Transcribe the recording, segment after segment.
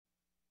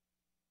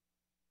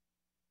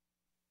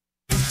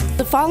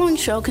The following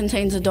show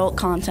contains adult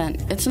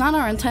content. It's not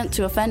our intent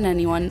to offend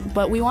anyone,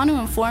 but we want to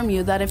inform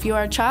you that if you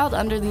are a child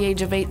under the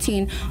age of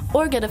 18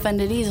 or get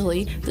offended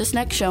easily, this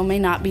next show may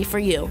not be for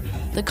you.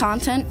 The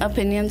content,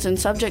 opinions, and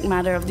subject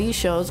matter of these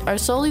shows are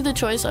solely the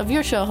choice of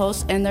your show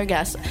hosts and their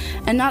guests,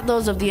 and not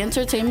those of the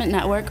Entertainment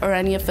Network or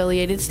any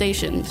affiliated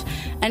stations.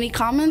 Any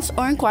comments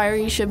or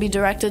inquiries should be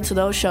directed to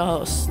those show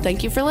hosts.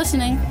 Thank you for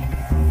listening.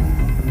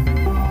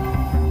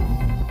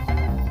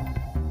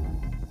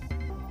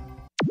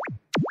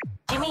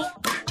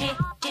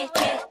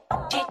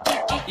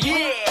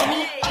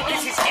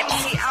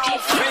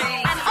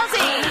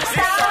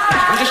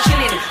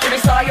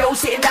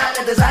 Sitting down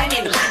and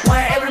designing,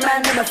 where every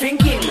man never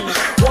thinking,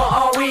 what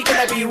are we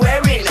gonna be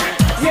wearing?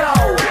 Yo,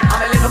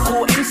 I'm a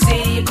Liverpool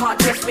MC, you can't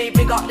test me.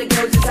 Big up the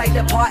girls inside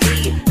the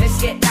party.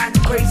 Let's get down to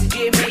crazy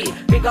Jimmy.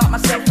 Big up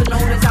myself and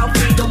known as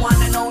Alfie, the one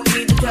and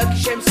only, the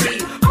Turkish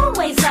MC.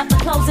 Always love the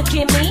clothes of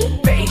Jimmy.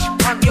 Bitch,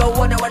 I'm your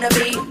one I wanna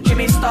be.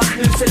 Jimmy Star,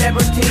 new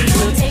celebrity.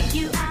 We'll take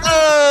you out.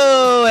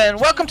 Hello, and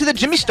welcome to the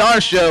Jimmy Star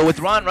Show with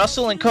Ron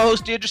Russell and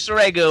co-host Deirdre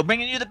Sorego,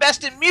 bringing you the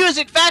best in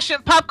music,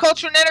 fashion, pop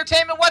culture, and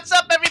entertainment. What's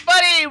up,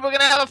 everybody? We're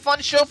going to have a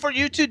fun show for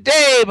you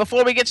today.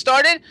 Before we get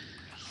started,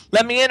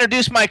 let me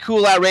introduce my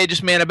cool,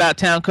 outrageous man about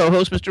town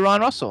co-host, Mr.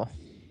 Ron Russell.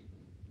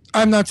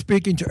 I'm not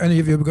speaking to any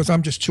of you because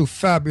I'm just too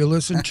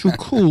fabulous and too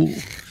cool.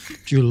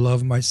 Do you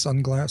love my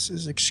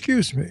sunglasses?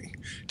 Excuse me.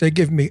 They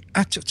give me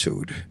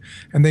attitude,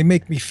 and they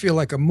make me feel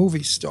like a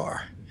movie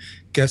star.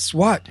 Guess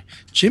what?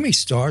 Jimmy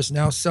Star's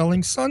now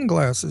selling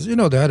sunglasses. You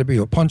know, there had to be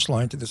a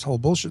punchline to this whole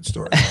bullshit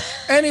story.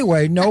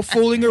 Anyway, no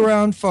fooling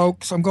around,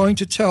 folks. I'm going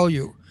to tell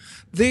you.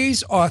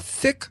 These are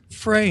thick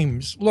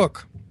frames.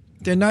 Look,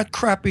 they're not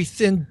crappy,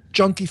 thin,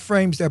 junky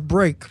frames that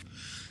break.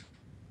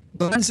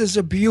 The lenses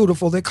are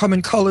beautiful. They come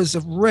in colors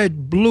of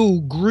red,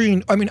 blue,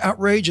 green. I mean,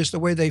 outrageous the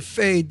way they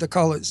fade the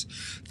colors.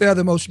 They're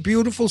the most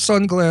beautiful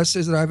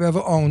sunglasses that I've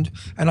ever owned.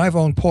 And I've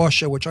owned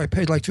Porsche, which I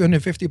paid like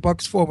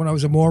 $250 for when I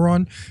was a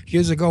moron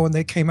years ago when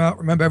they came out.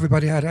 Remember,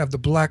 everybody had to have the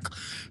black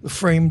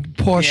framed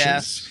Porsches.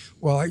 Yes.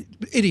 Well,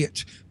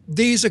 idiot.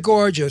 These are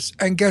gorgeous.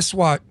 And guess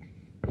what?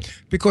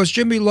 Because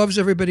Jimmy loves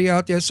everybody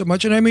out there so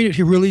much, and I mean it,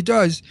 he really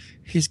does,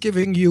 he's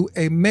giving you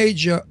a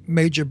major,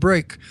 major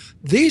break.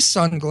 These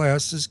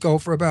sunglasses go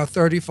for about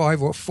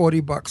 $35 or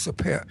 $40 a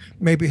pair,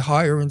 maybe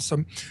higher in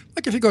some,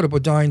 like if you go to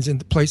Bodine's in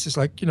places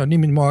like,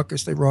 Neiman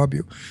Marcus, they rob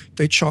you.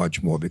 They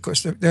charge more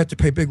because they have to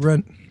pay big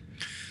rent.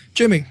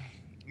 Jimmy.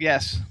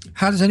 Yes.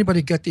 How does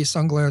anybody get these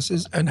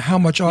sunglasses, and how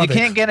much are they? You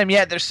can't get them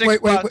yet. They're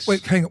 $6.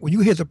 Wait, hang on. When you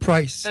hear the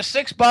price. They're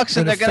 $6,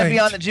 and they're going to be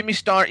on the Jimmy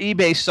Star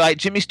eBay site.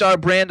 Jimmy Star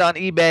brand on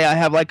eBay. I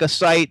have like a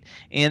site,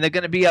 and they're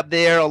going to be up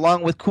there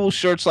along with cool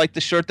shirts like the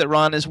shirt that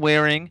Ron is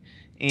wearing.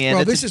 And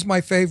well, this is my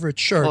favorite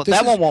shirt. Well,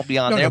 that one won't be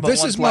on there, but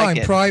this is mine,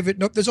 like private.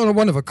 No, there's only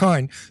one of a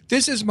kind.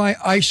 This is my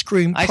ice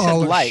cream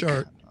collar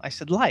shirt. I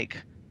said like.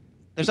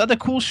 There's other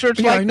cool shirts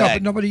like that. Yeah, I know, that.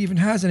 but nobody even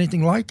has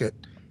anything like it.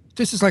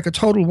 This is like a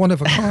total one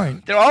of a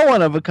kind. They're all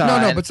one of a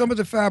kind. No, but some of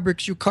the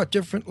fabrics you cut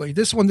differently.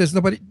 This one, there's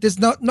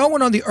no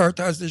one on the earth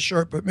has this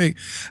shirt but me,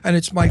 and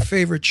it's my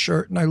favorite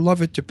shirt, and I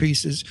love it to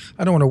pieces.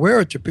 I don't want to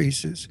wear it to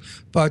pieces,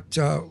 but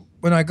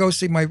when I go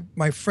see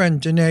my friend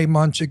Danae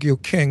Montague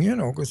King,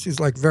 because he's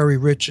like very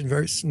rich and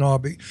very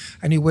snobby,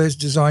 and he wears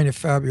designer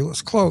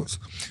fabulous clothes.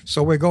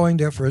 So we're going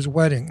there for his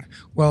wedding.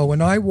 Well,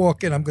 when I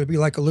walk in, I'm going to be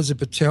like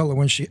Elizabeth Taylor.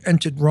 When she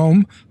entered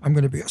Rome, I'm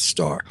going to be a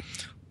star.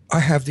 I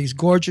have these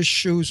gorgeous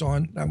shoes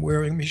on I'm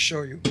wearing. Let me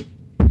show you.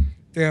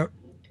 They're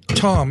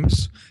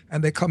Toms,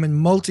 and they come in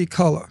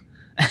multicolor.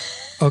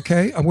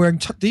 Okay? I'm wearing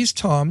these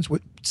Toms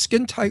with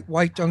skin-tight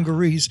white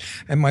dungarees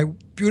and my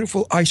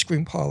beautiful ice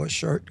cream parlor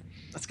shirt.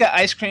 It's got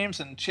ice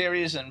creams and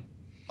cherries and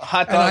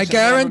hot dogs. And I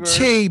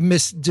guarantee,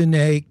 Miss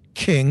Danae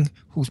King,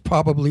 who's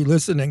probably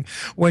listening,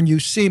 when you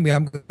see me,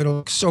 I'm going to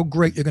look so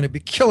great, you're going to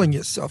be killing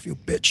yourself, you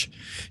bitch.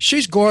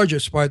 She's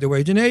gorgeous, by the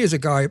way. Danae is a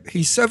guy.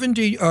 He's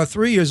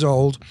 73 years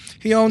old.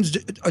 He owns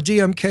a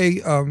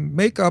DMK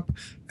makeup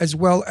as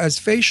well as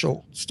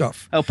facial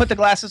stuff. Oh, put the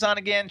glasses on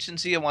again.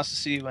 Chinzia wants to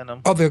see you in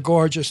them. Oh, they're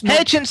gorgeous.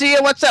 Hey,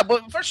 Chinzia, what's up?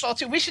 Well, first of all,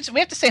 too, we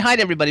have to say hi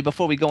to everybody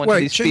before we go into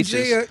these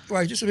speeches.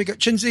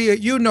 Chinzia,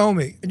 you know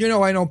me, and you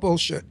know I don't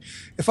bullshit.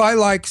 If I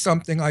like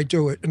something, I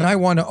do it, and I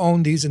want to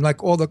own these in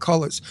like all the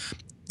colors.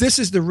 This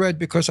is the red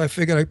because I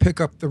figured I'd pick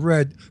up the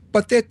red,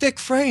 but they're thick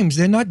frames.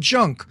 They're not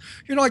junk.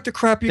 Like the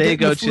crap you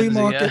get in the flea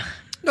market. Yeah.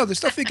 No, the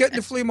stuff you get in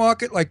the flea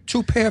market, like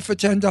 2 pair for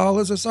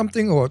 $10 or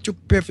something, or 2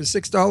 pair for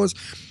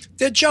 $6.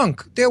 They're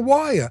junk. They're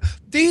wire.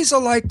 These are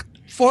like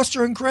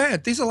Foster and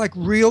Grant. These are like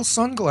real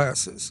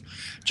sunglasses.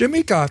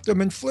 Jimmy got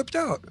them and flipped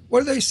out. What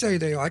do they say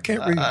they are? I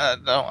can't read.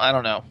 No, I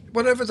don't know.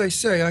 Whatever they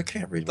say, I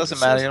can't read. Doesn't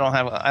matter.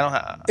 I don't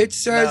have. It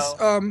says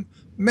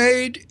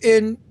made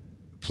in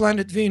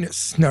planet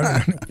Venus. No,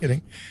 I'm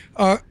kidding.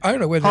 I don't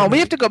know whether. Oh, we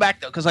have to go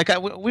back though, because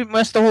we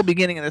messed the whole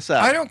beginning of this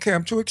up. I don't care.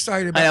 I'm too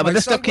excited about. I know, but my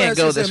this stuff can't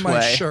go this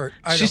way. Shirt.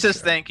 She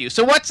says thank you.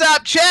 So what's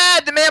up,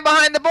 Chad, the man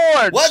behind the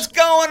board? What's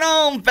going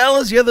on,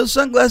 fellas? Yeah, those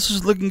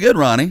sunglasses looking good,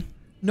 Ronnie.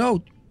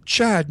 No,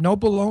 Chad, no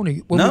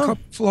baloney. When we come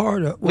to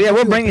Florida.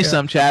 We'll bring you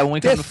some, Chad, when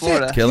we come to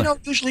Florida. You know,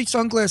 usually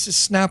sunglasses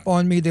snap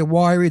on me. They're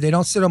wiry. They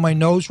don't sit on my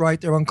nose right.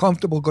 They're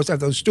uncomfortable because I have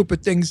those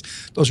stupid things,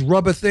 those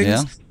rubber things.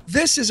 Yeah.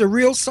 This is a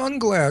real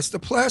sunglass. The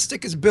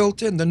plastic is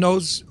built in, the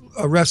nose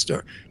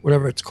arrestor,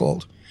 whatever it's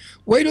called.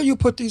 Wait till you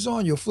put these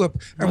on. You'll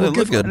flip. And They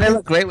look good. And they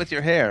look great with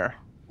your hair.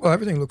 Well,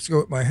 everything looks good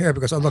with my hair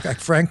because I look like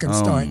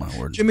Frankenstein. Oh, my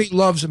word. Jimmy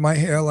loves my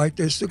hair like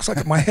this. It looks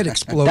like my head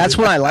exploded. That's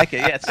why I like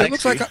it. Yeah, it's sexy. It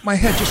looks like my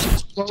head just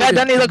exploded. Chad,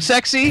 doesn't he look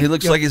sexy? He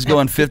looks like he's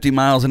going 50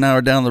 miles an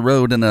hour down the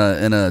road in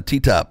a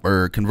T-top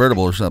or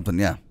convertible or something.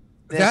 Yeah.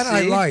 That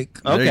I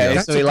like. Okay,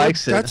 That's so he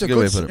likes it. That's a Good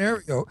way good to put it.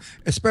 scenario,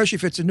 especially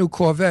if it's a new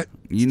Corvette.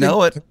 You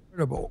know it.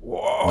 Convertible.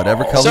 Whoa.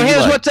 Whatever color So you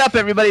here's like. what's up,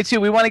 everybody, too.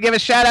 We want to give a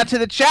shout-out to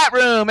the chat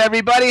room,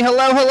 everybody.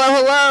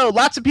 Hello.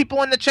 Lots of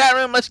people in the chat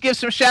room. Let's give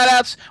some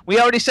shout-outs. We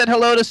already said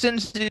hello to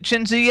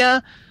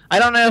Chinzia. I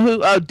don't know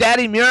who. Oh,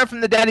 Daddy Muir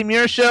from the Daddy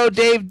Muir Show.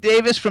 Dave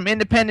Davis from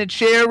Independent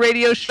Share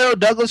Radio Show.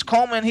 Douglas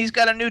Coleman. He's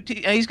got a new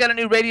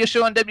radio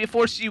show on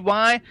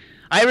W4CY.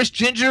 Irish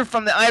Ginger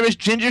from the Irish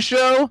Ginger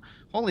Show.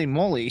 Holy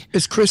moly!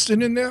 Is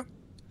Kristen in there?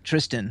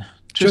 Tristan.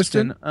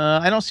 Tristan?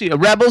 I don't see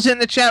Rebels in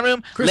the chat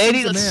room.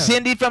 Kristen's the man.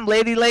 Cindy from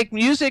LadyLake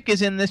Music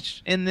is in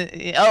this.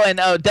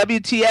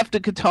 WTF the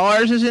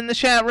Guitars is in the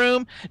chat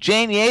room.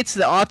 Jane Yates,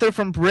 the author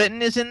from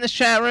Britain, is in the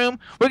chat room.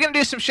 We're gonna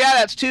do some shout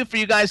outs too for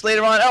you guys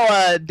later on.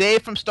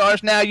 Dave from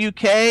Stars Now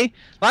UK.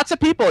 Lots of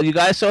people, you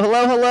guys. So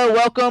hello,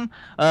 welcome.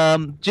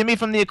 Jimmy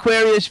from the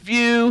Aquarius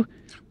View.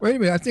 Wait a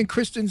minute. I think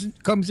Kristen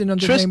comes in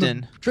under Tristan. the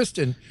name of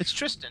Tristan. It's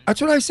Tristan. That's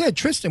what I said.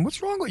 Tristan,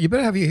 what's wrong with you? You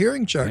better have your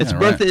hearing checked. It's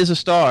Bertha is a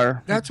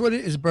Star. That's what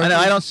it is. I know.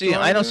 I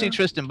don't see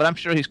Tristan, but I'm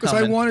sure he's Because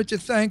coming. I wanted to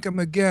thank him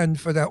again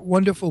for that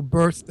wonderful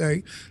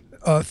birthday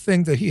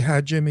thing that he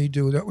had Jimmy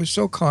do. That was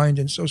so kind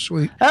and so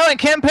sweet. Oh, and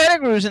Ken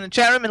Pettigrew's in the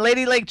chat room, and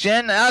LadyLake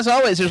Jen. As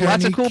always, there's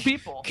lots of cool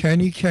people.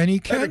 Kenny.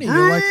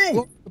 You're like all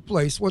over the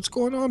place. What's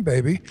going on,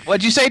 baby?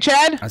 What'd you say,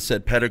 Chad? I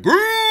said Pettigrew.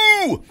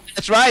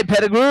 That's right,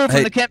 Pettigrew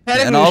from the Ken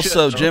Pettigrew And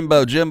also,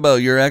 Show. Jimbo,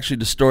 you're actually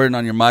distorting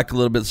on your mic a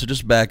little bit, so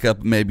just back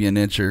up maybe an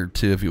inch or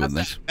two if you would.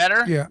 That's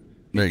better? Yeah.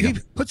 There you He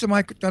go. puts a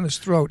mic down his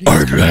throat.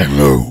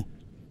 Low.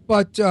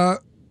 But,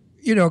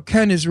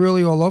 Ken is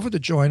really all over the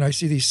joint. I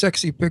see these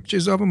sexy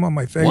pictures of him on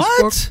my Facebook.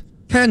 What?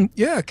 Ken.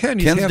 He's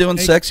Ken's half doing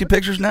naked. sexy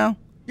pictures now?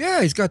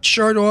 Yeah, he's got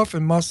shirt off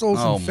and muscles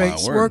Oh, and my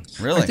face word. work.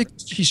 Really? I think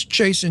he's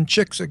chasing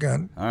chicks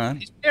again. All right.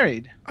 He's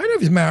married. I know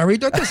he's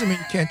married. That doesn't mean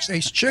he can't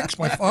chase chicks.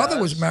 My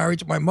father was married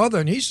to my mother,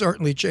 and he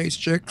certainly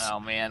chased chicks. Oh,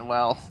 man,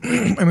 well.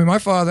 I mean, my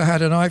father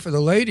had an eye for the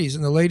ladies,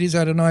 and the ladies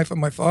had an eye for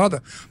my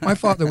father. My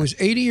father was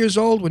 80 years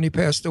old when he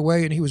passed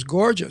away, and he was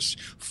gorgeous.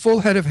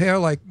 Full head of hair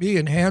like me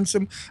and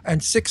handsome, and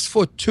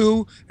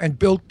 6'2" and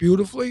built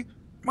beautifully.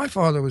 My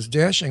father was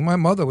dashing. My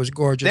mother was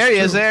gorgeous. There he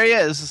is. too. There he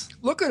is.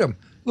 Look at him.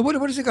 What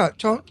has he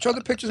got? Show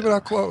the pictures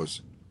without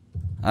clothes.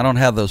 I don't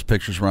have those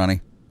pictures,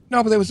 Ronnie.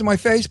 No, but they was in my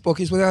Facebook.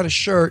 He's without a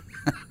shirt,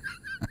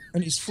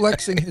 and he's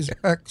flexing his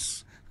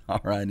pecs. All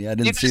right. Yeah, I You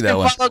didn't guys see that can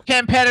one. follow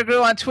Ken Pettigrew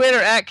on Twitter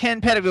at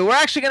Ken Pettigrew. We're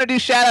actually going to do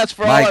shout-outs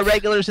for all Mike. our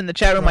regulars in the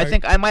chat room. Right. I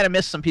think I might have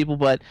missed some people,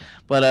 but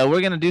we're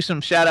going to do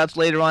some shout-outs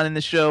later on in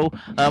the show.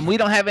 We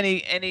don't have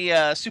any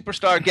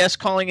superstar guests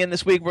calling in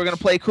this week. We're going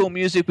to play cool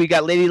music. We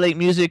got LadyLake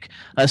music.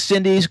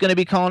 Cindy's going to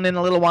be calling in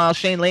a little while.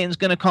 Shayne Leighton's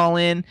going to call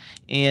in,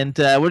 and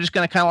we're just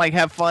going to kind of like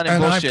have fun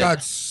and And bullshit. I've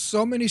got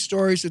so many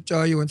stories to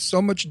tell you and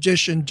so much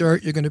dish and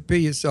dirt you're going to pee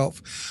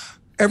yourself.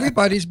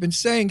 Everybody's been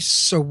saying,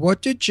 so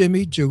what did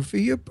Jimmy do for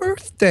your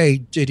birthday?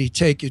 Did he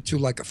take you to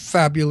like a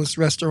fabulous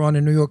restaurant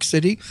in New York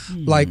City,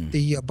 like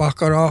the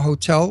Baccarat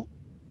Hotel,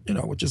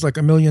 which is like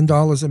 $1 million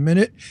a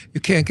minute?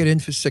 You can't get in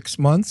for 6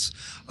 months.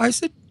 I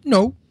said,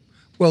 no.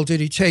 Well, did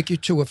he take you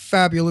to a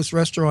fabulous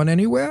restaurant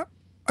anywhere?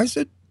 I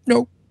said,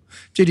 no.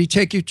 Did he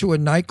take you to a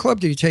nightclub?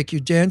 Did he take you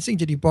dancing?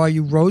 Did he buy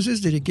you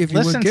roses? Did he give you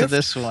a Listen gift? to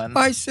this one.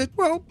 I said,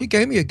 well, he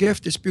gave me a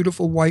gift, this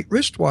beautiful white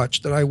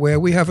wristwatch that I wear.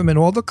 We have them in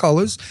all the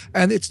colors,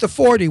 and it's the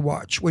 40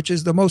 watch, which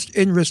is the most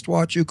in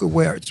wristwatch you could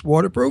wear. It's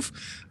waterproof.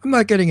 I'm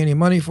not getting any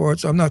money for it,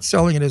 so I'm not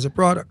selling it as a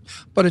product,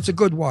 but it's a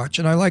good watch,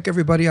 and I like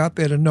everybody out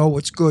there to know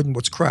what's good and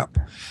what's crap.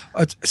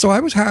 So I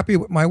was happy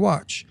with my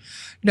watch.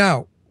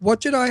 Now, what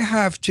did I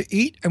have to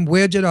eat, and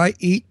where did I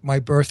eat my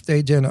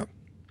birthday dinner?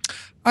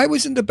 I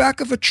was in the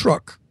back of a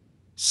truck,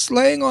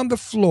 slaying on the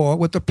floor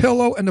with a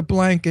pillow and a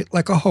blanket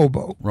like a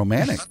hobo.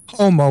 Romantic.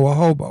 A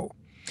hobo.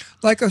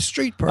 Like a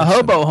street person.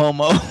 A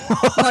homo.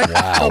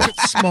 So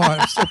smart.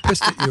 I'm so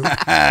pissed at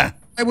you.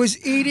 I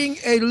was eating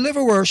a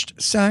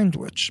liverwurst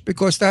sandwich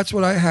because that's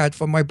what I had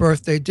for my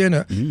birthday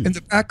dinner in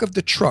the back of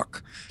the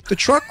truck. The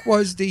truck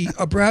was the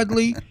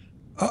Bradley,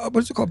 what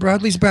is it called?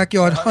 Bradley's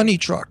Backyard Honey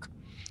Truck.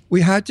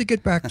 We had to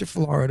get back to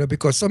Florida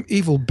because some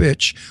evil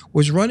bitch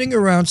was running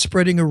around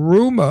spreading a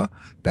rumor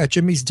that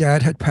Jimmy's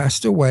dad had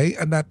passed away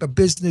and that the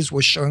business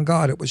was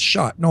shangad. It was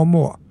shot, no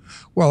more.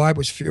 Well, I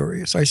was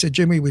furious. I said,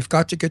 Jimmy, we've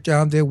got to get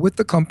down there with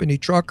the company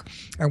truck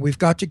and we've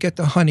got to get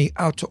the honey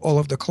out to all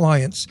of the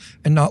clients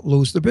and not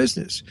lose the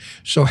business.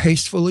 So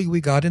hastily,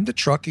 we got in the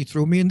truck. He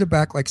threw me in the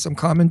back like some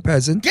common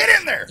peasant. Get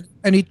in there.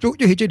 And he threw a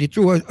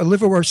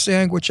liverwurst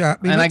sandwich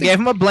at me. And I gave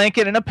him a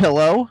blanket and a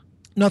pillow.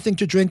 Nothing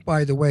to drink,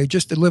 by the way,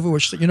 just the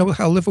liverwurst. You know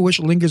how liverwurst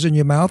lingers in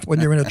your mouth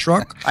when you're in a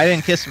truck? I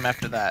didn't kiss him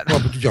after that.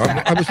 Well,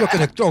 I was looking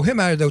to throw him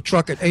out of the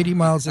truck at 80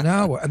 miles an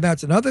hour. And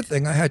that's another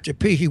thing. I had to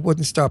pee. He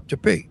wouldn't stop to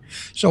pee.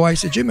 So I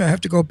said, Jimmy, I have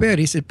to go bed.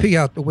 He said, pee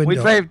out the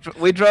window.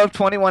 We drove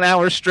 21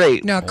 hours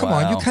straight. Now, come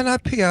on. You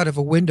cannot pee out of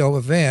a window of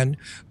a van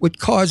with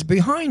cars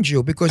behind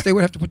you because they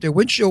would have to put their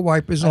windshield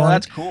wipers on.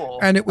 That's cool.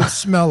 And it would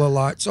smell a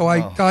lot. So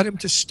I got him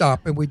to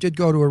stop. And we did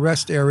go to a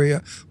rest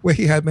area where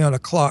he had me on a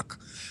clock.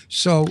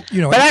 So,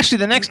 But actually,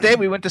 the next day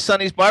we went to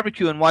Sonny's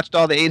Barbecue and watched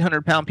all the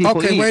 800-pound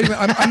people eat. Okay, wait a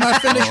minute. I'm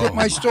not finished with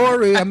my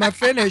story. I'm not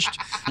finished.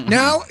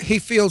 Now he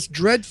feels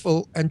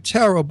dreadful and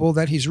terrible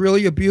that he's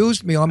really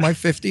abused me on my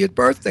 50th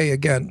birthday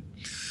again.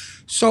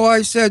 So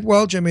I said,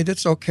 well, Jimmy,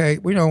 that's okay.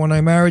 When I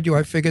married you,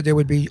 I figured there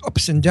would be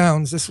ups and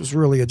downs. This was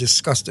really a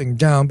disgusting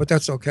down, but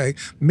that's okay.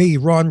 Me,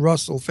 Ron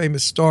Russell,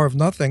 famous star of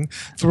nothing,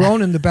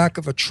 thrown in the back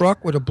of a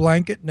truck with a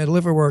blanket and a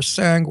liverwurst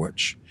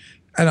sandwich.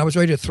 And I was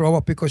ready to throw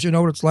up because you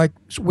know what it's like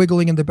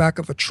wiggling in the back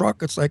of a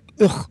truck? It's like,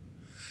 ugh.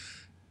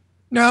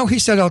 Now he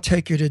said, I'll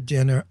take you to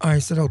dinner. I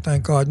said, oh,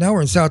 thank God. Now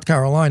we're in South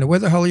Carolina. Where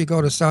the hell do you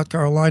go to South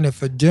Carolina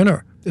for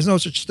dinner? There's no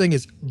such thing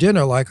as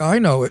dinner like I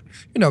know it.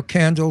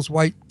 Candles,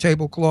 white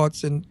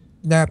tablecloths, and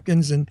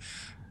napkins, and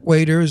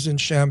waiters,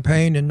 and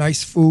champagne, and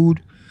nice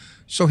food.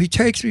 So he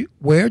takes me,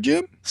 where,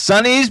 Jim?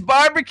 Sonny's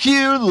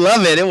Barbecue.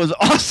 Love it. It was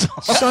awesome.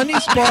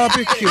 Sonny's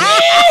Barbecue.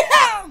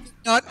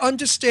 Not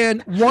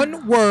understand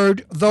one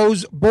word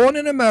those born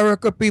in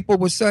America people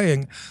were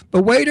saying. The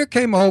waiter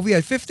came over. He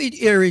had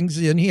 50 earrings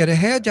in. He had a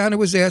hair down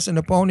to his ass in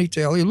a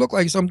ponytail. He looked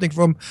like something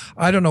from,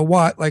 I don't know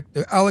what, like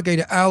the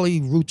Alligator Alley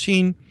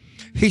routine.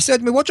 He said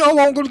to me, what y'all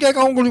want to get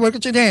on?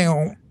 Get you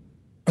down.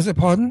 I said,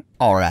 pardon?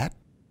 All right.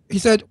 He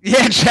said,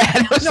 yeah,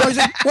 Chad. No, he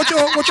said, what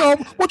y'all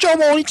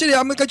want today?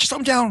 I'm going to get you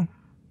something down.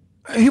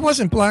 He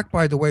wasn't black,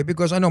 by the way,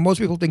 because I know most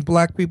people think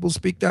black people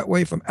speak that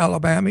way from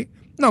Alabama.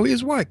 No, he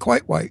is white,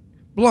 quite white.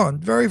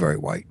 Blonde, very, very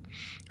white.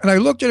 And I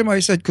looked at him, I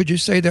said, could you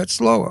say that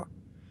slower?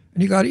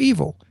 And he got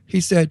evil. He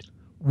said,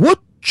 what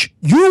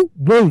you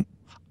want?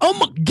 I'm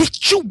going to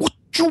get you what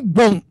you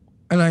want.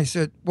 And I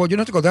said, well, you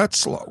don't have to go that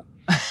slow.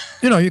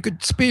 You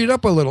could speed it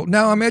up a little.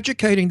 Now I'm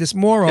educating this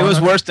moron. It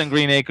was worse than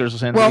Green Acres,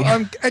 Henry. Well,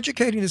 I'm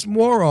educating this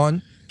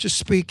moron to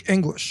speak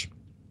English.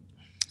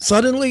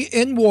 Suddenly,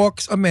 in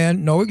walks a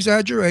man, no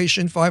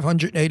exaggeration,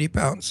 580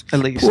 pounds.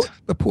 At least.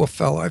 The poor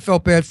fella. I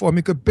felt bad for him.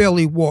 He could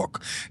barely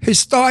walk.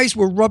 His thighs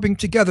were rubbing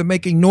together,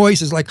 making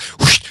noises like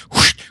whoosh,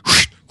 whoosh,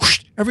 whoosh,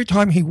 whoosh, every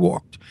time he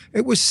walked.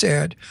 It was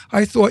sad.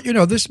 I thought,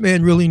 this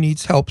man really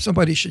needs help.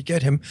 Somebody should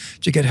get him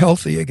to get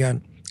healthy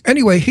again.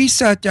 Anyway, he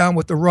sat down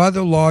with a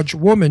rather large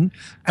woman.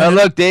 And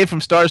look, Dave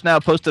from Stars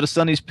Now posted a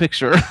Sonny's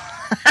picture.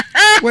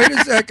 Wait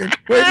a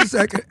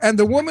second. And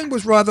the woman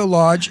was rather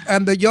large,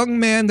 and the young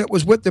man that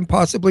was with them,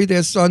 possibly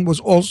their son, was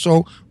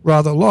also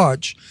rather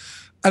large.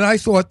 And I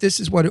thought this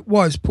is what it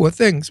was, poor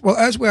things. Well,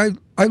 as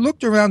I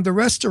looked around the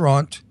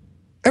restaurant,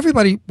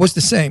 everybody was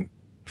the same.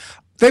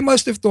 They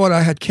must have thought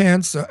I had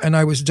cancer and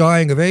I was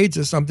dying of AIDS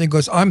or something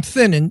because I'm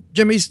thin and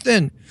Jimmy's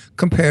thin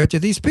compared to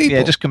these people.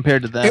 Yeah, just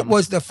compared to them. It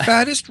was the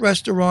fattest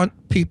restaurant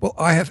people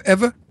I have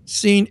ever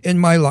seen in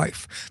my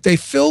life. They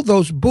filled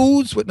those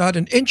booths with not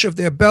an inch of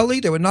their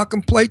belly. They were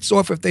knocking plates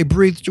off if they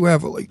breathed too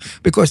heavily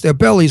because their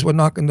bellies were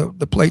knocking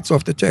the plates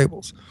off the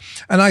tables.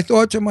 And I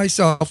thought to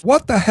myself,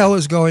 what the hell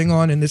is going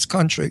on in this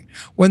country?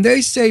 When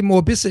they say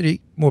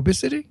morbidity?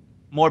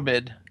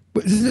 Morbid.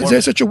 Is there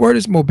such a word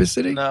as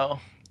morbidity? No.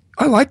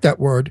 I like that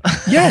word.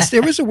 Yes,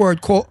 there is a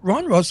word called,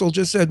 Ron Russell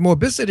just said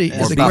morbidity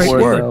is a great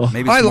word.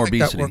 Maybe it's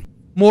morbidity.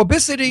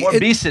 Morbidity.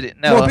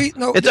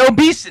 No, it's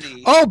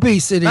obesity.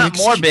 Obesity. Not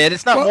morbid.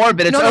 It's not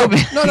morbid. It's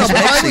obesity. No. But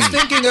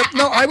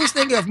I was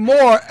thinking of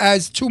more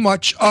as too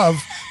much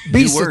of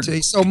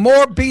obesity. So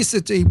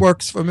morbidity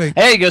works for me.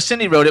 There you go.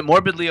 Cindy wrote it.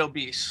 Morbidly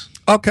obese.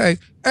 Okay.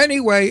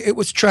 Anyway, it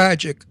was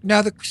tragic.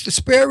 Now the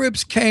spare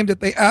ribs came that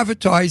they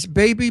advertised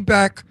baby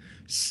back.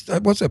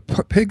 What's it?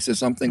 Pigs or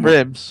something?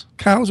 Ribs.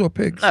 Cows or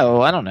pigs?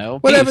 No, I don't know.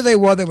 Whatever they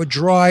were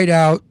dried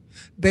out.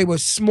 They were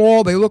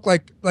small. They looked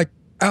like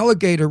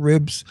alligator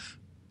ribs.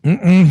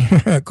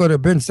 Could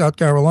have been South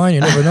Carolina.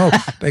 You never know.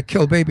 They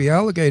kill baby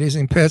alligators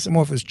and pass them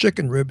off as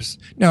chicken ribs.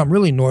 Now I'm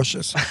really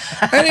nauseous.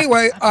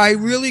 Anyway, I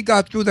really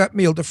got through that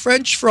meal. The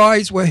French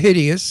fries were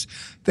hideous.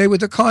 They were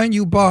the kind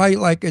you buy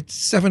like at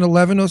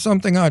 7-Eleven or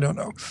something. I don't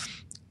know.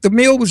 The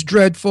meal was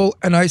dreadful,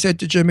 and I said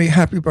to Jimmy,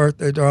 happy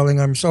birthday, darling.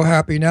 I'm so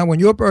happy. Now, when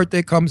your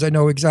birthday comes, I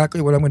know exactly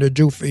what I'm going to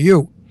do for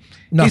you.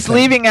 Nothing. He's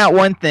leaving out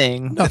one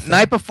thing. Nothing. The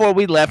night before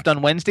we left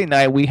on Wednesday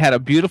night, we had a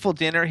beautiful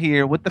dinner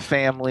here with the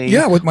family.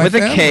 Yeah, with my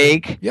family. With a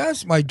cake.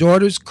 Yes, my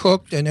daughters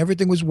cooked, and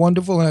everything was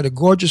wonderful. And I had a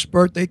gorgeous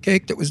birthday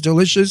cake that was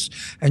delicious.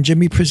 And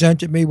Jimmy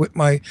presented me with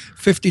my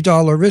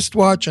 $50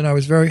 wristwatch, and I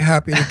was very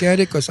happy to get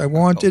it because I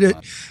wanted it.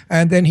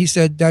 And then he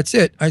said, that's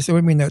it. I said, what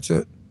do you mean that's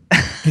it?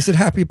 He said,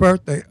 happy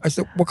birthday. I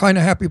said, what kind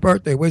of happy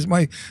birthday? Where's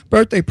my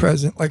birthday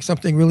present? Like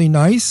something really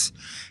nice?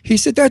 He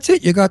said, that's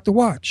it. You got the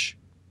watch.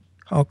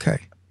 Okay.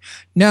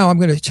 Now I'm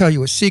going to tell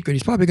you a secret.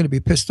 He's probably going to be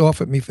pissed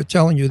off at me for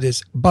telling you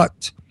this,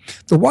 but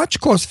The watch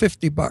costs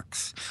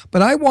 $50.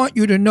 But I want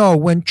you to know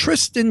when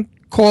Tristan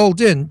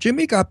called in,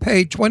 Jimmy got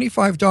paid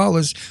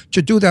 $25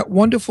 to do that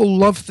wonderful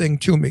love thing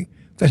to me.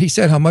 That he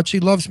said how much he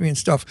loves me and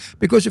stuff.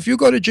 Because if you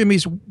go to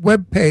Jimmy's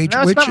webpage...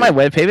 No, it's not my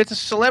webpage. It's a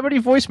celebrity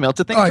voicemail. It's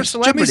a thing for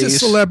celebrities. Jimmy's a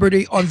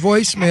celebrity on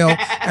voicemail,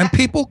 and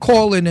people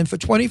call in, and for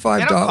 $25...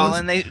 They don't call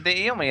in. They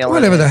email me.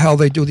 Whatever the hell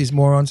they do, these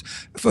morons.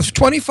 For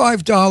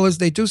 $25,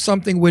 they do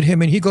something with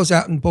him, and he goes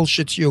out and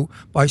bullshits you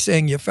by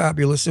saying you're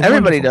fabulous. And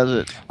everybody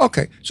wonderful. does it.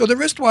 Okay, so the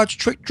wristwatch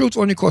truth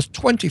only costs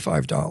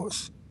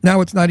 $25. Now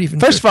it's not even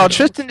First of all, $50.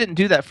 Tristan didn't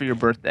do that for your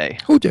birthday.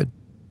 Who did?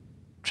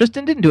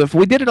 Tristan didn't do it.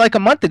 We did it like a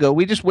month ago.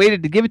 We just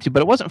waited to give it to you,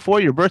 but it wasn't for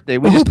your birthday.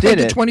 We Well, just who paid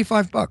did the it.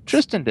 $25?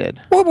 Tristan did.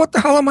 Well, what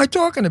the hell am I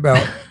talking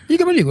about? You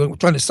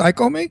trying to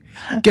psycho me?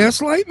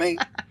 Gaslight me?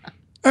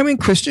 I mean,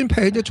 Christian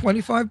paid the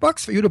 $25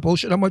 for you to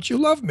bullshit how much you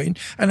love me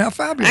and how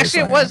fabulous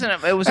Actually, I it wasn't.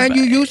 am. It was. And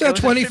you used that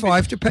it was a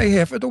 $25 to pay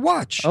half of the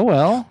watch. Oh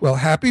well. Well,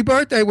 happy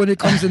birthday when it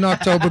comes in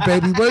October,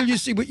 baby. Well, you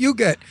see what you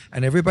get.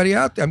 And everybody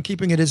out there, I'm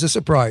keeping it as a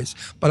surprise.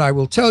 But I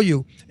will tell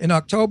you, in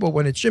October,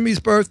 when it's Jimmy's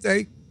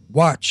birthday,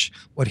 watch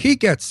what he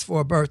gets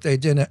for a birthday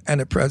dinner and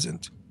a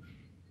present.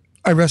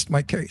 I rest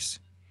my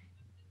case.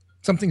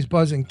 Something's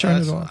buzzing.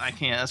 Turn it off. I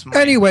can't. That's my...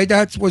 Anyway,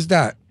 that was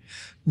that.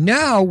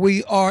 Now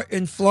we are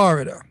in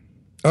Florida,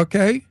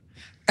 okay?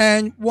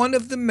 And one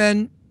of the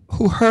men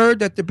who heard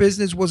that the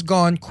business was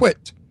gone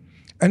quit.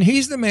 And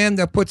he's the man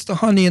that puts the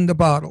honey in the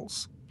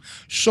bottles.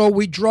 So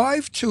we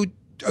drive to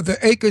the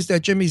acres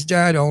that Jimmy's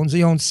dad owns.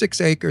 He owns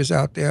 6 acres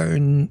out there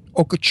in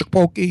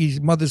Okeechobee,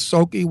 his mother's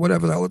Soki,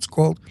 whatever the hell it's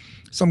called.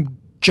 Some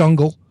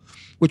jungle,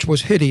 which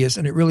was hideous,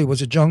 and it really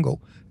was a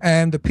jungle.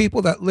 And the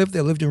people that lived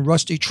there lived in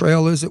rusty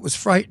trailers. It was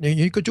frightening.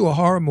 You could do a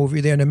horror movie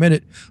there in a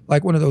minute,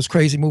 like one of those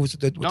crazy movies with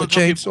the chainsaw. Don't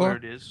tell people where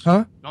it is.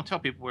 Huh? Don't tell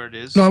people where it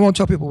is. No, I won't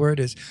tell people where it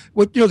is.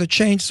 What the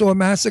Chainsaw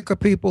Massacre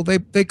people,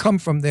 they come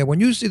from there.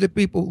 When you see the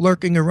people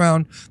lurking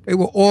around, they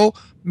were all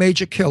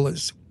major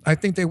killers. I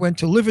think they went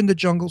to live in the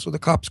jungle so the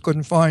cops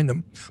couldn't find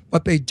them.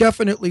 But they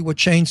definitely were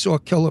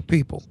chainsaw killer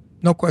people.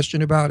 No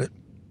question about it.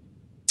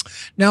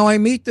 Now I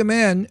meet the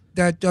man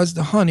that does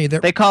the honey.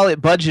 They call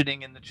it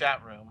budgeting in the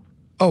chat room.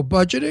 Oh,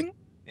 budgeting?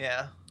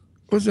 Yeah.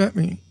 What does that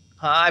mean?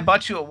 I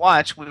bought you a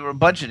watch. We were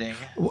budgeting.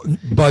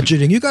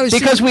 Budgeting. You got to see.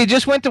 Because we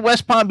just went to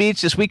West Palm Beach.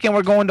 This weekend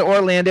we're going to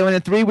Orlando, and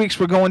in 3 weeks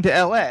we're going to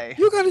L.A.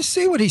 You got to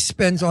see what he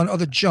spends on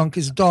other junk,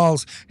 his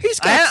dolls. He's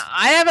got.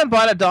 I haven't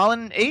bought a doll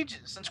in ages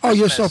since Christmas. Oh,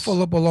 you're so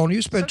full of baloney.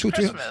 You spent Since 2-3.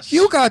 Christmas.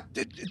 You got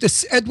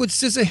this Edward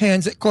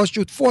Scissorhands that cost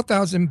you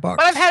 $4,000.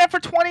 But I've had it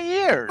for 20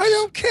 years. I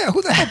don't care.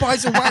 Who the hell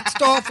buys a wax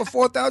doll for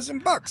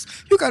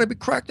 $4,000? You got to be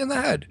cracked in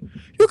the head.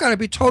 You got to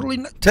be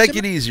totally. Take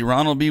it easy,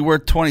 Ron. It'll be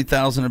worth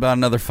 $20,000, about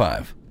another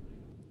 $5,000.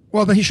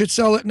 Well, then he should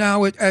sell it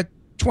now at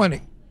 20.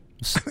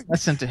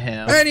 Listen to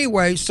him.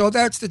 Anyway, so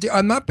that's the deal.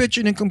 I'm not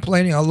bitching and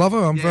complaining. I love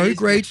her. I'm very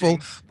grateful.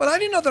 Bitching. But I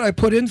didn't know that I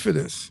put in for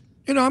this.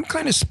 You know, I'm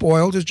kind of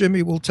spoiled, as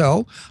Jimmy will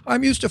tell.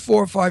 I'm used to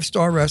 4 or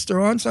 5-star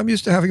restaurants. I'm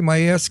used to having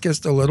my ass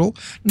kissed a little.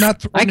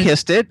 I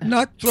kissed it.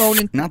 Not thrown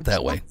in. Not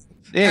that way.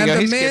 There you go.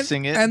 He's man,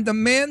 kissing it. And the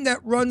man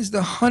that runs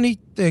the honey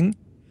thing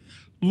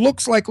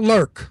looks like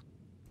Lurk.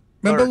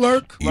 Remember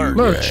Lurk?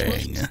 Lurch.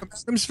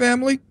 Adam's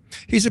Family.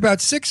 He's about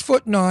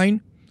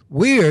 6'9",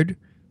 weird.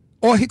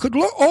 Or he could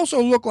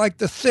also look like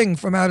the Thing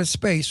from outer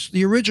space,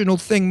 the original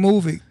Thing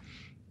movie.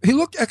 He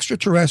looked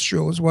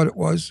extraterrestrial is what it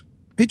was.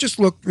 He just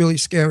looked really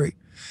scary.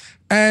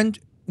 And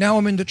now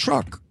I'm in the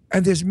truck,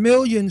 and there's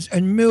millions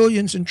and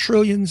millions and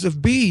trillions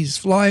of bees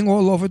flying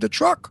all over the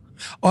truck,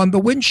 on the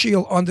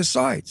windshield, on the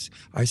sides.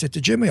 I said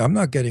to Jimmy, I'm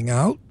not getting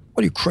out.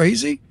 What are you,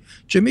 crazy?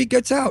 Jimmy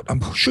gets out. I'm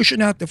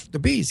shushing out the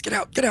bees. Get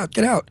out, get out,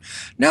 get out.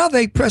 Now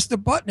they press the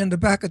button in the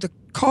back of the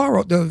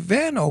car. The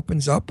van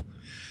opens up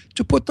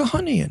to put the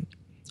honey in.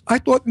 I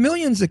thought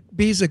millions of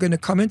bees are going to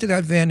come into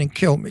that van and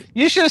kill me.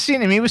 You should have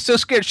seen him. He was so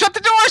scared. Shut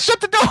the door!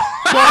 Shut the door!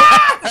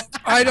 Well,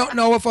 I don't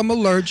know if I'm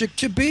allergic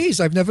to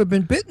bees. I've never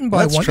been bitten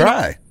by Let's one.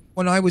 try.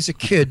 When I was a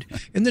kid,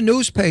 in the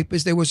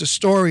newspapers, there was a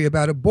story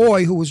about a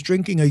boy who was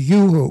drinking a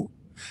yoo-hoo.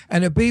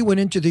 And a bee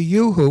went into the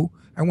yoo-hoo,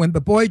 and when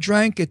the boy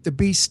drank it, the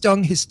bee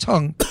stung his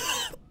tongue,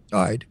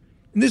 died.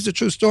 And this is a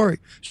true story.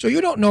 So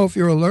you don't know if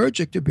you're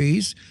allergic to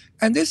bees.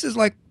 And this is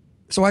like,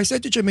 so I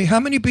said to Jimmy, how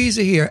many bees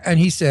are here? And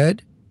he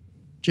said,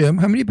 Jim,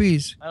 how many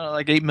bees? I don't know,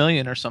 like 8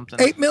 million or something.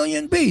 8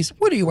 million bees.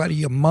 What are you, out of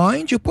your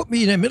mind? You put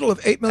me in the middle of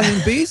 8 million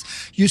bees?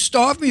 You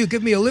starve me, you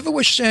give me a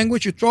liverwurst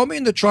sandwich, you throw me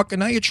in the truck, and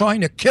now you're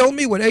trying to kill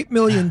me with 8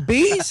 million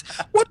bees?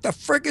 What the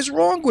frick is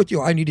wrong with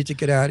you? I needed to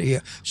get out of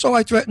here. So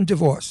I threatened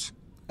divorce.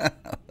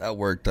 That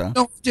worked, huh?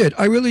 No, I did.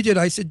 I really did.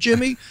 I said,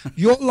 Jimmy,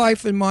 your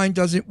life and mine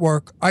doesn't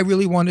work. I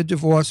really want a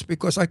divorce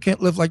because I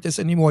can't live like this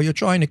anymore. You're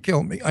trying to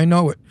kill me. I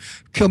know it.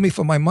 Kill me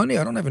for my money.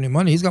 I don't have any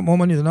money. He's got more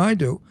money than I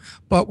do.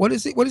 But what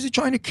is he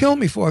trying to kill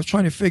me for? I was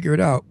trying to figure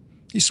it out.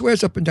 He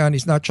swears up and down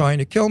he's not trying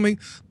to kill me,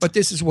 but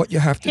this is what you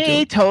have to do.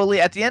 He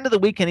totally, at the end of the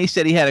weekend, he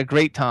said he had a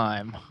great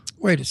time.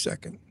 Wait a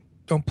second.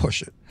 Don't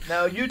push it.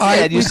 No, you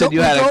did. You said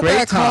you had a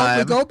great time.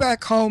 We go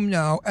back home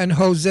now, and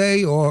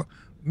Jose or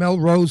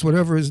Melrose,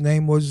 whatever his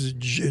name was,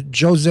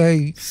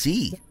 Jose,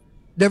 See,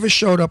 never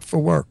showed up for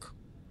work.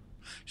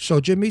 So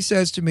Jimmy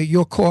says to me,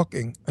 "You're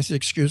corking." I said,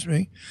 "Excuse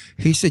me?"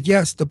 He said,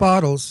 "Yes, the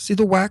bottles. See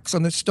the wax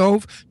on the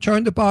stove?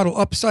 Turn the bottle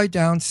upside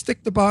down,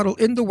 stick the bottle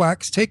in the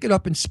wax, take it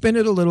up and spin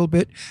it a little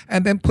bit,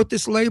 and then put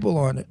this label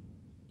on it."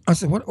 I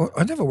said, "What?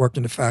 I never worked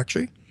in a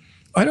factory.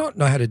 I don't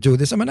know how to do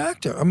this. I'm an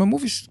actor. I'm a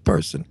movie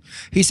person."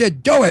 He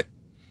said, "Do it."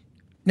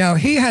 Now,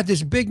 he had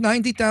this big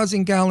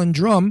 90,000 gallon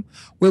drum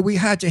where we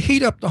had to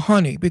heat up the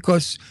honey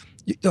because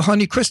the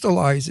honey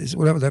crystallizes,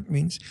 whatever that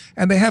means,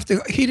 and they have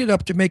to heat it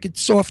up to make it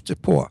soft to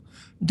pour.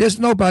 There's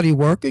nobody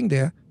working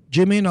there.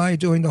 Jimmy and I are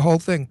doing the whole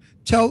thing.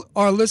 Tell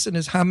our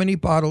listeners how many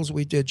bottles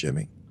we did,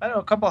 Jimmy. I don't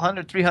know, a couple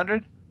hundred,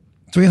 300?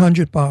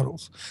 300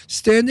 bottles.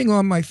 Standing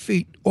on my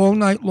feet all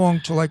night long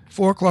till like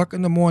 4 o'clock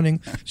in the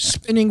morning,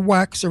 spinning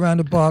wax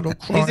around a bottle,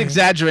 crying. He's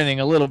exaggerating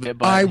a little bit,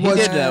 but I was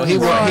he did, though.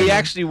 He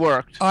actually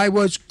worked. I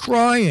was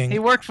crying. He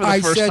worked for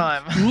the first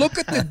time. Look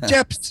at the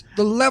depths,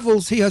 the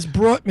levels he has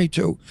brought me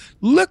to.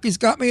 Look, he's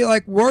got me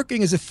like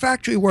working as a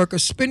factory worker,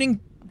 spinning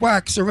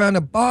wax around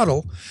a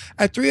bottle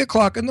at 3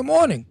 o'clock in the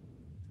morning.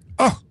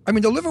 Oh, I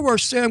mean, the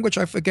liverwurst sandwich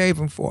I forgave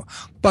him for,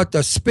 but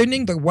the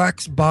spinning the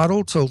wax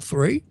bottle till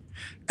 3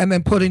 and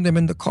then putting them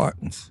in the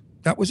cartons.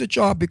 That was a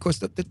job because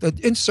the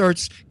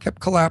inserts kept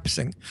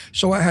collapsing.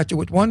 So I had to,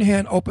 with one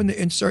hand, open the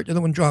insert and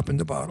then one drop in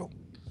the bottle.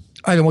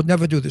 I would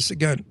never do this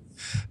again.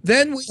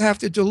 Then we have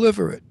to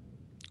deliver it.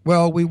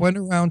 Well, we went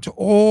around to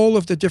all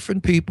of the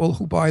different people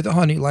who buy the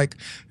honey, like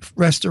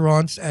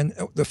restaurants and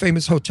the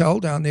famous hotel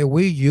down there.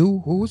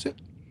 Who was it?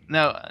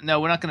 No,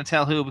 we're not going to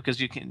tell who because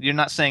you're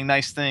not saying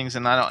nice things,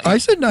 and I don't. I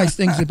said nice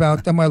things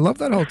about them. I love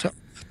that hotel.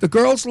 The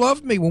girls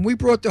loved me. When we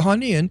brought the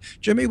honey in,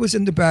 Jimmy was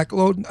in the back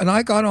loading, and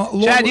I got on.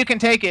 Chad, you can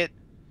take it.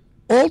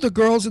 All the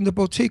girls in the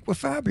boutique were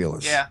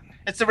fabulous. Yeah,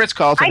 it's the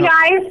Ritz-Carlton.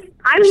 Hi, guys.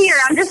 I'm here.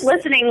 I'm just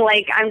listening.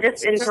 Like, I'm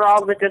just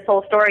enthralled with this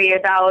whole story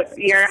about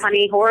your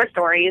honey horror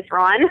stories,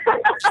 Ron.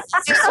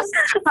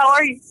 How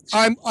are you?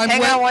 Hang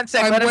on one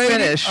second. Let him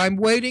finish. I'm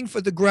waiting for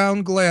the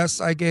ground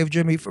glass I gave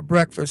Jimmy for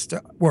breakfast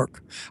to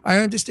work. I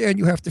understand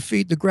you have to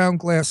feed the ground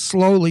glass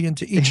slowly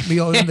into each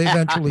meal, and they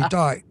eventually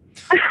die.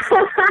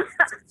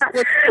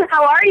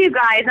 How are you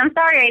guys? I'm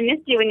sorry I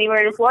missed you when you were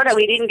in Florida.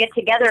 We didn't get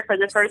together for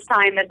the first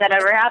time that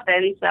ever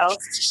happened. So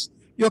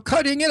you're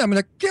cutting in. I'm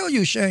going to kill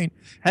you, Shayne.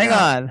 Hang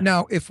on.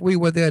 Now, if we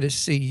were there to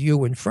see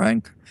you and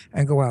Frank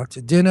and go out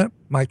to dinner,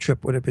 my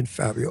trip would have been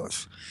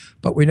fabulous.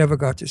 But we never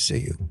got to see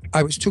you.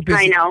 I was too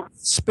busy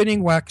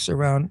spinning wax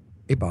around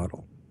a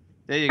bottle.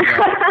 There you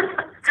go.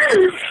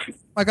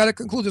 I got to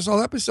conclude this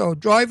whole episode.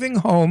 Driving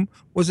home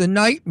was a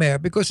nightmare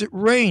because it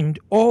rained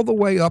all the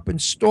way up and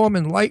storm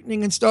and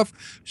lightning and stuff,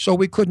 so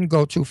we couldn't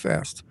go too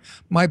fast.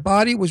 My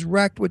body was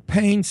racked with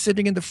pain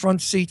sitting in the front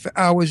seat for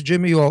hours.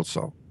 Jimmy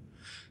also.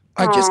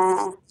 I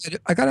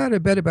got out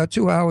of bed about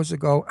 2 hours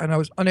ago, and I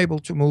was unable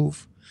to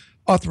move.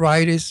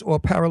 Arthritis or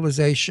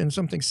paralyzation,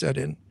 something set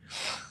in.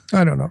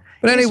 I don't know.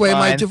 But anyway, am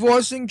I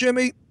divorcing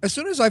Jimmy? As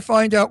soon as I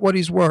find out what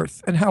he's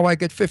worth and how I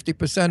get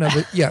 50% of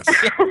it, yes.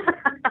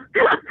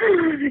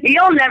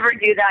 You'll never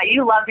do that.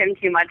 You love him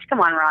too much. Come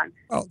on, Ron.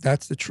 Oh,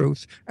 that's the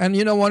truth. And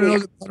you know, want to know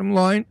the bottom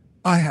line?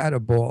 I had a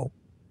ball.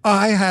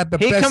 I had the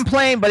best. He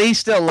complained, but he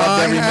still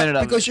loved every minute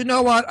of it. Because you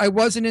know what? I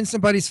wasn't in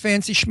somebody's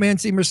fancy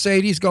schmancy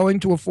Mercedes going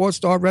to a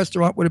 4-star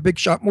restaurant with a big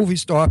shot movie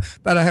star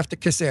that I have to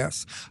kiss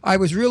ass. I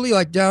was really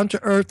like down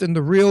to earth in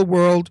the real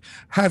world,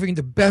 having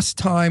the best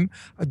time,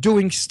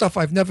 doing stuff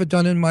I've never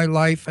done in my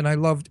life, and I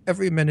loved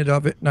every minute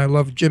of it, and I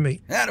loved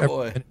Jimmy.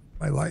 Attaboy.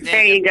 My life.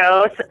 There you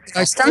go.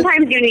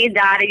 Sometimes you need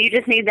that, and you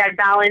just need that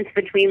balance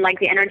between like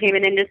the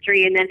entertainment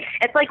industry, and then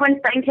it's like when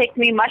Frank takes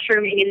me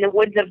mushrooming in the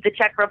woods of the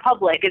Czech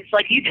Republic. It's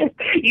like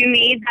you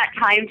need that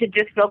time to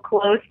just feel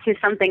close to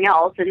something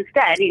else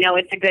instead. You know,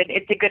 it's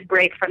a good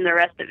break from the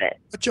rest of it.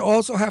 But you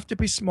also have to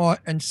be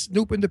smart and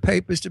snoop in the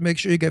papers to make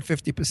sure you get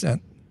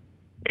 50%.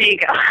 There you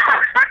go.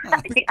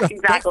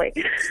 Exactly.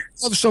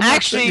 So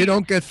much that you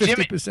don't get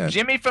 50%.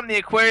 Jimmy from the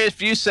Aquarius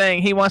View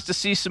saying he wants to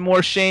see some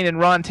more Shayne and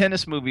Ron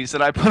tennis movies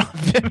that I put on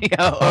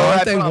Vimeo.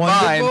 Aren't they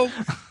wonderful?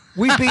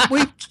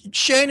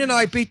 Shayne and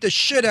I beat the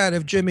shit out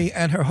of Jimmy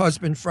and her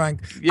husband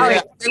Frank.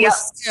 Yeah. They were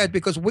scared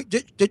because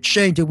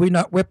did we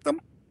not whip them?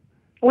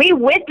 We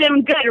whipped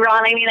them good,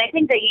 Ron. I mean, I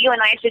think that you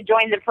and I should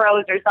join the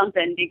pros or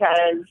something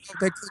because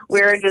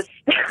we're just.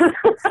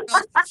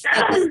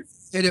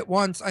 Hit it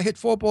once. I hit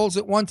 4 balls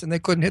at once, and they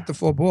couldn't hit the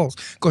 4 balls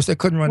because they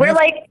couldn't run. We're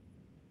like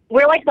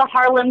the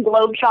Harlem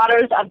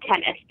Globetrotters of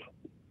tennis.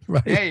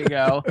 Right. There you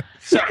go.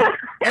 So,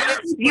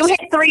 you hit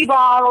 3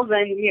 balls,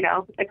 and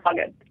it's all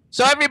good.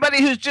 So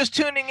everybody who's just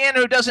tuning in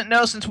who doesn't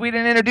know, since we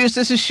didn't introduce,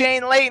 this is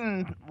Shayne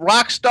Leighton,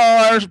 rock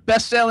star,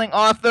 best-selling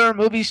author,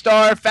 movie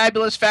star,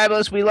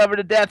 fabulous. We love her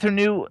to death. Her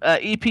new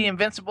EP,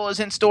 Invincible, is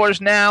in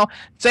stores now.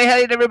 Say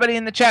hi to everybody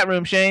in the chat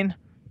room, Shayne.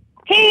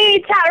 Hey,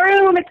 chat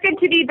room. It's good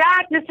to be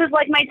back. This is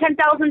like my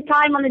 10,000th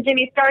time on the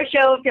Jimmy Star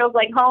Show. It feels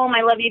like home.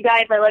 I love you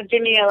guys. I love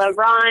Jimmy. I love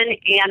Ron.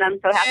 And I'm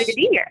so happy to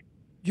be here.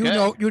 You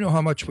know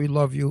how much we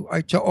love you.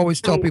 I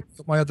always tell people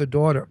my other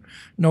daughter,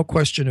 no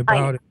question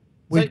about it.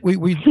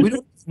 We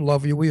don't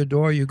love you. We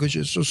adore you because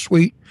you're so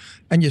sweet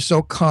and you're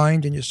so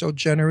kind and you're so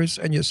generous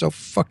and you're so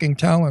fucking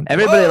talented.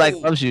 Everybody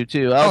loves you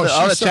too. All the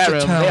she's chat such a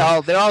room,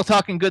 talent. they're all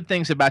talking good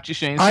things about you,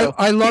 Shane. So.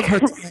 I love her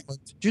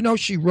talent. Do you know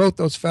she wrote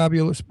those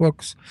fabulous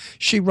books?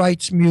 She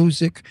writes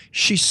music.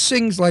 She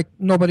sings like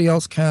nobody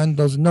else can.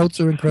 Those notes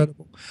are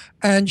incredible.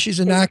 And she's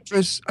an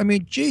actress. I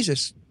mean,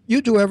 Jesus,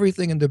 you do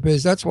everything in the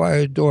biz. That's why I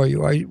adore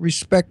you. I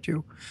respect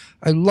you.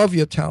 I love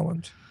your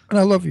talent. And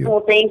I love you.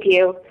 Well, thank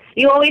you.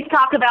 You always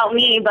talk about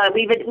me, but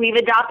we've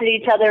adopted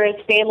each other as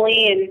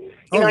family,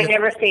 and I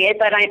never say it,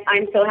 but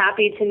I'm so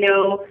happy to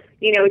know.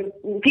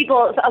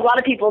 A lot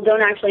of people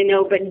don't actually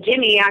know, but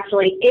Jimmy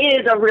actually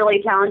is a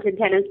really talented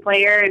tennis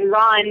player, and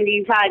Ron,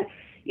 you've had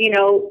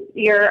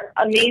you're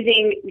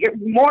amazing. You're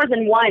more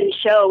than one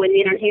show in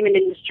the entertainment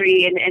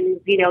industry, and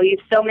you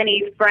have so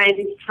many friends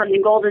from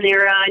the golden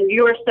era, and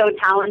you're so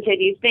talented.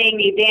 You sing,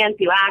 you dance,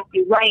 you act,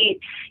 you write,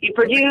 you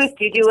produce,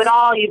 you do it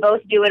all. You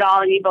both do it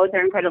all, and you both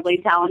are incredibly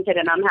talented.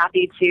 And I'm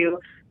happy to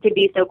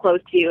be so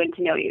close to you and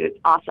to know you. It's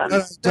awesome.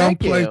 I don't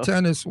play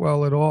tennis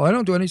well at all. I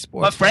don't do any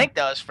sports. Well, Frank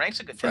does. Frank's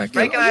a good tennis.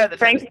 Frank and I are the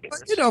tennis.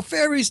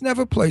 Fairies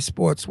never play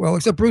sports well,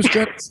 except Bruce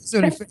Jenner is the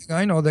only thing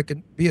I know that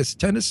can be a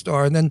tennis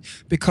star and then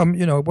become,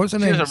 what's her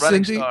name? She's a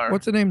running Cindy? star.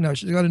 What's her name now?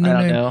 She's got a new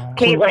name. Know.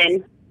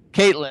 Caitlin.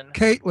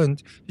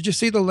 Did you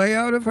see the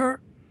layout of her?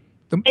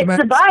 It's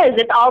the buzz.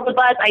 It's all the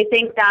buzz. I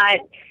think that,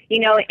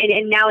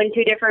 and now in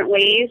two different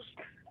ways,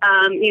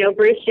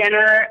 Bruce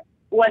Jenner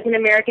was an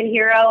American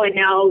hero, and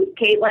now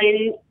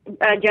Caitlyn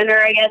Jenner,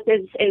 I guess,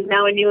 is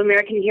now a new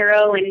American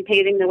hero and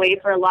paving the way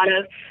for a lot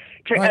of,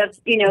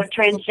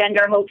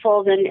 transgender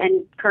hopefuls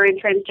and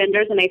current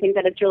transgenders, and I think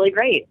that it's really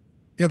great.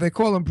 Yeah, they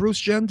call him Bruce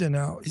Jenner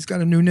now. He's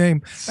got a new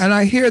name. And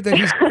I hear that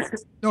he's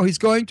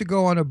going to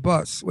go on a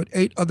bus with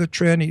 8 other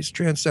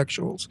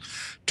transsexuals,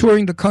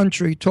 touring the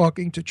country,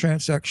 talking to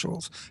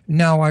transsexuals.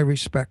 Now I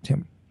respect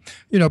him.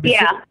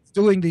 Before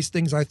doing these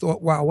things, I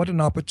thought, wow, what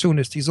an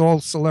opportunist. He's all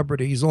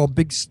celebrity. He's all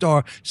big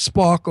star,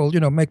 sparkle,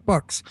 make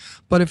bucks.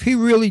 But if he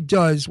really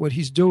does what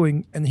he's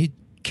doing and he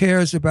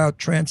cares about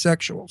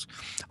transsexuals,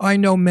 I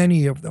know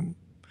many of them.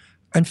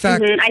 In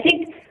fact, I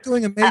think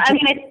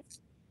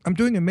I'm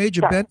doing a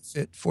major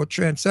benefit for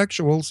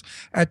transsexuals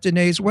at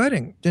Danae's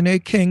wedding. Danae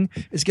King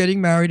is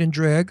getting married in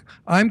drag.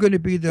 I'm going to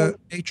be the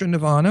matron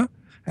of honor.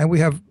 And we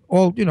have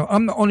all,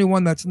 I'm the only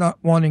one that's not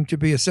wanting to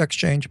be a sex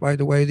change, by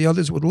the way. The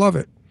others would love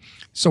it.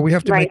 So we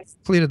have to make it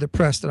clear to the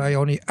press that I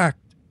only act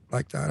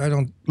like that. I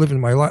don't live in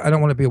my life. I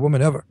don't want to be a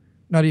woman ever.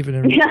 Not even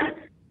in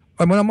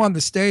And when I'm on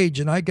the stage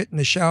and I get in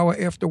the shower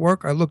after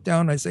work, I look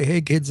down and I say,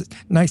 hey, kids,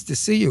 nice to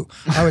see you.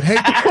 I would hate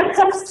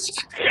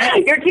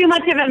You're too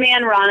much of a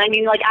man, Ron. I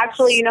mean,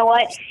 actually, you know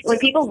what? When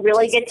people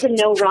really get to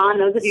know Ron,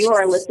 those of you who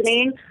are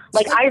listening,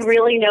 I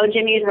really know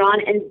Jimmy and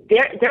Ron, and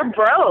they're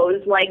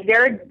bros. Ron,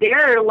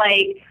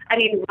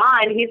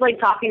 he's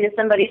talking to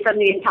somebody from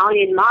the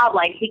Italian mob.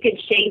 He could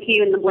shake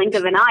you in the blink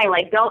of an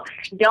eye.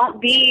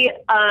 Don't be,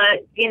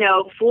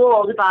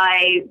 fooled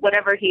by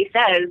whatever he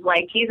says.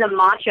 He's a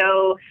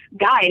macho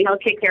guy, and he'll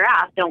kick your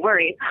ass. Don't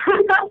worry.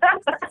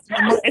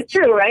 It's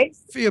true, right?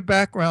 For your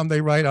background,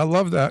 they write. I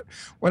love that.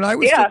 When I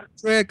was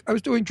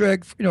doing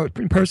drag,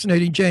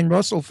 impersonating Jane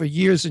Russell for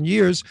years and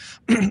years,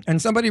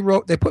 and somebody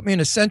they put me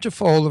in a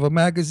centerfold of a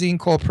magazine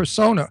called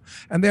Persona,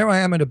 and there I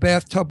am in a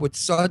bathtub with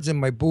suds and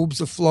my boobs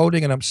are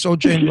floating, and I'm so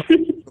Jane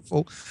Russell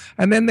beautiful.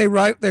 And then they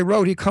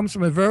wrote he comes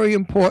from a very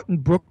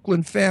important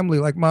Brooklyn family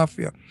like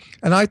mafia,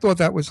 and I thought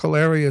that was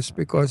hilarious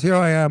because here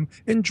I am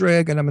in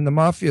drag and I'm in the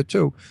mafia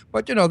too.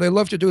 But they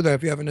love to do that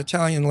if you have an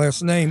Italian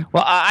last name.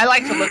 Well, I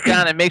like to look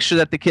down and make sure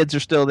that the kids are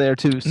still there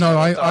too. So no,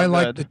 I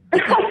like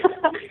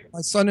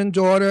my son and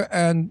daughter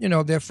and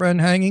their friend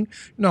hanging.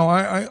 No,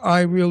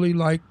 I really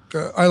like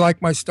I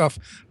like my stuff.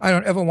 I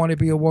don't ever want to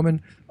be a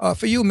woman.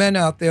 For you men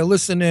out there,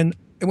 listen in.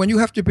 When you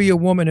have to be a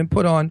woman and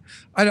put on,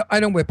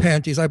 I don't wear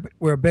panties. I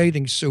wear a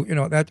bathing suit.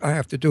 That I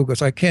have to do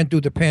because I can't do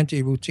the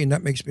panty routine.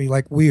 That makes me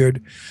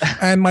weird.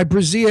 And my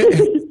brassiere,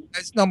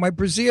 my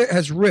brassiere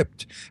has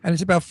ripped, and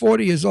it's about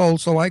 40 years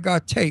old. So I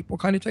got tape. What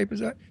kind of tape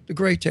is that? The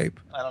gray tape.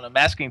 I don't know,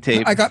 masking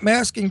tape. I got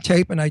masking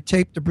tape, and I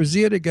taped the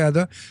brassiere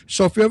together.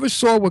 So if you ever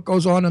saw what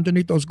goes on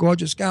underneath those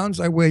gorgeous gowns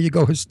I wear, you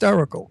go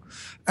hysterical.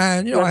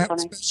 And I have a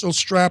special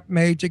strap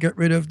made to get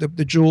rid of the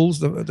jewels,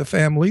 the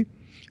family.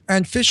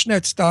 And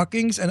fishnet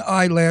stockings and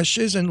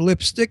eyelashes and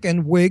lipstick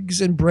and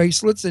wigs and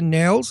bracelets and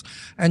nails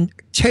and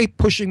tape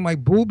pushing my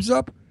boobs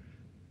up.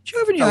 Do you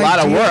have any idea? A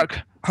lot of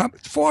work.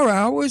 4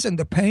 hours and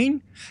the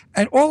pain.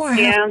 And all I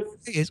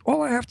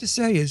have to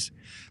say is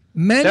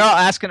men. They're all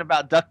asking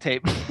about duct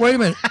tape. Wait a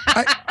minute.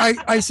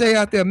 I say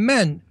out there,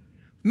 men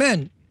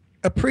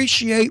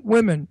appreciate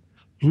women.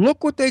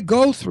 Look what they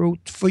go through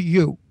for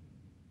you.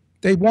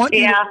 They want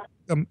you.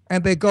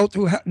 And they go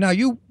through. Now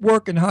you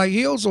work in high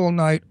heels all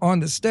night on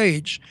the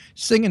stage,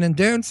 singing and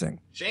dancing.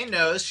 Shane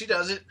knows. She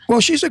does it. Well,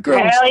 she's a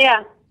girl. Hell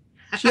yeah.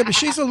 Yeah, but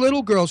she's a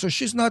little girl, so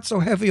she's not so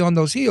heavy on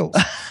those heels.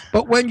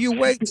 But when you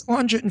weigh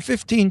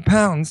 215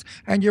 pounds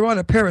and you're on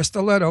a pair of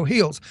stiletto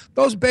heels,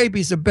 those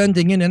babies are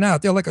bending in and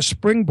out. They're like a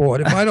springboard.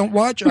 If I don't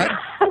watch it,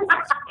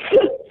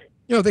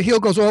 the heel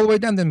goes all the way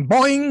down, then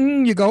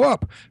boing, you go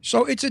up.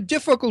 So it's a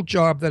difficult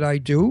job that I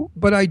do,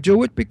 but I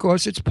do it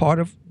because it's part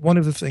of one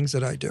of the things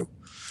that I do.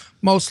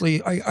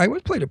 Mostly, I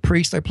would play a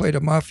priest. I played a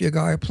mafia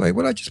guy.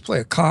 I just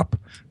play a cop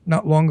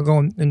not long ago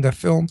in the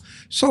film.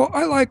 So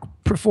I like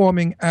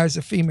performing as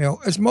a female,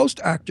 as most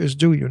actors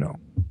do,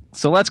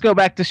 So let's go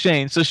back to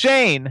Shayne. So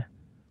Shayne.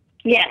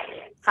 Yes.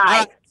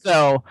 Hi.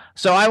 So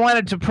I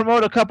wanted to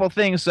promote a couple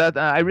things that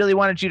I really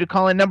wanted you to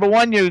call in. Number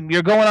one,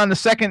 you're going on the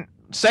second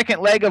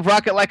leg of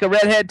Rocket Like a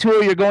Redhead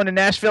tour. You're going to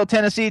Nashville,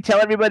 Tennessee.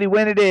 Tell everybody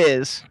when it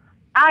is.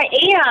 I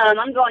am.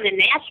 I'm going to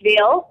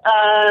Nashville.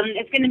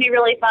 It's going to be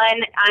really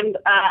fun. I'm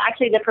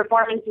actually, the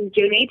performance is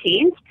June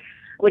 18th,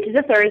 which is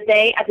a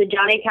Thursday at the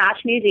Johnny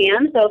Cash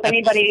Museum. So if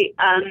anybody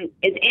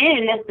is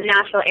in the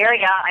Nashville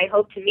area, I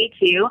hope to meet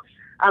you.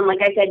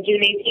 Like I said,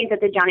 June 18th at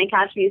the Johnny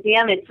Cash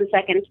Museum. It's the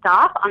second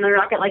stop on the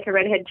Rocket Like a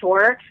Redhead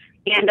tour.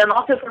 And I'm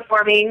also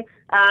performing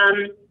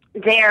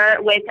there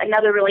with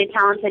another really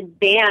talented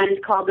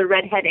band called the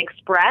Redhead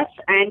Express,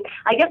 and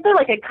I guess they're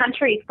like a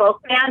country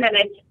folk band, and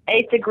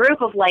it's a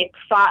group of like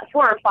 4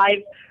 or 5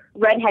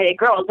 redheaded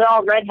girls. They're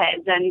all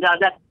redheads, and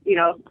that's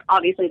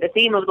obviously the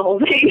theme of the whole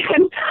thing.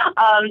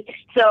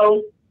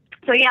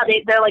 So yeah,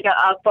 they're like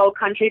a folk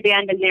country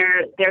band, and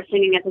they're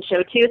singing at the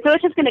show too. So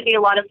it's just going to be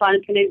a lot of fun.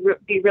 It's going to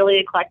be really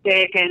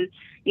eclectic, and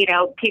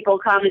people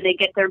come and they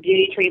get their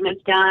beauty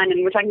treatments done,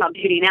 and we're talking about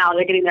beauty now.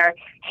 They're getting their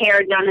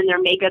hair done and their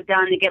makeup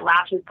done. They get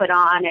lashes put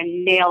on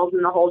and nails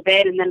and the whole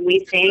bit, and then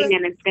we sing,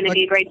 and it's going to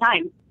be a great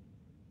time.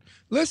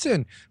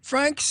 Listen,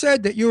 Frank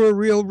said that you're a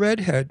real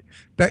redhead,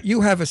 that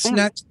you have a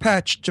snatch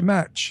patch to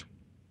match.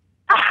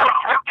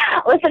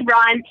 Listen,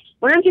 Ron,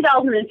 we're in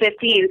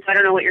 2015, so I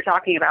don't know what you're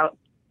talking about.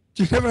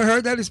 You never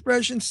heard that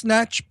expression,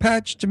 snatch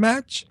patch to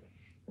match?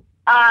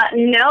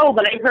 No,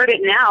 but I've heard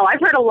it now. I've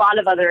heard a lot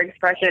of other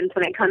expressions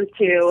when it comes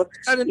to,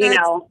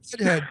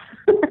 redhead.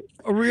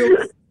 A real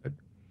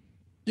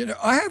redhead.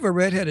 I have a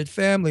redheaded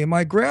family, and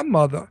my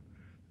grandmother,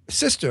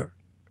 sister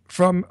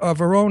from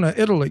Verona,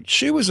 Italy,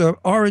 she was an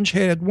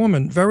orange-haired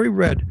woman, very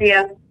red.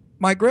 Yeah.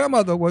 My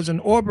grandmother was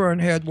an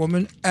auburn-haired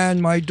woman,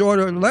 and my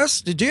daughter,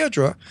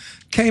 Deirdre,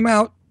 came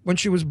out when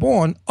she was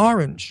born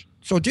orange.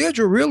 So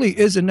Deirdre really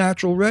is a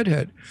natural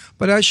redhead.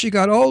 But as she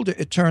got older,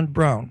 it turned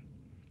brown.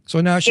 So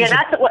now she's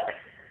that's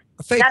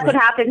what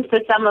happens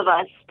to some of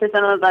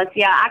us.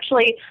 Yeah,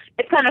 actually,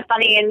 it's kind of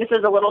funny, and this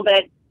is a little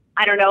bit,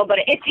 I don't know, but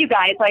it's you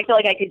guys, so I feel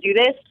like I could do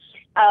this.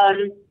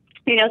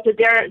 So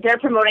they're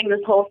promoting this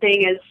whole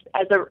thing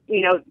as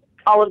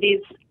all of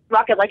these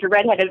Rocket Like a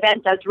Redhead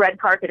events as red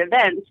carpet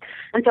events.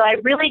 And so I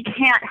really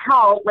can't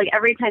help, like,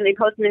 every time they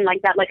post something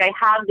like that, like, I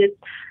have this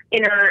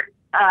inner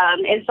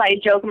inside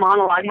joke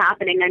monologue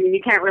happening. I mean,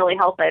 you can't really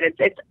help it.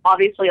 It's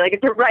obviously like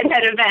it's a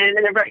redhead event, and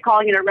they're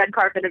calling it a red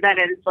carpet event,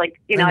 and it's like,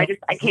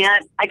 I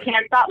can't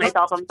stop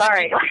myself. I'm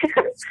sorry.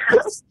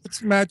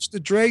 Let's match the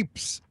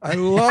drapes. I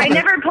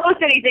never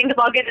post anything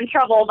because I'll get in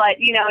trouble, but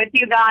it's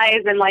you guys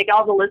and like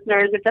all the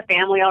listeners. It's a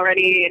family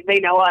already. They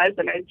know us,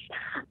 and it's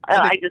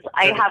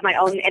I have my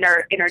own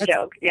inner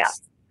joke. Yeah,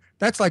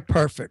 that's like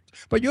perfect.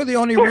 But you're the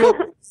only real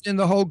in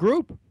the whole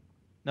group.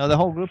 No, the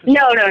whole group.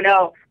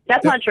 No.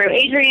 That's not true.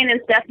 Adrian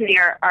and Stephanie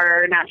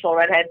are natural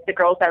redheads, the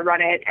girls that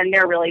run it, and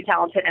they're really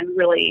talented and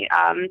really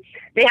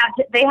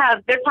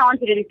they're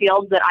talented in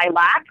fields that I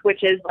lack,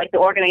 which is like the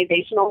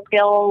organizational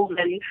skills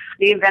and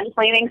the event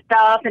planning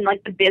stuff and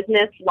like the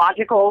business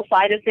logical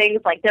side of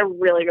things. Like they're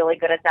really, really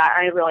good at that.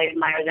 I really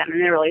admire them,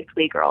 and they're really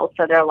sweet girls.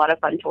 So they're a lot of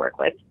fun to work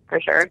with for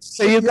sure.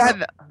 So you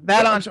got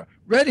that on.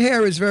 Red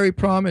hair is very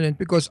prominent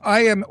because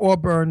I am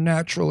auburn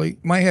naturally.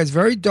 My hair is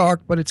very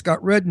dark, but it's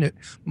got red in it.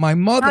 My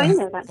mother has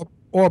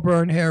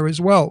auburn hair as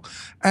well.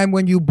 And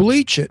when you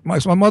bleach it, my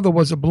mother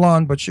was a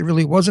blonde, but she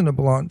really wasn't a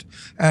blonde.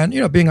 And,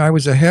 being I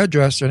was a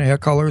hairdresser and a hair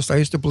colorist, I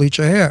used to bleach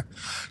her hair.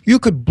 You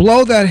could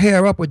blow that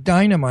hair up with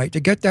dynamite. To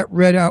get that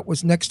red out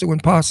was next to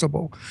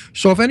impossible.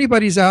 So if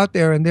anybody's out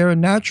there and they're a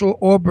natural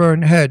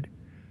auburn head,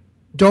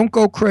 don't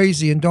go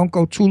crazy and don't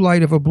go too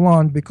light of a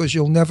blonde because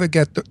you'll never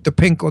get the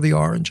pink or the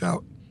orange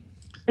out.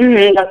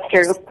 Mm-hmm, that's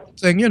true.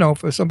 Thing,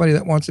 for somebody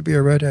that wants to be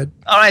a redhead.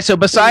 All right, so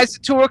besides the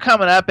tour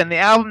coming up and the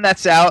album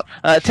that's out,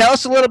 tell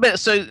us a little bit.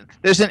 So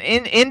there's an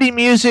indie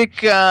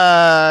music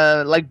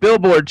like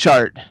Billboard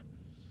chart.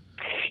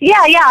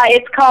 Yeah,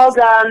 it's called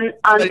the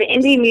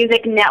Indie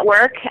Music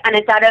Network, and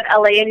it's out of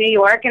LA and New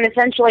York, and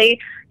essentially,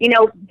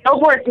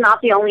 Billboard's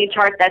not the only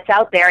chart that's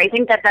out there. I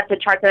think that's a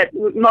chart that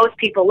most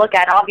people look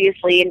at,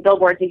 obviously, and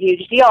Billboard's a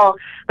huge deal,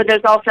 but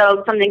there's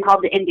also something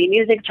called the Indie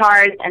Music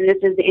Charts, and this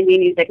is the Indie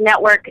Music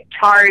Network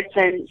charts,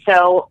 and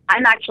so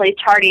I'm actually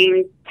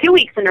charting 2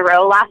 weeks in a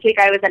row. Last week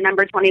I was at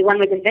number 21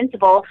 with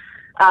Invincible,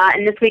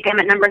 and this week I'm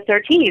at number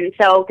 13.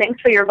 So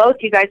thanks for your votes.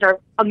 You guys are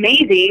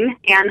amazing,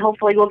 and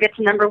hopefully we'll get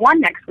to number 1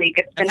 next week.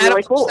 It's been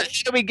really cool. How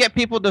do we get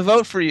people to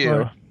vote for you?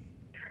 Right.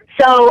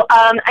 So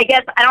I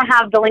guess I don't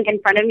have the link in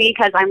front of me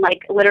because I'm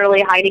like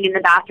literally hiding in the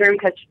bathroom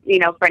because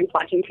Frank's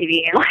watching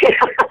TV and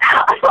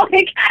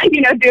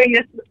doing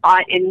this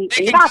in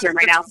the bathroom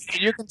right now.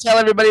 You can tell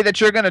everybody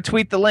that you're going to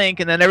tweet the link,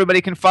 and then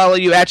everybody can follow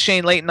you at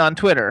Shayne Leighton on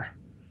Twitter.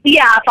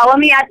 Yeah, follow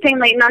me at Shayne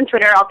Leighton on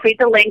Twitter. I'll tweet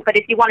the link. But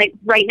if you want it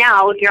right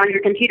now, if you're on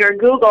your computer,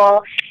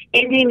 Google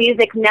Indie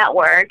Music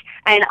Network.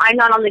 And I'm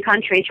not on the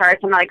country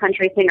charts. I'm not a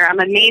country singer. I'm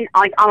on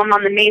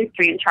the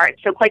mainstream chart.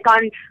 So click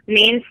on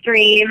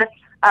mainstream.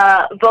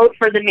 Vote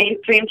for the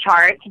mainstream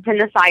charts. It's in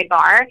the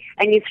sidebar,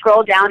 and you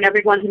scroll down.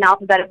 Everyone's in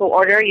alphabetical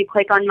order. You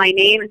click on my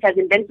name. It says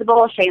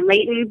Invincible, Shayne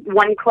Leighton.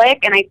 One click,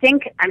 and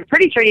I'm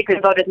pretty sure you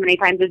can vote as many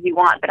times as you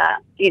want, but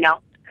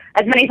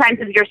as many times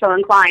as you're so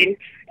inclined.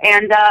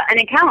 And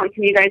it counts.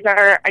 And you guys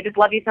I just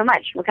love you so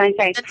much. What can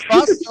I say?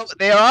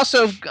 They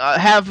also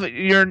have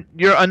your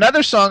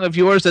another song of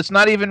yours that's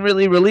not even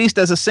really released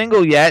as a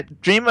single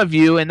yet, "Dream of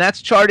You," and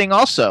that's charting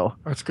also.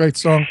 That's a great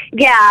song.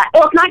 Yeah.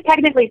 Well, it's not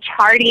technically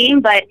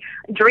charting, but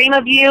 "Dream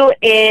of You"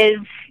 is.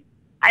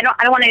 I don't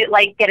want to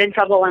like get in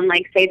trouble and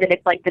like say that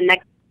it's like the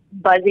next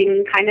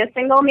buzzing kind of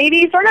single,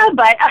 maybe sort of,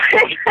 but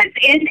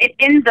it's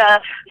in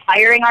the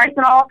firing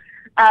arsenal.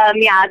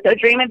 So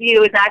 "Dream of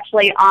You" is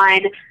actually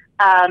on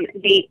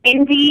the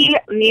Indie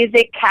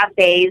Music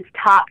Cafe's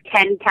Top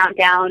 10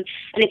 Countdown.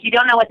 And if you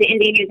don't know what the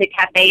Indie Music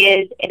Cafe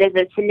is, it is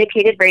a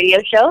syndicated radio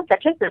show,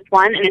 such as this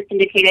one, and it's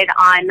syndicated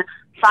on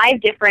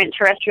 5 different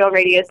terrestrial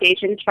radio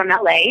stations from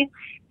LA.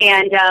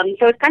 And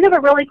so it's kind of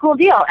a really cool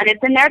deal. And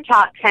it's in their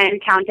Top 10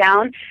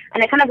 Countdown,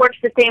 and it kind of works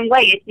the same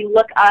way. If you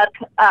look up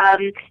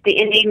the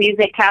Indie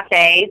Music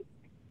Cafe,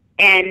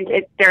 and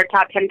it's their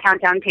Top 10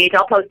 Countdown page.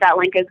 I'll post that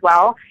link as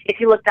well.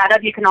 If you look that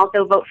up, you can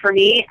also vote for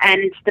me,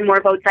 and the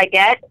more votes I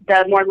get,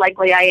 the more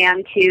likely I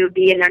am to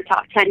be in their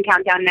Top 10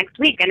 Countdown next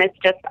week, and it's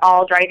just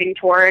all driving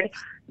toward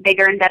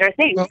bigger and better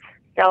things.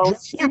 Well,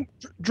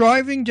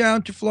 driving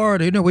down to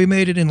Florida, we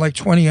made it in like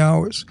 20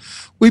 hours.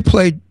 We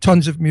played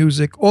tons of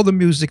music, all the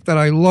music that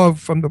I love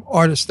from the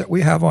artists that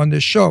we have on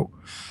this show.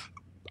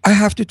 I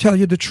have to tell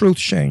you the truth,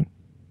 Shayne.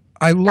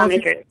 I love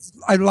it.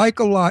 I like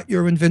a lot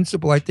You're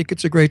Invincible. I think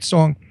it's a great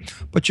song.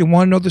 But you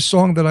want to know the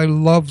song that I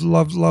love,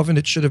 and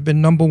it should have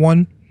been number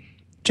one?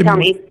 Tell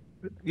me.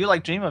 You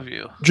like "Dream of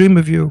You." "Dream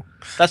of You."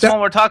 That's the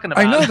one we're talking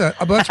about. I know that.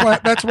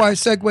 But that's why I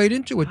segued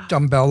into it,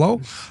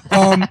 Dumbbello.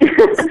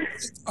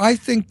 I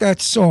think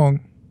that song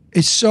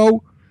is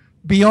so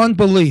beyond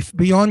belief,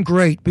 beyond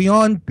great,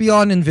 beyond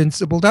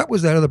invincible. That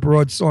was that other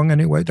Broad song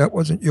anyway. That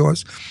wasn't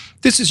yours.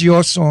 This is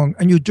your song,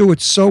 and you do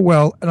it so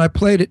well. And I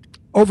played it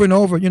over and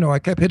over. I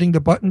kept hitting the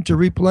button to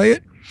replay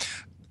it.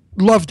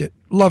 Loved it,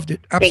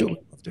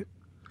 absolutely loved it.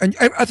 And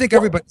I think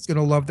everybody's going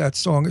to love that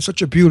song. It's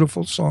such a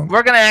beautiful song.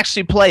 We're going to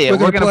actually play it.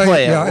 We're going to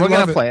play it. Yeah, We're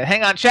going to play it.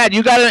 Hang on, Chad.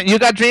 You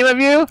got "Dream of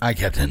You"? I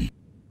kept in.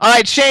 All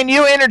right, Shayne,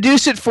 you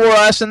introduce it for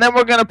us, and then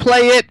we're going to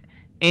play it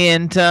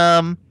and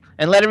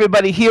let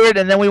everybody hear it,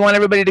 and then we want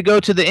everybody to go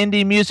to the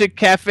Indie Music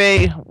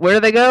Cafe. Where do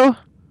they go?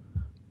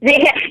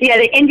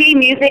 The Indie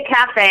Music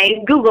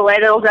Cafe. Google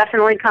it. It'll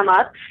definitely come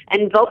up.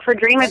 And vote for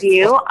 "Dream of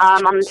You"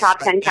 on the Top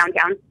 10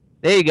 Countdown.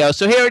 There you go.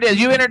 So here it is.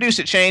 You introduce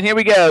it, Shayne. Here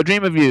we go.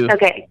 "Dream of You."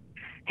 Okay.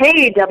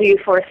 Hey,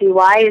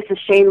 W4CY. This is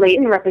Shayne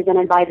Leighton,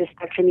 represented by the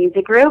Spectrum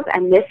Music Group,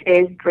 and this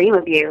is "Dream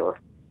of You."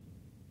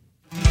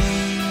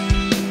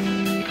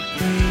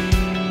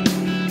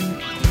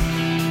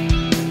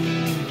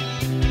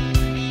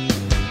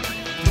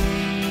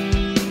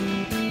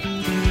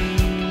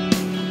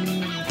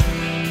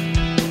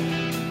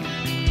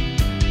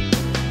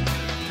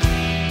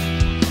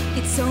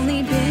 It's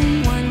only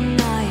been one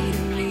night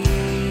of me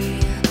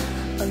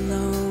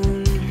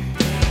alone.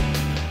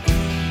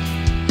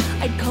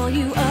 I'd call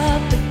you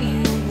up, but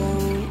you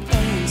won't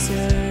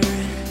answer.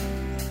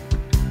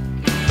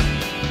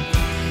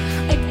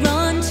 I'd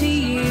run to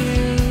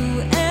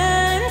you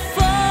and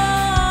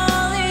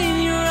fall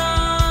in your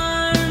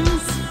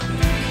arms,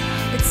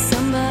 but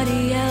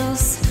somebody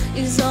else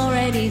is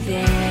already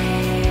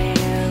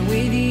there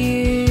with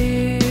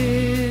you.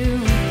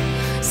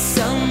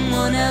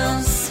 Someone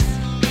else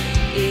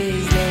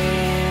is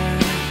there.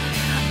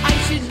 I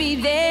should be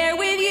there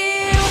with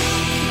you.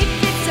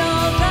 If it's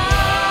alright,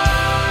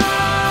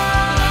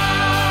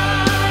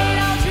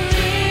 I'll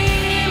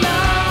dream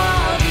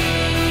of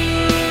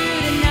you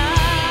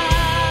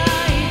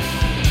tonight.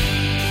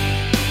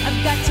 I've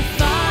got to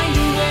find a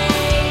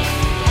way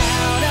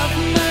out of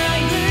my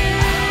room,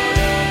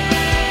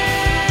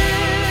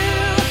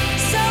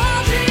 so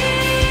I'll dream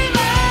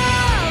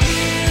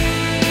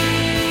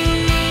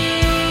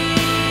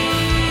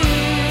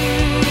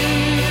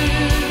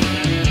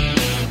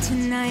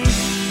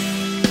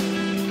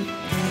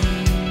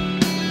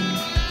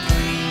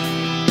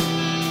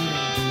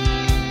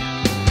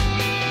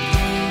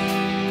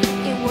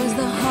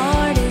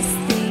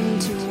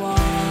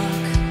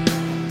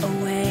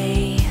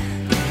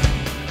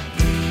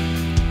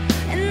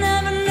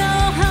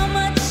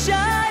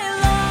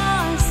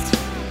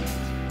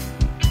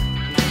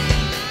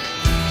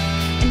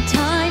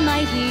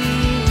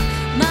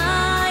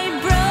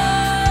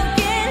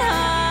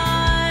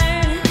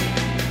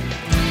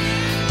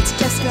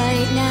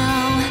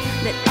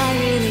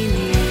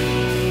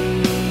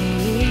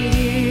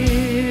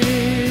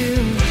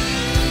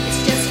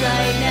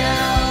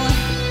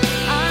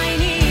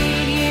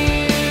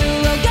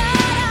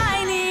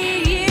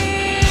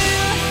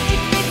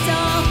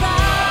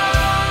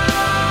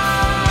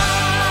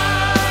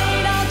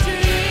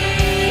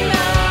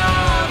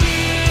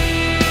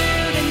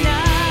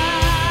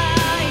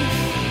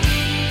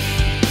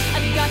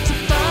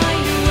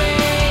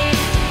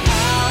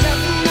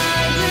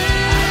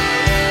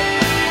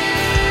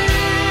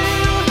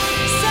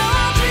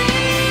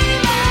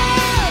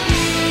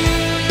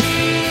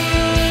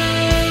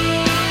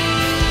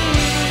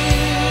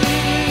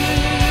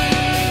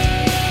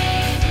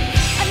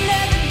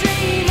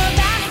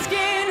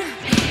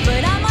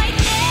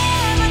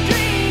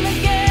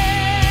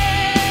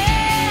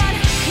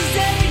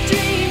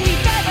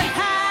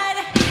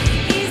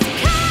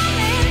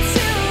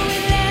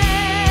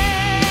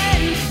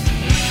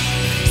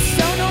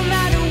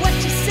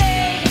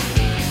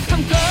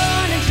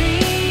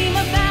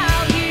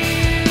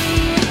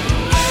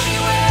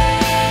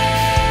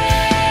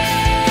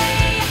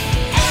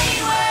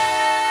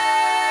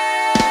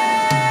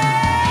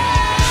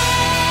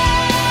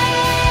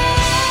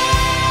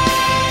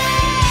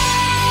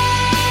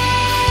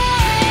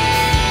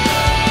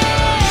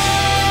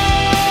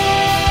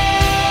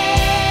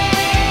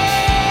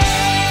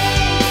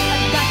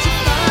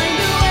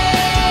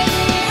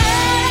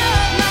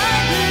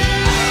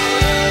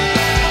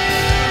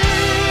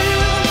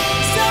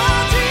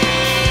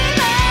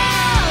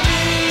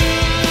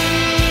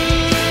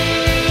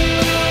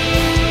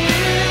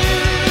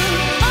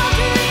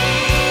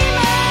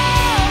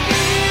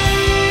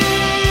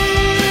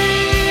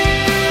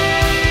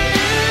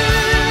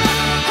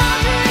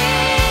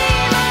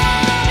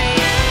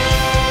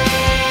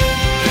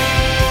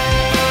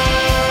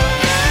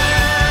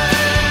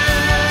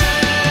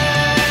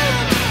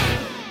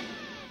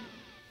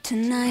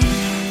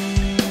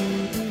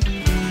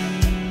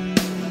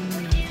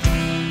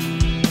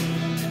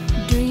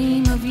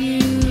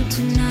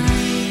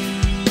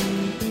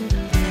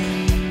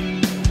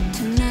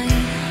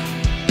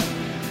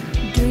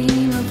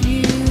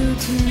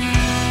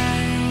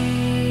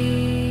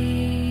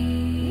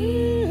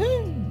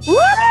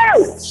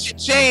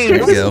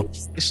Shayne. There you go.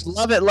 Just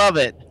love it, love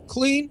it.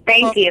 Clean.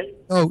 Thank you.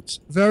 Notes.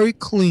 Very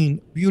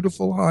clean.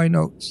 Beautiful high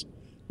notes.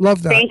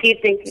 Love that. Thank you.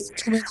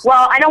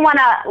 Well, I don't want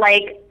to,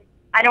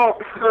 how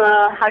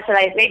should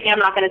I, maybe I'm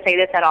not going to say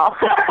this at all.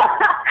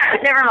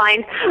 Never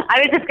mind. I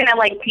was just going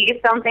to,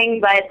 tease something,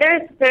 but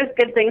there's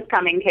good things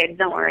coming, kids.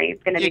 Don't worry.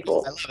 It's going to be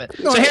cool. I love it.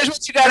 So here's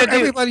what you got to do.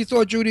 Everybody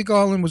thought Judy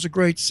Garland was a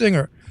great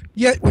singer.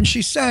 Yet when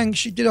she sang,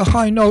 she did a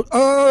high note.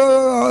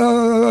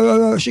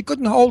 She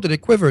couldn't hold it. It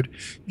quivered.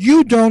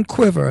 You don't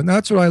quiver, and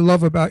that's what I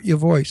love about your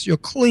voice. You're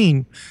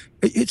clean.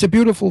 It's a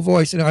beautiful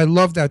voice, and I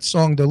love that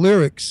song. The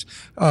lyrics,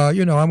 I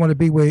want to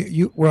be where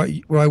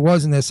I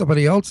was, and there's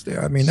somebody else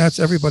there. I mean, that's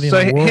everybody in the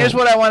world. So here's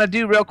what I want to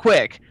do real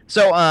quick.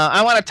 So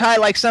I want to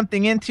tie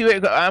something into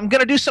it. I'm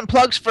gonna do some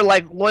plugs for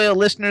loyal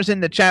listeners in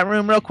the chat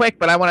room real quick,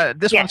 but I want to.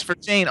 This one's for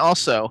Shayne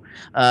also.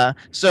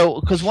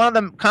 Because one of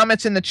the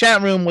comments in the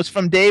chat room was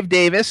from Dave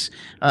Davis.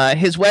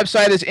 His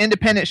website is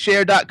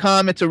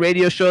independentshare.com. It's a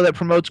radio show that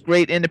promotes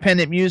great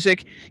independent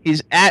music.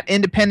 He's at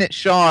Independent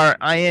Shar,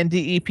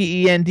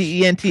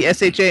 INDEPENDENTSHAR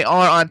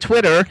on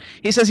Twitter.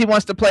 He says he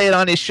wants to play it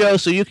on his show,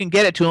 so you can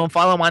get it to him.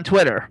 Follow him on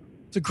Twitter.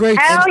 It's a great.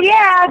 Hell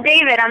yeah,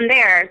 David, I'm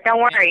there. Don't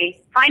worry.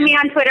 Find me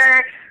on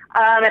Twitter.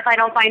 If I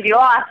don't find you,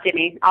 I'll ask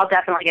Jimmy. I'll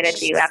definitely get it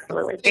to you.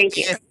 Absolutely. Thank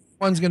you.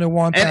 One's going to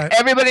want that.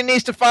 Everybody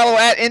needs to follow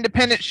at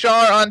Independent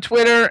Shar on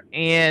Twitter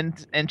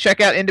and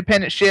check out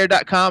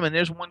independentshare.com. And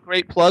there's one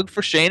great plug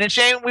for Shayne. And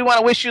Shayne, we want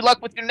to wish you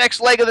luck with your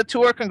next leg of the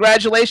tour.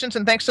 Congratulations,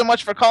 and thanks so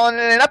much for calling in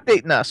and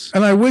updating us.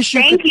 And I wish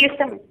you. Thank you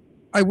so much.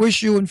 I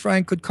wish you and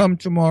Frank could come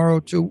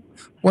tomorrow to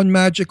one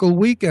magical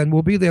weekend.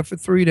 We'll be there for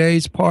 3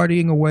 days,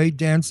 partying away,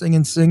 dancing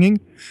and singing.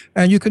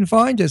 And you can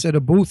find us at a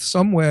booth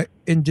somewhere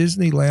in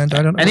Disneyland.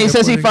 I don't know. And he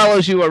says he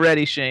follows you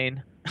already,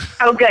 Shayne.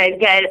 Oh, good.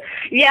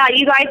 Yeah,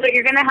 you guys,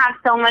 you're going to have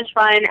so much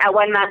fun at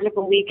One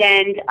Magical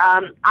Weekend.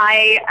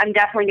 I am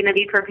definitely going to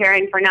be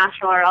preparing for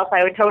Nashville, or else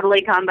I would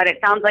totally come. But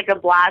it sounds like a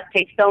blast.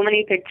 Take so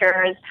many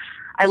pictures.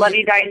 I love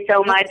you guys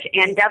so much.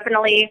 And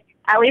definitely,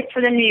 at least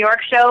for the New York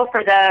show,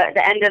 for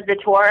the end of the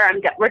tour,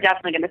 we're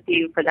definitely going to see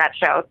you for that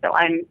show. So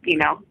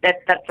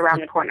that's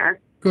around the corner.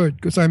 Good,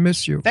 because I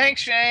miss you.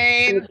 Thanks,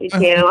 Shayne. Thank you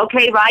too.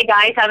 Okay, bye,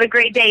 guys. Have a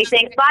great day.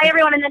 Thanks. Bye,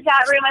 everyone in the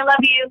chat room. I love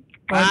you.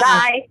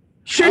 Bye.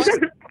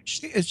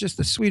 She is just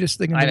the sweetest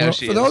thing in the world.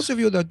 For those of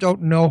you that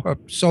don't know her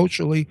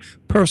socially,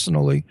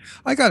 personally,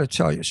 I got to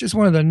tell you, she's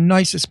one of the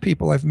nicest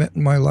people I've met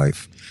in my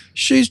life.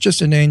 She's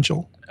just an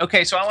angel.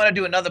 Okay, so I want to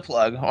do another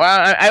plug.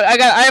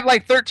 I have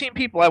 13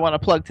 people I want to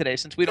plug today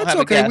since we don't have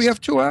a guest. Okay, we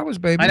have 2 hours,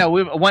 baby. I know,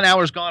 1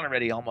 hour's gone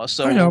already almost.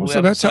 So I know, so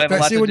that's how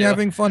I see when you're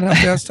having fun how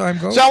fast time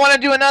goes. So I want to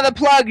do another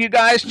plug, you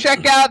guys.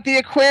 Check out the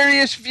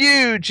Aquarius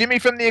View. Jimmy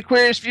from the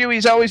Aquarius View,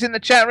 he's always in the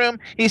chat room.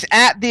 He's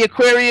at the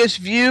Aquarius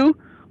View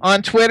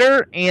on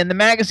Twitter, and the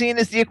magazine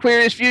is the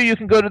Aquarius View. You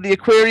can go to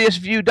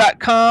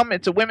theaquariusview.com.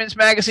 It's a women's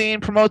magazine,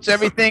 promotes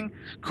everything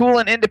cool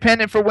and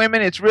independent for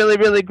women. It's really,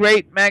 really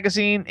great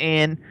magazine,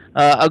 and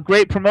a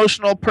great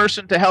promotional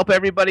person to help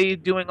everybody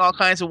doing all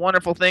kinds of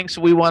wonderful things.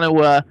 So we want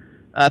to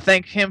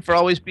thank him for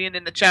always being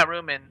in the chat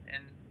room, and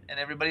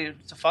everybody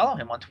to follow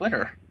him on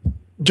Twitter.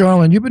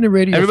 Darling, you've been in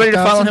radio. Everybody for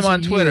to follow him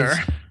on years. Twitter.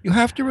 You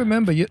have to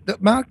remember,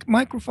 the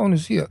microphone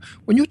is here.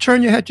 When you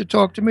turn your head to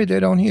talk to me, they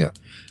don't hear.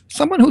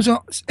 Someone who's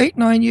 8,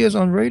 9 years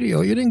on radio,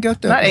 you didn't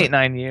get that. Not 8,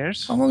 9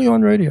 years. How long are you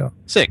on radio?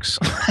 6.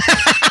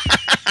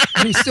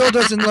 And he still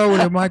doesn't know where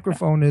the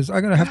microphone is.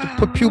 I'm gonna have to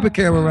put pubic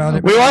hair around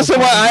it.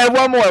 I have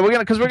one more. We're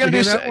gonna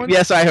do that one?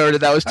 Yes, I heard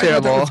it. That was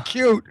terrible. That was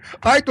cute.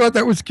 I thought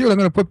that was cute. I'm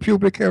gonna put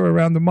pubic hair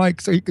around the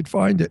mic so he could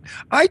find it.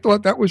 I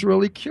thought that was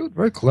really cute.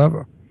 Very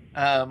clever.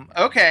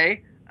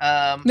 Okay.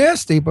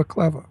 Nasty but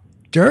clever.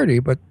 Dirty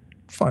but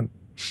fun.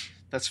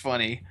 That's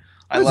funny.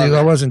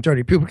 I wasn't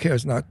dirty. Pubic hair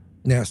is not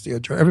nasty or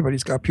dirty.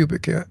 Everybody's got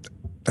pubic hair.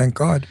 Thank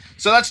God.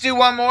 So let's do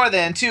one more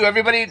then, too.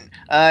 Everybody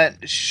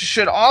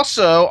should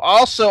also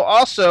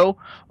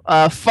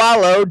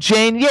follow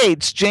Jane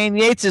Yates. Jane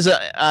Yates is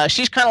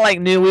she's kind of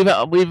new.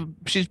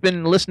 She's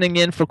been listening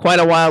in for quite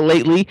a while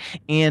lately,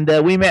 and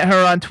we met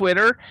her on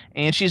Twitter,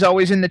 and she's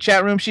always in the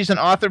chat room. She's an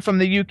author from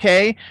the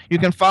UK. You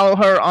can follow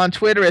her on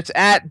Twitter. It's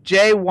at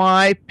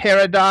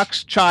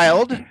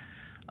JYParadoxChild.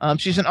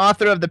 She's an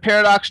author of the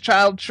Paradox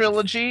Child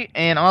trilogy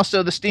and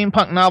also the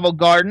steampunk novel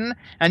Garden.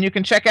 And you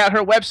can check out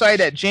her website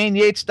at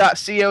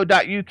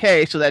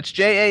janeyates.co.uk. So that's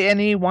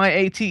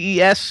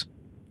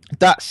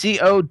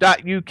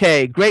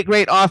JANEYATES.co.uk.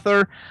 Great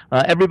author.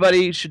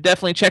 Everybody should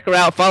definitely check her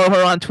out. Follow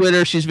her on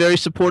Twitter. She's very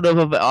supportive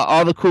of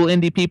all the cool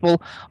indie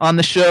people on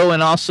the show,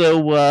 and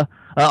also on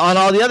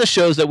all the other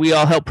shows that we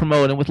all help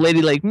promote, and with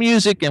LadyLake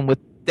Music and with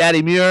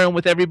Daddy Muir and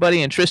with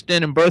everybody, and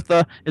Tristan and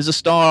Bertha is a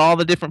star, all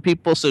the different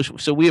people.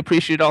 So we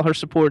appreciate all her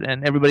support,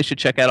 and everybody should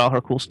check out all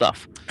her cool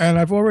stuff. And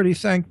I've already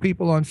thanked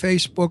people on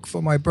Facebook for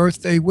my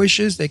birthday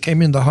wishes. They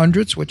came in the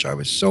hundreds, which I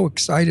was so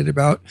excited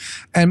about.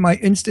 And my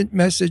instant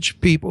message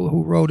people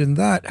who wrote in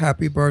that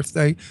happy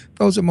birthday,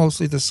 those are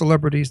mostly the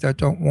celebrities that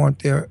don't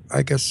want their,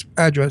 I guess,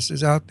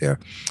 addresses out there.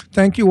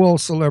 Thank you all,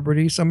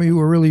 celebrities. Some of you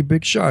were really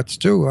big shots,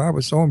 too. I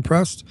was so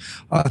impressed.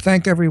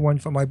 Thank everyone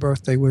for my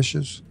birthday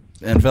wishes.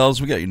 And fellas,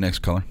 we got your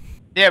next caller.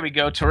 There we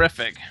go.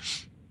 Terrific.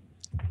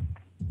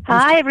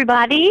 Hi,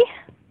 everybody.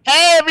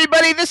 Hey,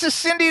 everybody. This is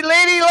Cindy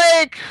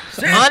LadyLake.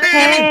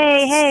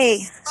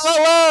 Hey.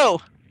 Hello.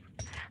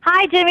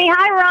 Hi, Jimmy.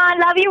 Hi, Ron.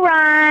 Love you,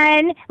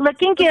 Ron.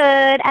 Looking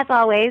good, as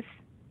always.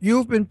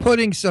 You've been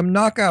putting some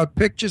knockout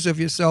pictures of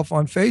yourself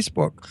on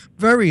Facebook.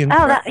 Very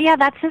impressive.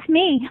 That's just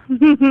me.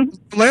 The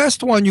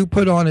last one you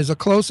put on is a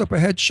close-up, a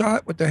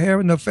headshot with the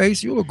hair in the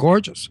face. You look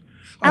gorgeous.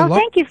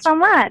 Thank you so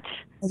much.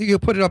 I think you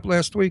put it up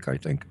last week, I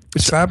think.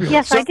 It's fabulous.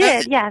 Yes, I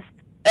did. Yes.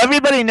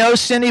 Everybody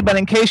knows Cindy, but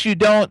in case you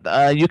don't,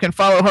 you can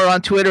follow her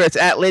on Twitter. It's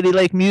at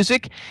LadyLake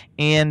Music,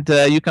 and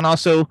you can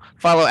also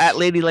follow at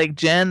LadyLake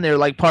Jen. They're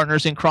like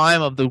partners in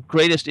crime of the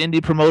greatest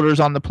indie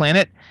promoters on the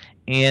planet.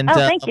 And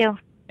thank you.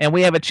 And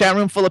we have a chat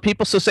room full of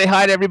people, so say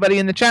hi to everybody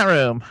in the chat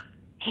room.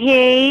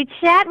 Hey,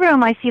 chat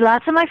room. I see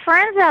lots of my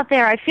friends out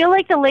there. I feel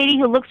like the lady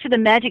who looks through the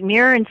magic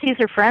mirror and sees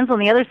her friends on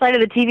the other side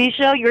of the TV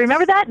show. You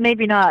remember that?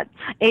 Maybe not.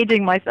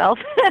 Aging myself.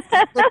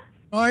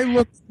 I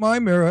looked at my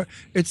mirror.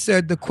 It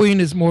said, the queen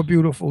is more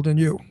beautiful than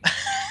you.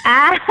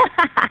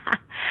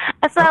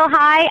 So,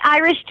 hi,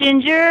 Irish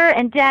Ginger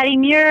and Daddy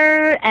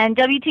Muir and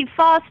W.T.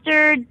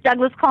 Foster,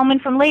 Douglas Coleman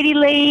from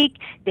LadyLake,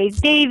 Dave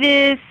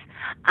Davis,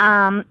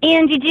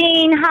 Angie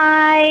Jean,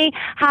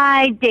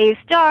 hi, Dave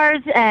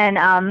Stars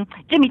and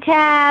Jimmy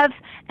Tav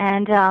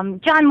and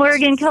John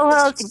Morgan,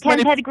 co-host, and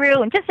Ken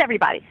Pettigrew, and just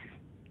everybody.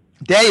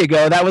 There you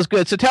go. That was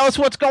good. So tell us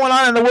what's going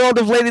on in the world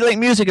of LadyLake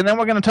Music, and then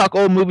we're going to talk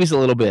old movies a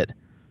little bit.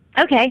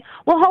 Okay.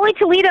 Well, Holy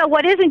Toledo,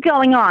 what isn't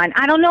going on?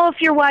 I don't know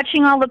if you're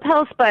watching all the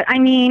posts, but I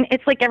mean,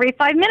 it's like every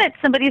 5 minutes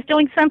somebody's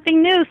doing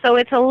something new. So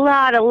it's a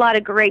lot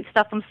of great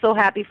stuff. I'm so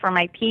happy for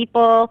my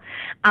people.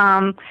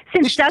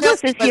 Since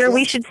Douglas is here,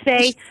 we should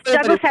say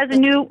Douglas has a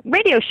new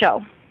radio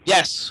show.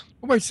 Yes.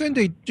 Oh, wait,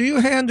 Cindy, do you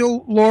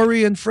handle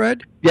Lori and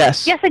Fred?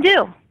 Yes. Yes, I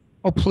do.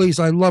 Oh,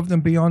 please, I love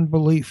them beyond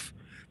belief.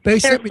 They're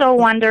so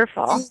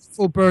wonderful.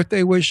 Beautiful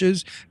birthday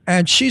wishes,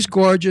 and she's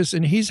gorgeous,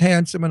 and he's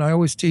handsome, and I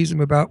always tease him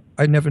about,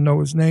 I never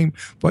know his name,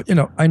 but,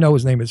 I know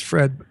his name is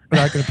Fred. But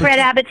I can Fred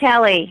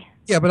Abatelli.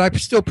 Yeah, but I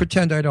still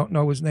pretend I don't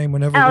know his name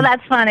whenever. Oh,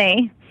 that's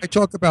funny. I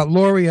talk about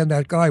Lori and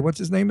that guy. What's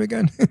his name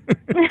again?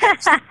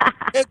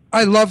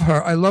 I love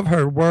her. I love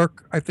her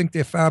work. I think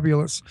they're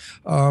fabulous.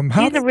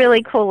 She's a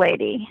really cool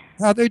lady.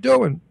 How they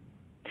doing?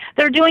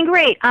 They're doing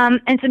great.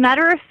 As a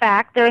matter of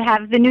fact, they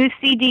have the new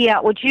CD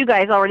out, which you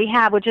guys already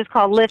have, which is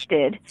called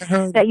Lifted,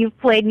 that you've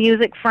played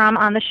music from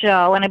on the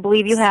show, and I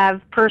believe you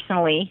have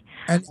personally.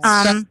 And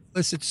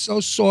it's so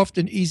soft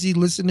and easy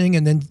listening,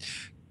 and then,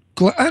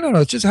 I don't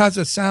know, it just has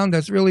a sound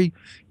that's really,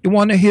 you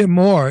want to hear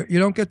more. You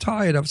don't get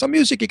tired of. Some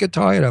music you get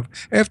tired of.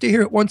 After you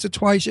hear it once or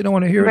twice, you don't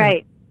want to hear it.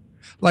 Right.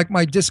 Like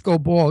my Disco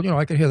Ball,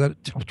 I can hear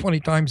that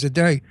 20 times a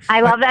day.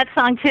 I love that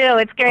song, too.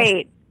 It's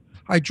great.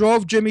 I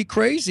drove Jimmy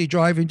crazy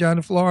driving down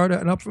to Florida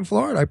and up from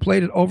Florida. I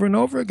played it over and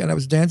over again. I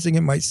was dancing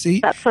in my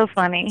seat. That's so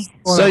funny.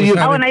 So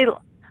and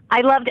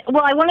I loved it.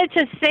 Well, I wanted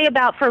to say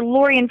for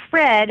Lori and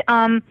Fred,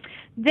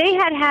 they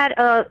had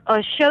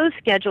a show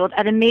scheduled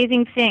at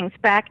Amazing Things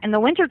back in the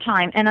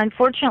wintertime, and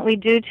unfortunately,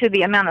 due to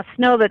the amount of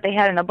snow that they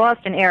had in the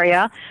Boston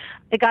area,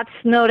 it got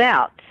snowed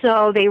out.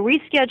 So they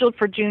rescheduled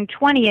for June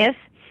 20th.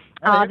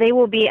 They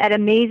will be at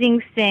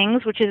Amazing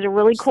Things, which is a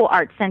really cool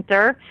art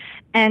center,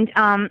 and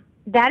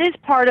that is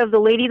part of the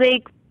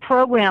LadyLake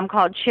program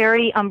called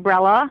Charity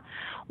Umbrella,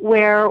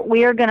 where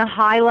we are going to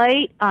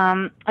highlight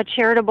a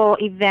charitable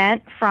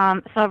event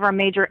from some of our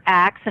major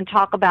acts and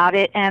talk about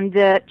it. And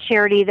the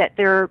charity that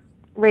they're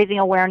raising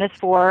awareness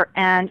for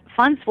and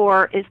funds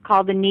for is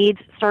called the Needs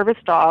Service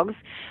Dogs,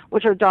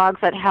 which are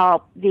dogs that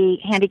help the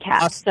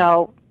handicapped.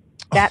 So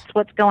that's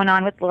what's going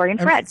on with Lori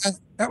and Fred.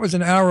 That was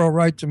an arrow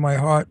right to my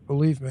heart,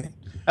 believe me.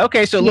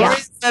 Okay, so Lori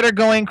and Fred are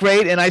going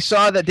great, and I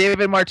saw that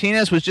David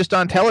Martinez was just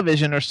on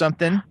television or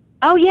something.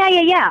 Oh,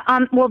 yeah.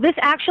 Well, this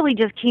actually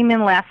just came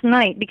in last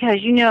night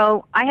because,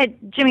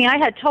 Jimmy, I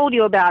had told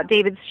you about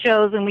David's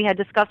shows, and we had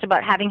discussed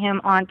about having him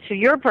onto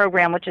your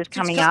program, which is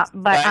coming up.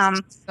 But on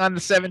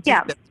the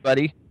 17th,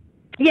 buddy.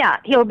 Yeah,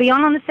 he'll be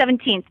on the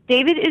 17th.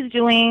 David is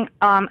doing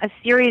a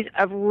series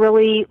of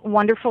really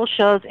wonderful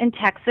shows in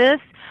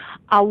Texas.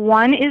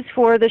 One is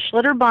for the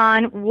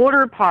Schlitterbahn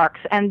Water Parks,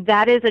 and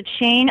that is a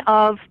chain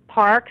of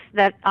parks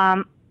that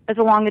is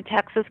along the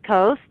Texas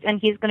coast, and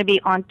he's going to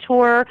be on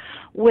tour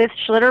with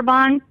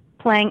Schlitterbahn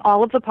playing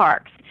all of the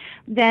parks.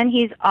 Then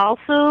he's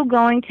also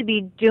going to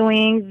be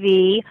doing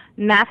the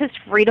Mathis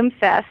Freedom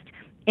Fest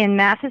in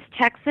Mathis,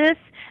 Texas,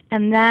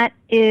 and that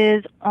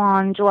is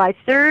on July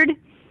 3rd.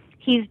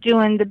 He's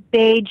doing the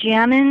Bay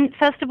Jammin'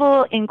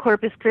 Festival in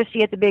Corpus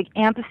Christi at the big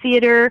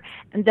amphitheater,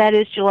 and that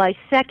is July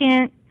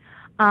 2nd.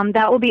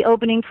 That will be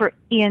opening for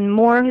Ian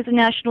Moore, who's a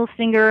national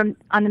singer.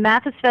 On the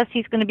Mathis Fest,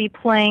 he's going to be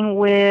playing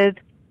with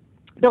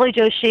Billy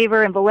Joe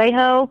Shaver and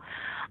Vallejo.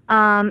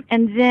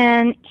 And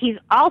then he's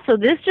also,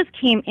 this just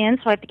came in,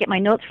 so I have to get my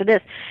notes for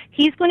this.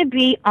 He's going to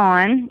be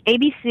on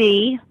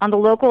ABC, on the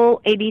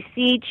local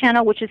ABC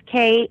channel, which is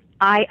KIII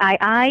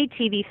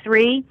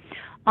TV3,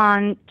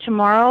 on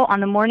tomorrow on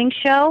the morning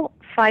show,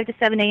 5 to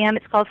 7 a.m.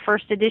 It's called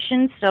First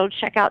Edition, so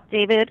check out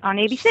David on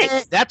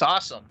ABC. That's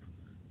awesome.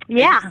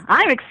 Yeah,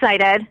 I'm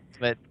excited.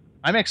 But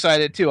I'm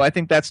excited too. I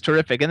think that's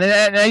terrific. And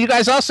then you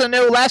guys also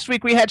know last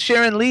week we had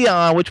Shayne Leighton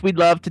on, which we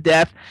love to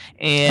death.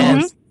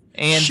 And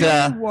she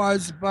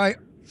was by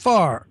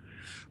far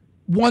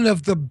one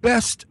of the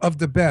best of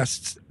the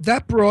best.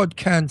 That broad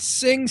can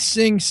sing,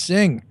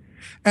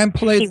 and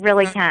play. She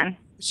really can.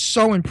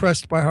 So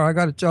impressed by her. I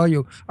got to tell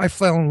you, I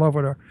fell in love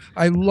with her.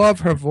 I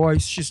love her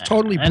voice. She's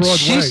totally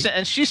Broadway.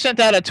 And she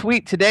sent out a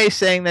tweet today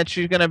saying that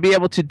she's going to be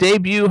able to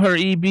debut her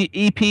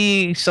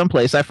EP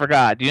someplace. I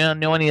forgot. Do you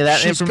know any of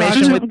that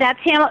information?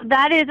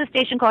 That is a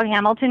station called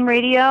Hamilton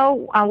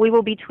Radio. We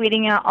will be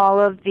tweeting out all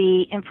of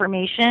the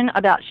information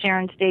about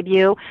Sharon's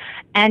debut.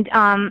 And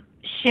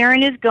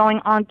Sharon is going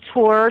on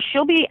tour.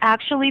 She'll be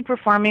actually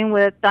performing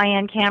with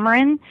Diane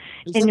Cameron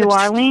in New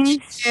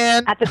Orleans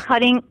at the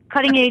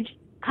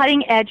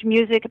Cutting Edge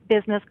Music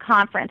Business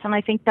Conference, and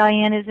I think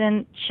Diane is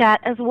in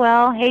chat as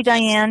well. Hey,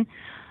 Diane.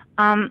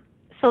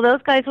 So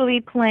those guys will be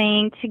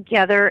playing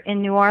together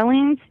in New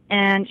Orleans,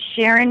 and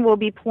Sharon will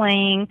be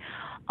playing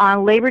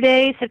on Labor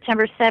Day,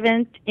 September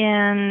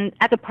 7th,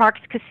 at the Parks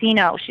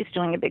Casino. She's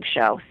doing a big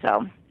show.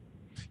 So,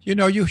 you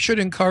know, you should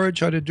encourage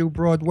her to do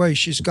Broadway.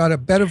 She's got a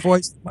better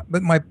voice.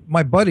 But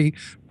my buddy,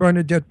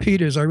 Bernadette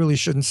Peters, I really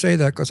shouldn't say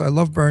that because I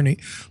love Bernie,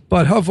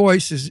 but her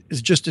voice is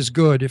just as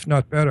good, if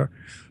not better.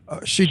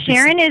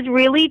 Sharon is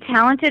really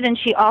talented, and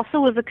she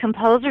also is a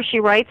composer. She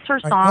writes her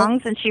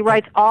songs, and she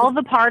writes all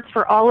the parts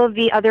for all of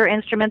the other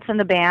instruments in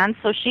the band,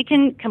 so she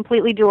can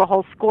completely do a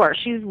whole score.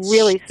 She's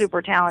really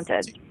super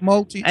talented.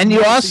 And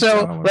you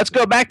also, let's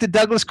go back to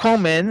Douglas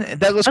Coleman.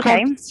 Douglas,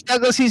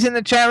 he's in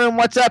the chat room.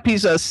 What's up?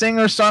 He's a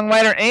singer,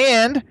 songwriter,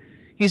 and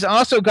he's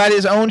also got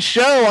his own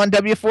show on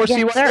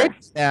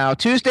W4CY now.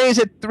 Tuesdays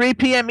at 3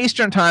 p.m.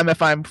 Eastern Time,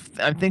 if I'm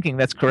thinking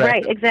that's correct.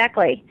 Right,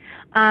 exactly.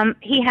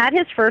 He had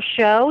his first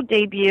show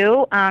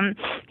debut.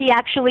 He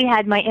actually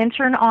had my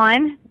intern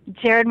on,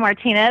 Jared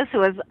Martinez,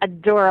 who is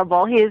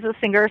adorable. He is a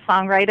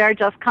singer-songwriter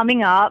just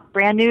coming up,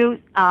 brand new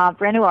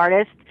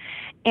artist.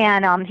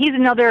 And he's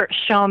another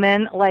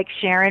showman like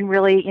Sharon,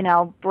 really,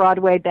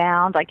 Broadway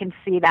bound. I can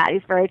see that.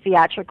 He's very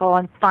theatrical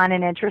and fun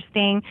and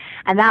interesting.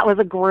 And that was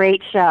a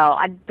great show.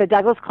 The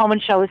Douglas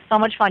Coleman show is so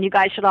much fun. You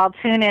guys should all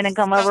tune in and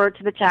come over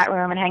to the chat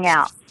room and hang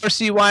out. For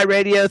CY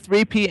Radio,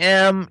 3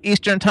 p.m.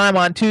 Eastern Time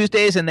on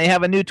Tuesdays, and they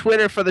have a new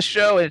Twitter for the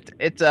show.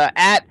 It's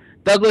at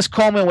Douglas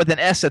Coleman with an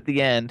S at the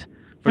end.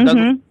 For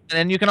Douglas,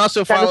 and you can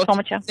also follow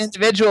the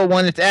individual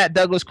one. It's at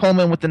Douglas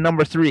Coleman with the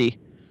number 3.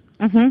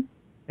 Isn't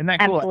that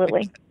cool?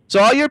 Absolutely. So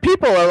all your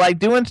people are like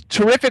doing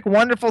terrific,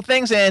 wonderful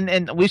things,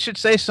 and we should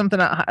say something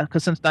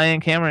because since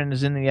Diane Cameron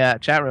is in the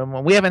chat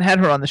room, we haven't had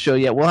her on the show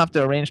yet. We'll have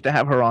to arrange to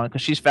have her on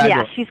because she's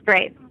fabulous. Yeah, she's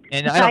great.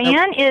 And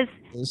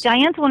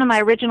Diane's one of my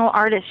original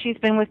artists. She's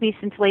been with me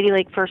since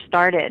LadyLake first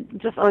started,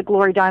 just like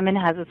Lori Diamond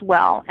has as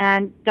well.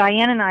 And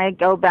Diane and I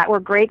go back.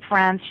 We're great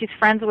friends. She's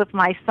friends with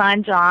my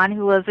son, John,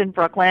 who lives in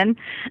Brooklyn,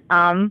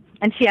 and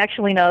she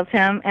actually knows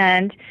him.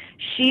 And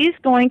she's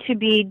going to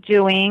be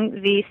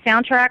doing the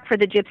soundtrack for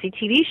the Gypsy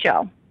TV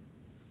show.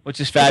 Which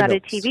is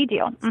fabulous. She got a TV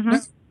deal.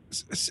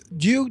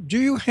 Do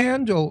you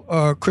handle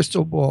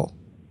Crystal Ball?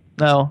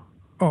 No.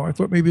 Oh, I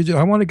thought maybe you did.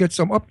 I want to get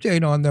some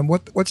update on them.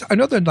 What's I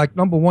know they're like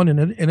number 1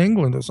 in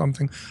England or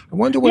something. I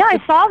wonder what. Yeah,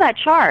 I saw that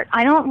chart.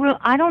 I don't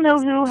know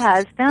who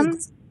has them.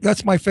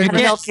 That's my favorite.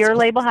 I don't know if your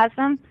label has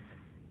them.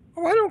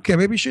 Oh, I don't care.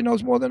 Maybe she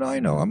knows more than I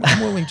know. I'm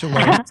willing to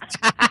learn.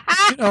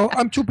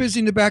 I'm too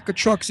busy in the back of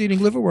trucks eating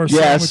liverwurst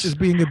sandwiches,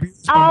 being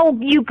abused. Oh,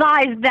 you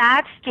guys,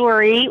 that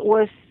story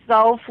was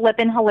so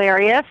flippin'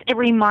 hilarious. It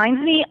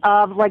reminds me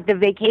of like the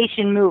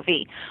Vacation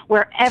movie,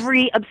 where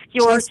every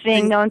obscure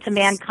thing known to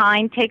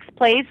mankind takes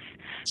place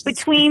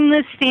between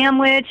the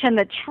sandwich and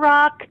the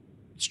truck.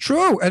 It's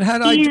true. And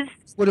had I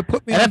would have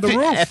put me on the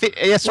roof.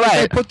 That's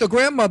right. They put the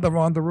grandmother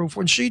on the roof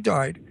when she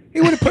died.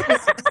 He would have put me.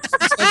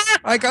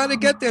 I got to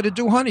get there to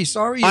do Honey.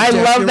 Sorry. I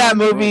love that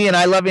movie, and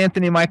I love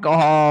Anthony Michael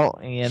Hall,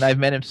 and I've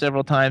met him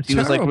several times. He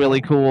was like really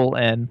cool,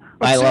 and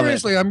I love it.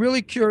 Seriously, I'm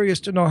really curious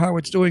to know how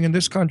it's doing in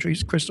this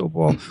country's Crystal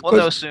Ball. We'll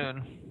know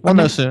soon. We'll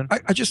know soon.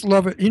 I just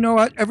love it. You know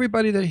what?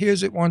 Everybody that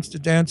hears it wants to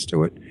dance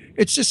to it.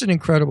 It's just an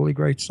incredibly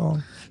great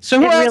song.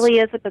 So it really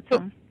is a good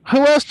song.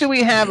 Who else do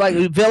we have? Like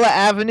Villa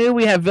Avenue?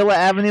 We have Villa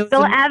Avenue.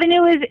 Villa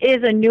Avenue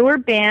is a newer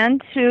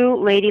band to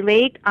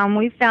LadyLake.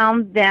 We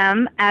found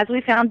them, as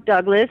we found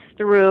Douglas,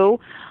 through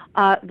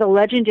the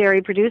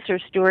legendary producer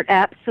Stuart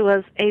Epps, who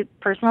was a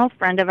personal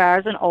friend of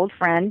ours, an old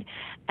friend,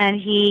 and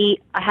he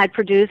had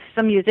produced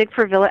some music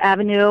for Villa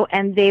Avenue,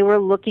 and they were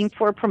looking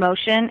for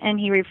promotion, and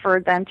he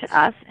referred them to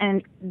us,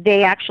 and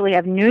they actually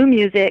have new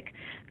music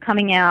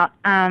coming out.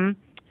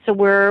 So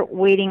we're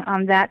waiting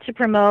on that to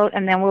promote,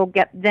 and then we'll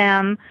get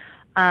them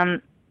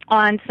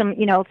on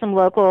some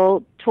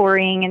local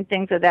touring and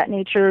things of that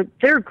nature.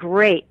 They're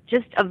great.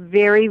 Just a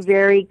very,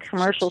 very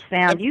commercial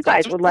sound. You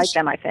guys would like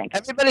them, I think.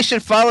 Everybody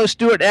should follow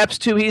Stuart Epps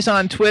too. He's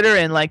on Twitter,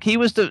 and like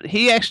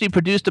he actually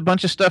produced a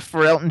bunch of stuff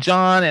for Elton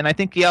John, and I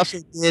think he also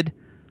did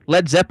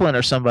Led Zeppelin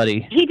or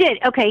somebody. He did.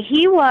 Okay,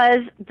 he was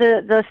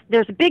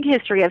there's a big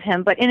history of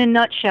him, but in a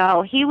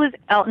nutshell, he was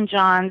Elton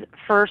John's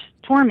first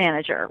tour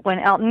manager when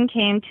Elton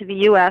came to the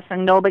U.S.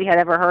 and nobody had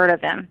ever heard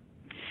of him.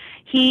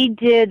 He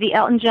did the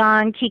Elton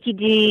John, Kiki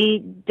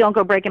D, Don't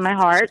Go Breaking My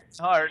Heart.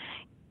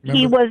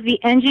 He was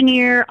the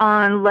engineer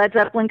on Led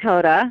Zeppelin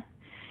Coda.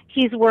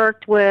 He's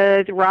worked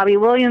with Robbie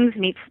Williams,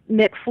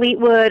 Mick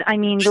Fleetwood. I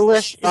mean, the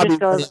list just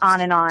goes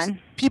on and on.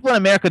 People in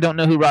America don't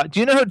know who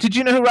Did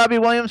you know who Robbie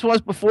Williams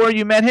was before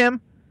you met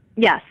him?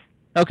 Yes.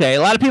 Okay,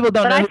 a lot of people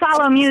don't know. But I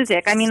follow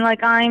music. I mean,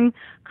 like, I'm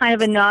kind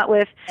of a nut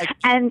with,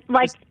 and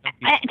like,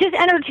 just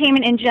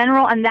entertainment in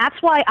general, and that's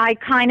why I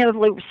kind of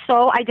like,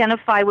 so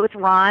identify with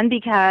Ron,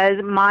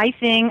 because my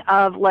thing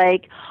of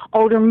like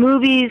older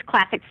movies,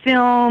 classic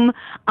film,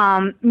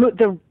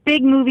 the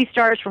big movie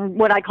stars from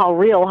what I call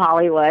real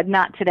Hollywood,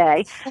 not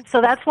today.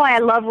 So that's why I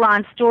love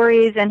Ron's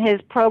stories and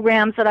his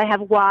programs that I have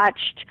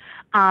watched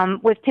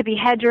with Tippi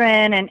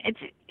Hedren, and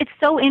it's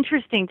so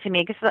interesting to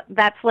me because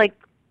that's like,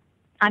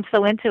 I'm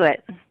so into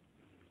it.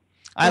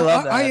 I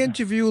love that. I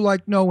interview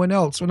like no one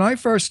else. When I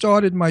first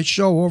started my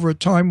show over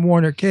at Time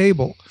Warner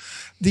Cable,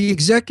 the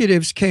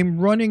executives came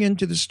running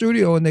into the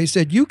studio and they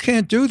said, "You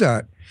can't do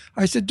that."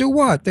 I said, "Do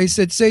what?" They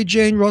said, "Say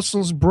Jane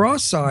Russell's bra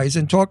size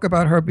and talk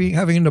about her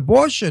having an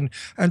abortion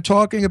and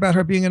talking about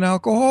her being an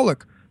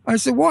alcoholic." I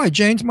said, "Why?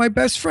 Jane's my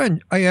best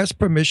friend." I asked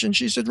permission.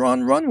 She said,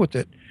 "Ron, run with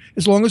it,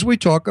 as long as we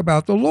talk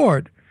about the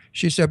Lord."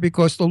 She said,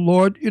 because the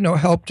Lord,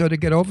 helped her to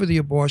get over the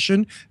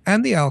abortion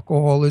and the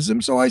alcoholism.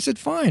 So I said,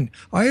 fine,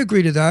 I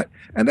agree to that.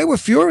 And they were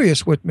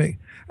furious with me.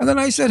 And then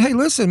I said, hey,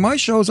 listen, my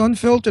show's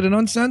unfiltered and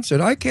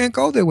uncensored. I can't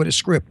go there with a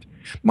script.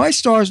 My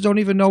stars don't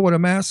even know what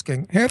I'm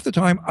asking. Half the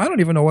time, I don't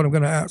even know what I'm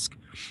going to ask.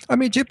 I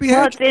mean, Tippi Hedren.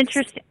 Well, it's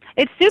interesting.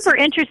 It's super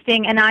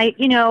interesting. And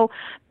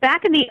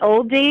back in the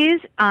old days,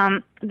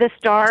 the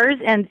stars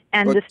and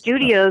the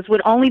studios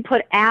would only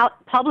put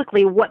out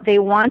publicly what they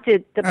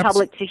wanted the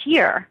public to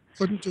hear.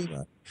 Couldn't do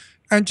that.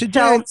 And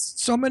today,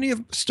 so many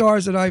of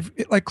stars that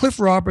like Cliff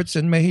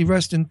Robertson, may he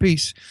rest in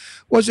peace,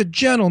 was a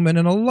gentleman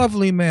and a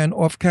lovely man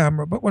off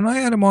camera. But when I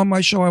had him on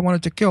my show, I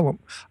wanted to kill him,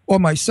 or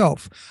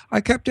myself. I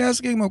kept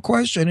asking him a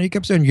question, and he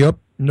kept saying, yep,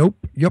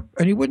 nope, yep.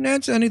 And he wouldn't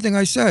answer anything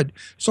I said.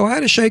 So I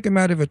had to shake him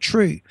out of a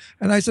tree.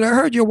 And I said, I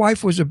heard your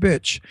wife was a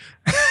bitch.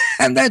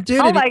 And that did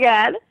it. Oh, my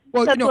God.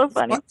 Well, that's so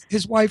funny.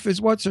 His wife is,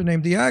 what's her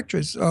name? The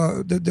actress,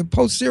 the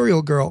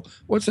post-serial girl.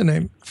 What's her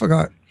name?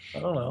 Forgot. I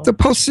don't know. The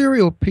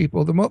post-serial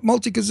people, the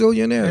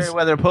multi-gazillionaires.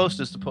 Meriwether Post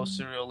is the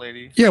post-serial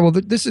lady. Yeah, well,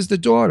 this is the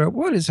daughter.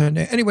 What is her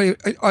name? Anyway,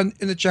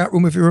 in the chat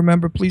room, if you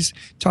remember, please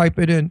type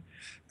it in.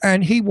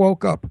 And he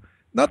woke up.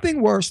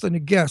 Nothing worse than a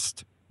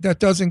guest that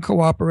doesn't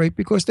cooperate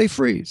because they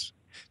freeze.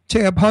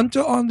 Tab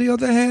Hunter, on the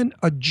other hand,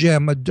 a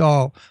gem, a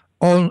doll,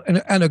 and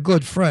a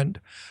good friend.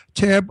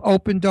 Tab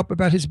opened up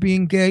about his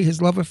being gay,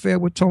 his love affair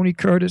with Tony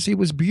Curtis. He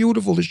was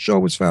beautiful. The show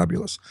was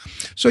fabulous.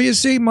 So you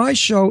see, my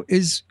show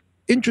is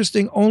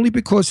interesting only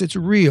because it's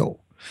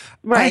real.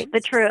 Right, the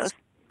truth.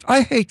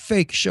 I hate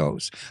fake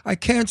shows. I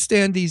can't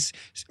stand these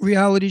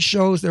reality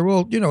shows. They're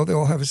all, they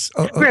all have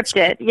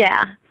scripted.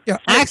 Yeah.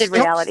 Scripted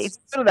reality.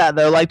 Do that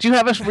though. Like, do you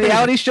have a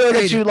reality show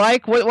that you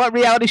like? What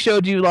reality show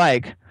do you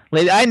like?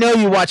 I know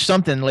you watch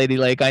something,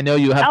 LadyLake. I know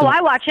you have.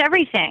 I watch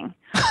everything.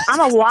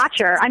 I'm a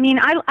watcher. I mean,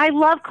 I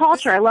love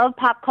culture. I love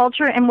pop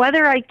culture, and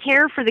whether I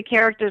care for the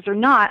characters or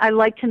not, I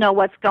like to know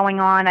what's going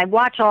on. I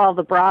watch all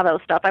the Bravo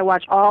stuff. I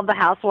watch all the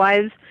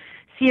Housewives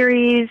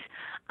series.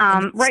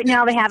 Right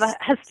now they have a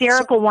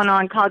hysterical one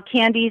on called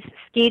Candy's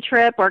Ski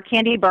Trip, or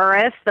Candy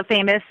Burris, the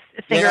famous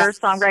singer,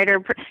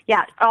 songwriter.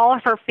 Yeah, all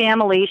of her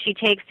family she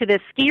takes to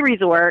this ski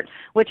resort,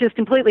 which is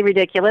completely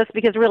ridiculous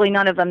because really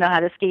none of them know how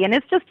to ski. And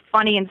it's just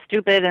funny and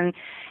stupid, and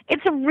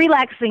it's a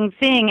relaxing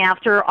thing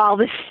after all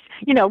this,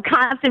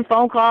 constant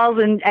phone calls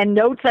and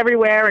notes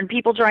everywhere and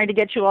people trying to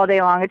get you all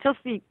day long. It's just,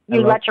 you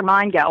let your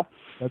mind go.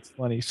 That's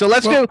funny. So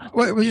let's go.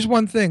 Wait, just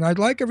one thing. I'd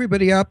like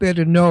everybody out there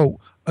to know,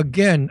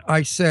 again,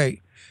 I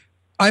say,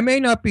 I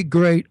may not be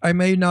great, I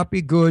may not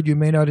be good, you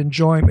may not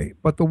enjoy me,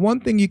 but the one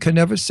thing you can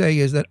never say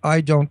is that I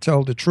don't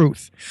tell the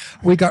truth.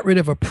 We got rid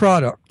of a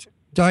product,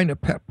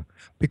 Dynapep,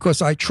 because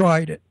I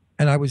tried it,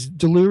 and I was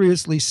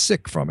deliriously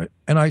sick from it.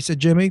 And I said,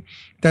 Jimmy,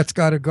 that's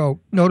got to go.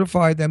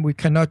 Notify them we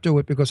cannot do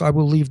it because I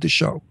will leave the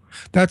show.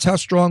 That's how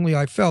strongly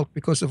I felt,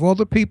 because of all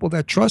the people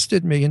that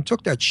trusted me and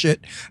took that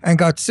shit and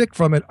got sick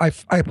from it, I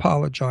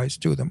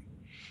apologized to them.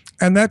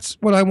 And that's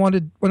what I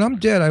wanted. When I'm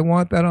dead, I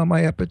want that on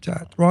my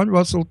epitaph. Ron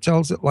Russell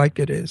tells it like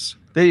it is.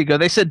 There you go.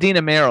 They said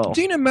Dina Merrill.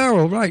 Dina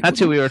Merrill, right.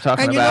 That's who we were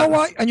talking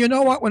about. And you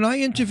know what? When I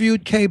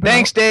interviewed Kay Ballard.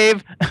 Thanks,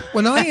 Dave.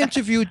 When I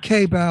interviewed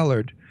Kay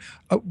Ballard,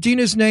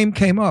 Dina's name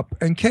came up.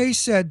 And Kay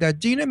said that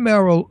Dina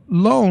Merrill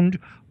loaned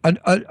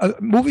a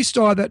movie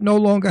star that no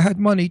longer had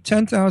money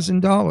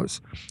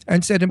 $10,000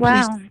 and said,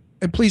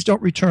 and please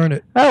don't return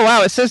it. Oh,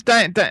 wow. It says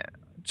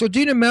So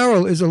Dina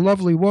Merrill is a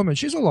lovely woman.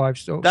 She's alive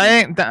still.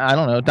 I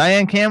don't know.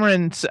 Diane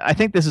Cameron, I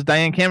think this is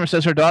Diane Cameron,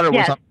 says her daughter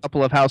was on a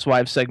couple of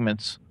Housewives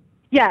segments.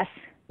 Yes.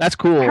 That's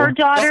cool. Her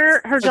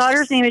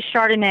daughter's name is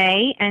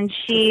Chardonnay, and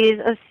she's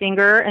a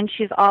singer, and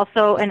she's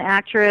also an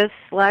actress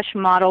 /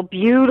 model.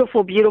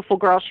 Beautiful, beautiful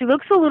girl. She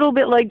looks a little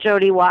bit like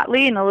Jodie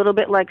Watley and a little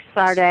bit like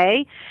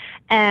Sade,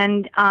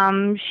 and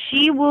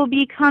she will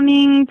be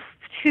coming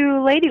to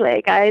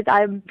LadyLake.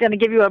 I'm going to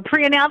give you a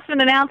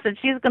pre-announcement announcement.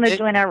 She's going to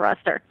join our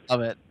roster.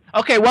 Love it.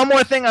 Okay, one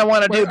more thing I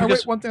want to do.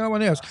 Wait, one thing I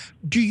want to ask.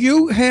 Do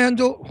you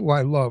handle, who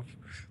I love,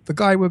 the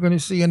guy we're going to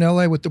see in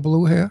L.A. with the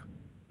blue hair?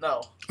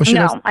 No.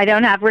 No, I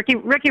don't have Ricky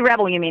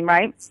Rebel, you mean,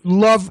 right?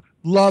 Love.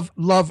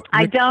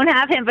 I don't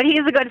have him, but he's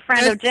a good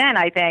friend of Jen,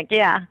 I think,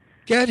 yeah.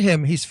 Get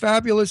him. He's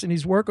fabulous, and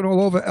he's working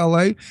all over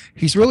L.A.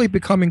 He's really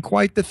becoming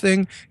quite the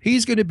thing.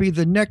 He's going to be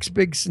the next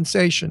big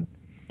sensation.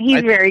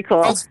 He's very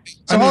cool. Hold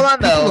on,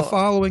 though. People are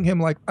following him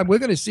like, we're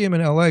going to see him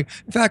in L.A.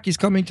 In fact, he's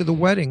coming to the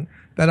wedding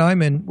that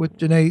I'm in with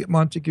Danae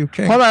Montague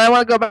King. Hold on, I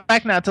want to go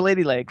back now to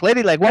LadyLake.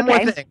 LadyLake, one more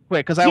thing,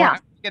 quick, because I want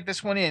to get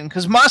this one in.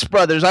 Because Moss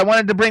Brothers, I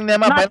wanted to bring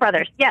them up. Moss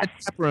Brothers, yes.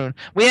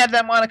 We had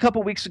them on a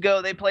couple weeks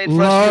ago. They played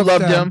for us. We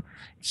loved them.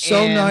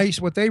 So nice.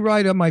 What they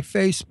write on my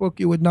Facebook,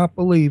 you would not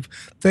believe.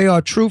 They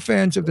are true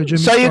fans of the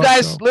Jimmy So Star you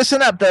guys, Show.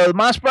 listen up, though.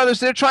 Moss Brothers,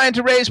 they're trying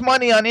to raise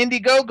money on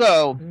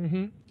Indiegogo.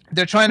 Mm-hmm.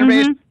 They're trying to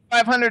raise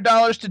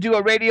 $500 to do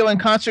a radio and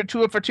concert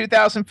tour for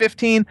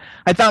 2015.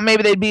 I thought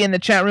maybe they'd be in the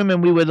chat room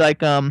and we would let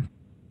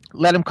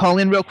them call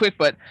in real quick,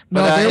 but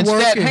they're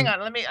instead, working. hang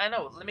on.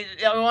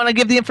 I want to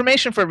give the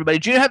information for everybody.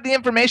 Do you have the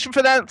information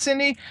for that,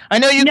 Cindy? I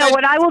know you. No,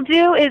 what I will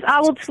do is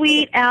I will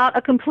tweet out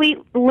a complete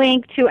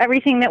link to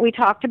everything that we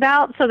talked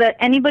about, so that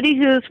anybody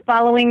who's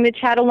following the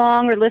chat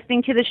along or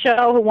listening to the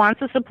show who wants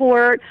to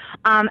support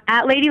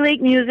at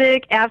LadyLake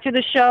Music after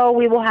the show,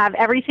 we will have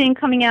everything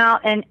coming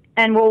out and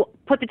we'll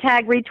put the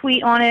tag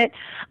retweet on it.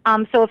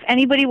 So if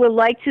anybody would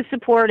like to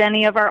support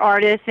any of our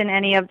artists and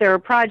any of their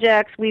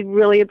projects, we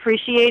really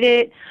appreciate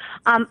it.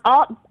 And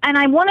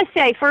I want to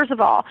say, first of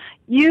all,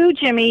 you,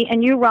 Jimmy,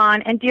 and you,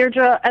 Ron, and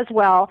Deirdre as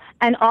well,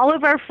 and all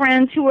of our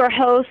friends who are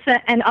hosts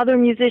and other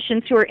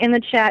musicians who are in the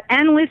chat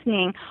and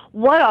listening,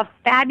 what a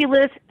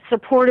fabulous,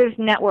 supportive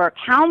network.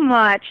 How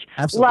much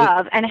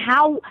love and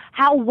how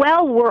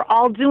well we're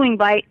all doing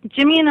by,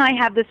 Jimmy and I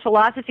have this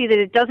philosophy that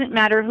it doesn't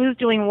matter who's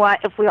doing what.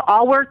 If we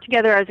all work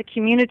together as a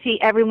community,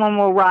 everyone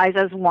will rise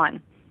as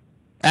one.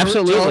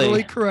 Absolutely.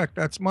 Totally correct.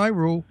 That's my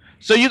rule.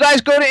 So you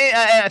guys go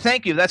to,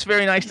 thank you. That's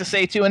very nice to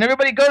say, too. And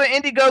everybody go to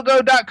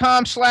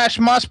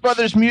Indiegogo.com/Moss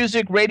Brothers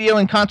Music Radio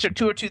and Concert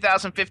Tour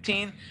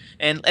 2015.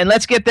 And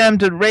let's get them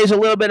to raise a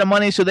little bit of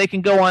money so they can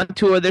go on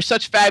tour. They're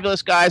such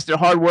fabulous guys. They're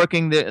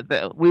hardworking.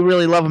 We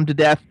really love them to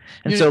death.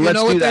 And so let's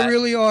do that. You know what they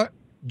really are?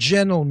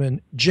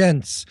 Gentlemen,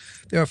 gents.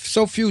 There are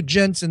so few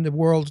gents in the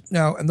world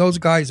now, and those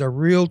guys are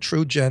real,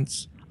 true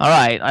gents. All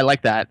right. I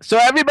like that. So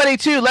everybody,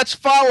 too, let's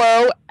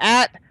follow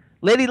at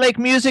LadyLake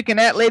Music and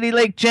at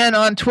LadyLake Jen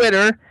on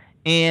Twitter.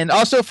 And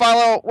also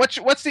follow,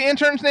 what's the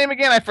intern's name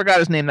again? I forgot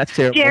his name. That's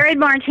terrible. Jared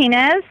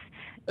Martinez.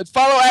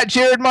 Follow at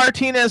Jared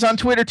Martinez on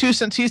Twitter, too,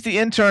 since he's the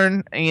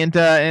intern, and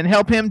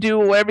help him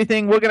do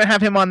everything. We're going to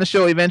have him on the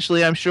show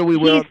eventually. I'm sure we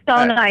will. He's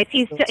so nice.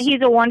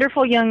 He's a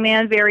wonderful young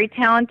man, very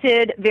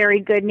talented, very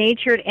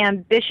good-natured,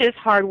 ambitious,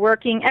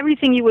 hardworking,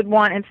 everything you would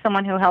want in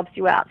someone who helps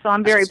you out. So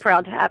I'm very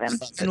proud to have him.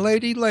 And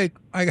LadyLake,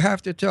 I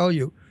have to tell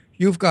you,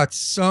 you've got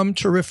some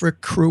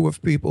terrific crew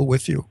of people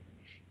with you.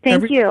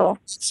 Thank you.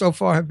 So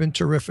far have been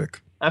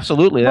terrific.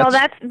 Absolutely. Well,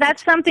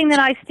 that's something that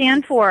I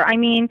stand for. I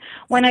mean,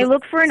 when I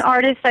look for an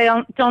artist, I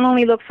don't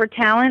only look for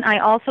talent, I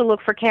also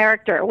look for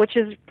character, which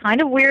is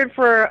kind of weird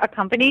for a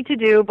company to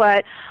do,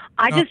 but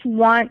I just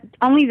want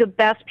only the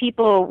best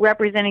people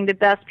representing the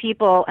best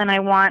people, and I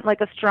want like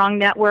a strong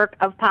network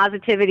of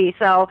positivity.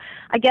 So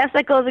I guess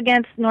that goes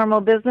against normal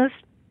business,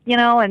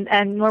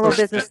 and normal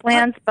business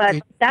plans, but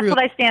that's what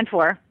I stand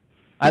for.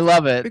 I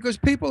love it. Because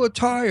people are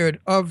tired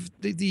of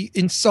the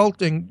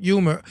insulting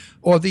humor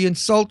or the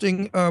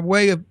insulting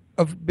way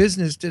of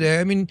business today.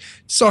 I mean,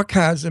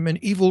 sarcasm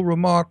and evil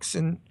remarks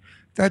and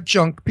that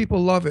junk.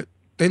 People love it.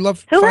 They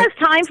love. Who has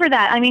time for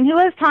that? I mean, who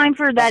has time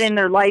for that in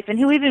their life, and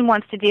who even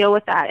wants to deal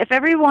with that? If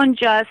everyone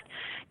just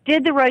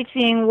did the right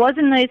thing, was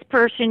a nice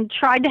person,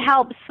 tried to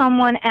help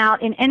someone out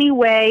in any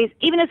way,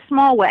 even a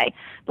small way,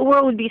 the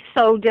world would be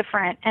so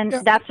different. And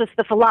that's just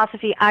the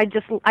philosophy. I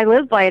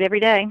live by it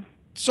every day.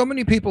 So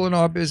many people in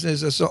our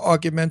business are so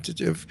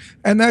argumentative,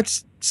 and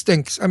that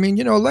stinks. I mean,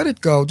 let it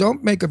go.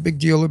 Don't make a big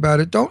deal about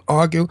it. Don't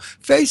argue.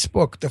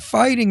 Facebook, the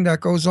fighting that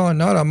goes on,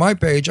 not on my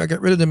page. I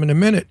get rid of them in a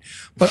minute.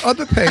 But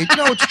other page,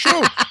 no, it's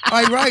true.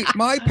 I write,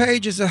 my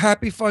page is a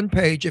happy, fun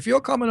page. If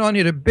you're coming on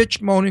here to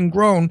bitch, moan, and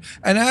groan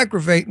and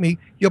aggravate me,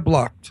 you're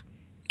blocked.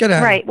 Get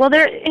out. Right. Well,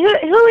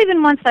 who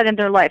even wants that in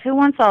their life? Who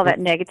wants all that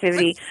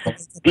negativity?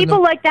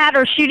 People like that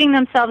are shooting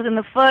themselves in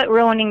the foot,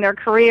 ruining their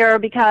career,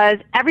 because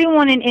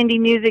everyone in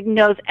indie music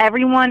knows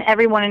everyone.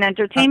 Everyone in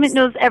entertainment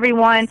knows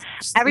everyone.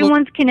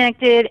 Everyone's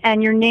connected,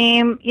 and your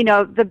name,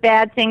 the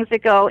bad things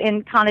that go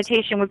in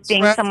connotation with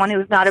being someone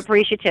who's not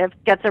appreciative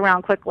gets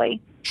around quickly.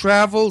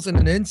 Travels in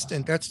an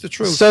instant. That's the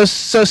truth. So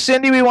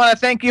Cindy, we want to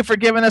thank you for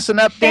giving us an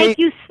update. Thank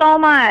you so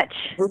much.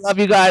 We love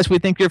you guys. We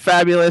think you're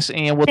fabulous,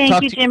 and we'll talk to you.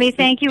 Thank you, Jimmy.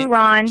 Thank you,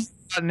 Ron.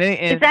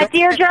 Is that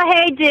Deirdre?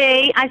 Hey,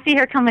 Dee. I see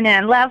her coming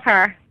in. Love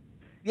her.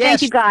 Yes,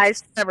 Thank you,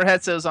 guys. Never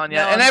had those on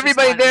yet. No, And I'm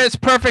everybody just there is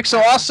perfect. So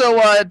also,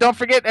 don't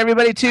forget,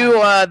 everybody, too,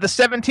 the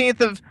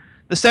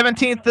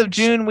 17th of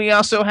June, we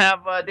also have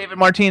David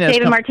Martinez.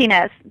 David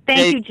Martinez.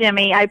 Thank you,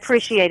 Jimmy. I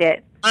appreciate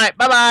it. All right,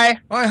 bye-bye.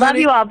 Bye, Love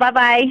you all.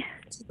 Bye-bye.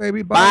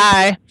 Baby,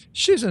 Bye.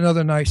 She's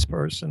another nice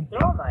person.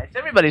 They're all nice.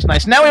 Everybody's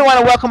nice. Now we want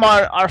to welcome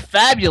our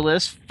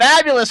fabulous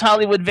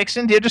Hollywood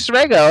vixen, Deirdre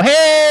Sorego.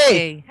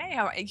 Hey!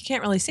 Hey, you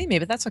can't really see me,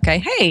 but that's okay.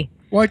 Hey!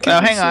 Why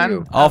can't hang see on.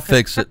 you? I'll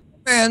fix it.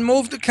 Man,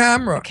 move the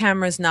camera. The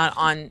camera's not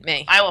on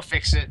me. I will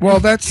fix it. Well,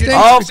 that's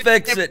I'll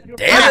fix it.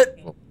 Damn it.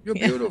 You're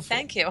beautiful.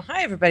 Thank you.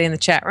 Hi, everybody in the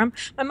chat room.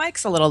 My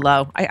mic's a little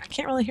low. I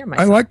can't really hear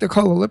myself. I like the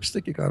color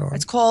lipstick you got on.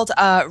 It's called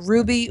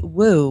Ruby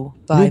Woo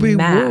by Ruby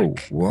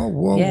Mac. Woo.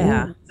 Whoa.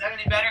 Yeah. Is that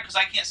any better? Because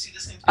I can't see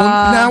this thing.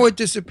 Well, now it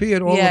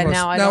disappeared, all yeah, of us.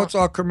 now I Now don't- it's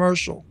our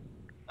commercial.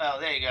 Oh,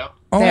 there you go.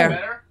 Oh, There.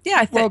 Better? Yeah,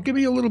 I think. well, give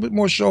me a little bit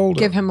more shoulder.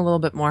 Give him a little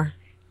bit more.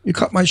 You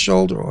cut my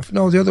shoulder off.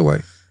 No, the other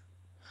way.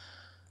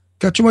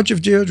 Got too much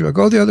of Deirdre.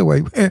 Go the other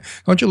way.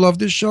 Don't you love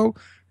this show?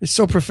 It's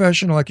so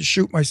professional. I can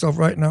shoot myself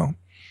right now.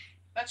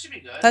 That should be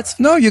good. That's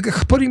No, you're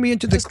putting me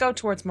into the... just go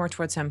more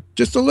towards him.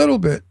 Just a little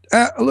bit.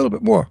 A little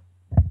bit more.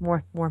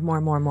 More.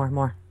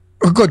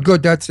 Oh,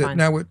 good. That's it. Fine.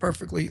 Now we're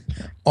perfectly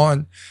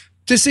on.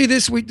 To see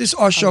this week,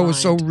 our show is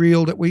so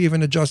real that we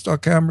even adjust our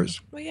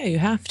cameras. Well, yeah, you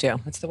have to.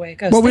 That's the way it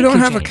goes. Well, we Thank don't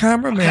you, have a Jane.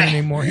 cameraman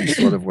anymore. He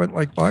sort of went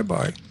like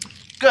bye-bye.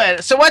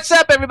 Good. So what's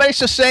up, everybody?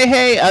 So say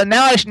hey.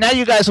 Now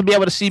you guys will be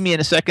able to see me in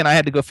a second. I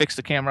had to go fix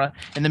the camera.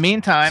 In the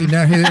meantime, See,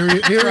 now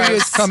here he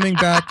is coming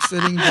back,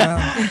 sitting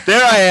down.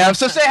 there I am.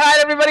 So say hi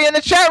to everybody in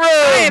the chat room.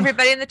 Hi,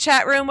 everybody in the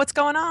chat room. What's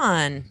going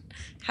on?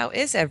 How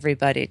is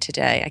everybody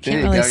today? I can't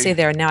you really go. see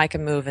there. Now I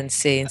can move and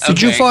see. Did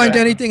you Okay, find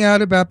good. anything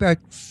out about that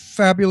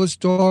fabulous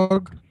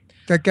dog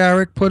that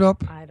Garrick put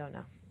up? I don't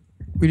know.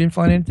 We didn't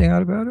find anything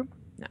out about him?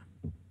 No.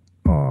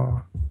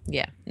 Oh,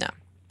 Yeah, no.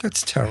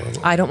 that's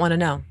terrible. I don't want to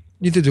know.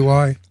 Neither do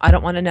I. I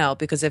don't want to know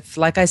because if,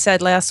 like I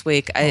said last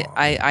week,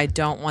 I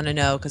don't want to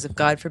know because if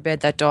God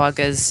forbid that dog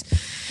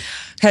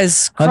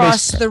has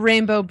crossed the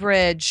rainbow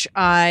bridge,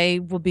 I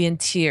will be in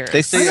tears.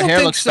 They say I your don't hair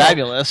think looks so.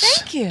 fabulous.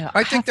 Thank you.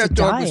 I think have that to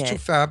dog dye was it. too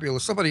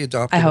fabulous. Somebody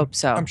adopted I him. hope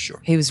so. I'm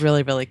sure. He was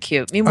really, really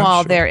cute.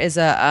 Meanwhile, sure. there is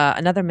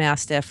another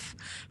Mastiff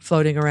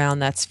floating around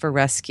that's for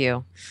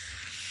rescue.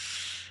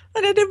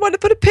 And I didn't want to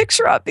put a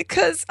picture up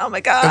because, oh my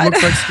It God.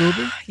 looks like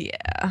Scooby?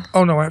 Yeah.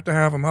 Oh, no, I have to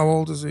have him. How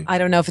old is he? I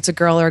don't know if it's a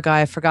girl or a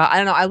guy. I forgot. I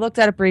don't know. I looked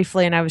at it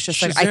briefly and I was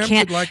just like, I Shazam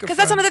can't. would like a Because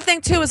that's friend. another thing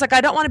too, is like,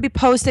 I don't want to be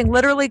posting.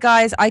 Literally,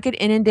 guys, I could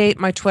inundate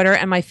my Twitter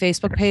and my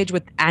Facebook page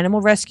with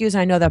animal rescues.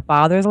 And I know that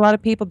bothers a lot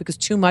of people because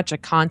too much,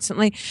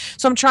 constantly.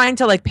 So I'm trying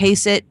to like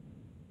pace it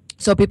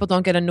so people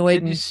don't get annoyed.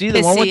 Did you and see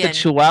the one with pissy the and-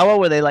 Chihuahua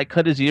where they like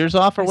cut his ears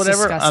off or It's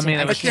whatever? disgusting. I mean,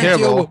 I it was can't deal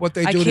terrible. with what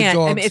they I do to can't.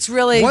 dogs. I mean, it's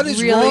really, What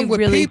is really, wrong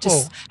with really people?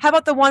 just. How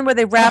about the one where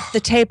they wrap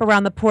the tape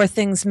around the poor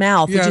thing's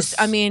mouth? It Yes.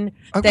 just, I mean,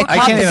 I they can't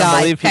caught the even guy.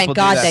 believe people Thank do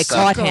God that they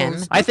stuff. caught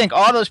him. I think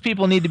all those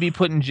people need to be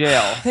put in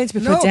jail. They need to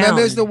be No, put down. then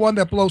there's the one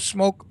that blows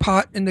smoke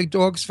pot in the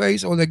dog's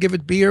face, or they give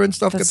it beer and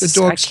stuff, get the That's-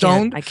 dog I can't-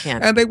 stoned. I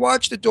can't. And they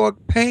watch the dog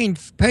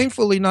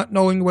painfully not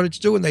knowing what it's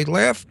doing. They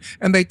laugh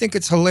and they think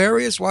it's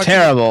hilarious. Watching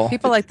Terrible.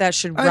 People like that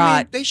should I rot.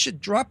 mean, they should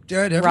drop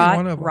dead, every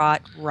one of them.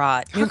 Rot.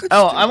 How could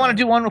Oh, you do I want to that?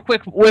 do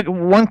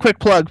one quick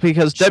plug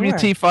because Sure.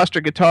 WT Foster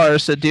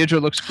Guitars said Deirdre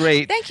looks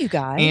great, Thank you,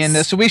 guys.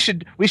 and so we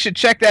should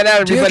check that out,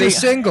 everybody. Deirdre's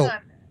single.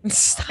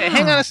 Stop. Hey,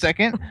 hang on a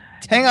second.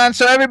 Hang on.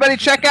 So everybody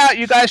check out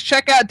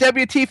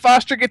WT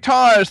Foster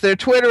Guitars. Their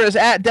Twitter is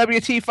at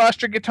WT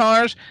Foster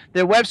Guitars.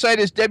 Their website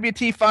is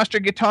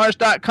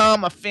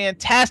WTFosterGuitars.com. A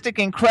fantastic,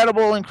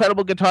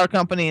 incredible guitar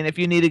company. And if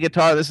you need a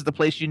guitar, this is the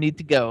place you need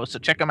to go. So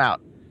check them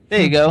out.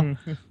 There you go.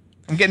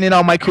 I'm getting in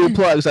all my cool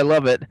plugs. I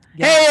love it.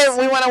 Yes. Hey,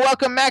 we want to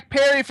welcome Mac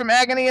Perry from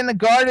Agony in the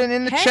Garden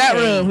in the chat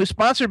Hey. room, who's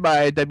sponsored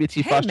by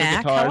WT Foster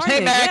Mac, Guitars. how are Hey,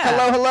 you? Mac.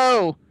 Yeah.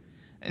 Hello.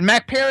 And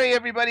Mac Perry,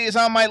 everybody, is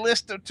on my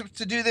list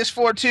to do this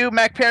for, too.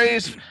 Mac Perry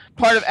is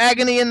part of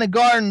Agony in the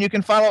Garden. You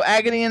can follow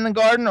Agony in the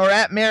Garden or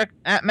at Mac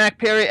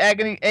Perry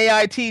Agony,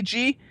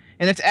 AITG.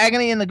 And it's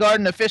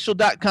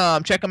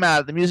agonyinthegardenofficial.com. Check them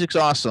out. The music's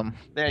awesome.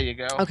 There you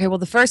go. Okay, well,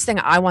 the first thing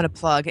I want to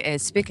plug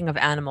is, speaking of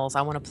animals,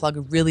 I want to plug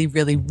a really,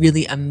 really,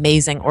 really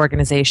amazing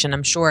organization.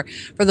 I'm sure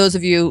for those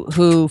of you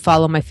who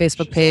follow my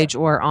Facebook page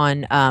or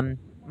on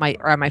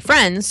my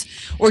friends,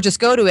 or just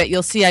go to it,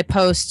 you'll see I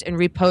post and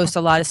repost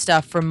a lot of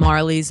stuff from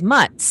Marley's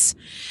Mutts.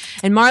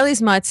 And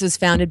Marley's Mutts is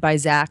founded by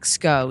Zach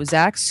Sco.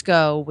 Zach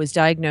Sco was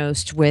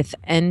diagnosed with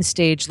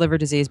end-stage liver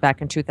disease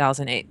back in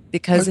 2008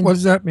 because What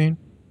does that mean?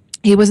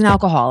 he was an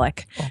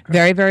alcoholic, Okay.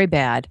 very, very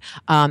bad,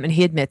 and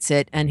he admits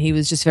it. And he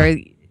was just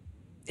very.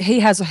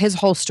 He has his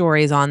whole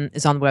story is on the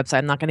website.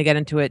 I'm not going to get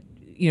into it,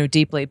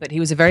 deeply, but he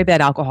was a very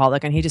bad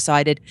alcoholic, and he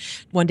decided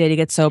one day to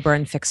get sober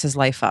and fix his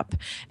life up.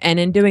 And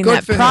in doing Good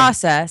that for him.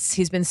 process,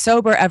 he's been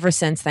sober ever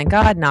since. Thank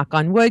God. Knock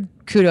on wood.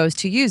 Kudos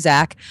to you,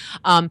 Zach.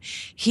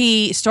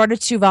 He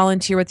started to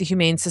volunteer with the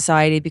Humane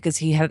Society because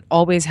he had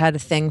always had a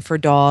thing for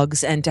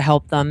dogs and to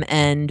help them.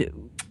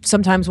 And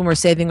sometimes when we're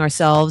saving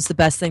ourselves, the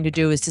best thing to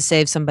do is to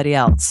save somebody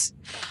else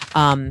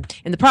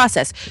in the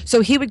process.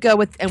 So he would go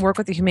with and work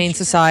with the Humane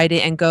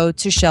Society and go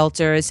to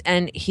shelters.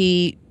 And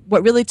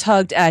what really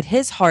tugged at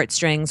his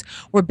heartstrings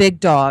were big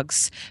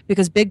dogs,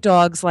 because big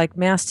dogs like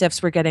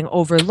Mastiffs were getting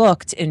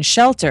overlooked in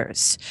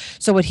shelters.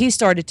 So what he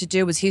started to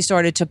do was he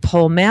started to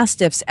pull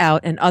Mastiffs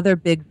out and other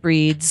big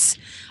breeds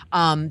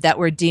that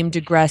were deemed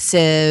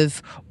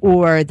aggressive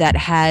or that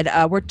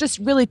had were just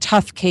really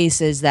tough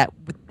cases that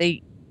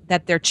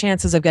their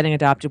chances of getting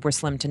adopted were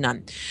slim to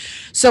none.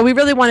 So we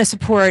really want to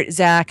support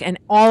Zach and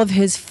all of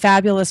his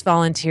fabulous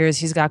volunteers.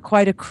 He's got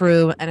quite a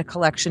crew and a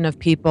collection of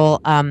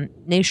people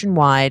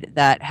nationwide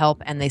that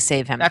help and they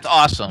save him. That's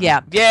awesome.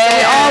 Yeah. Yay! So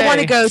we all want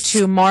to go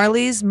to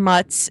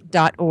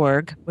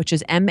marleysmutts.org, which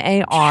is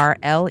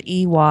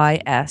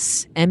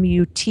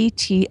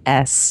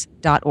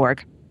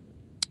MarleysMutts.org.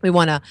 We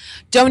want to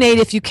donate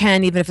if you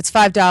can, even if it's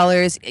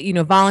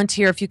 $5.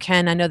 Volunteer if you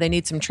can. I know they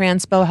need some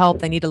transpo help.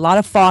 They need a lot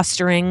of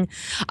fostering.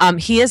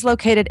 He is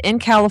located in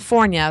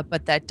California,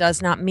 but that does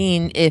not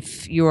mean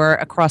if you're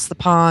across the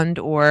pond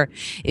or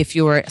if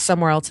you're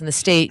somewhere else in the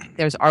state,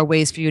 are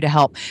ways for you to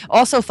help.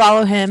 Also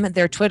follow him.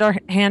 Their Twitter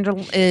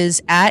handle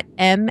is at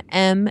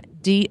MMDOG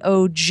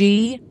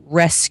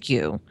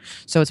Rescue.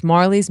 So it's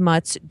Marley's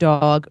Mutts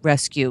Dog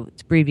Rescue.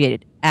 It's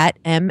abbreviated at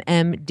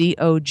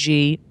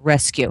MMDOG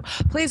Rescue.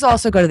 Please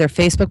also go to their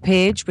Facebook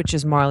page, which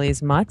is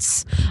Marley's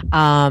Mutts,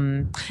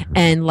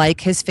 and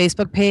like his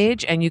Facebook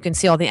page, and you can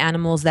see all the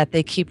animals that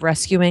they keep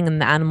rescuing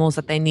and the animals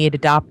that they need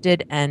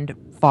adopted and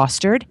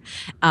fostered.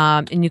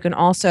 And you can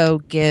also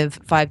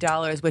give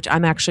 $5, which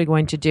I'm actually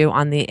going to do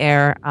on the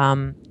air.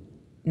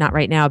 Not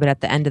right now, but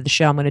at the end of the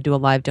show, I'm going to do a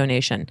live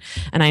donation.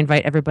 And I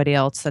invite everybody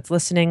else that's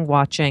listening,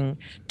 watching,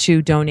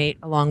 to donate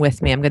along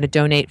with me. I'm going to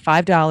donate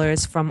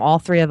 $5 from all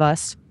three of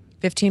us.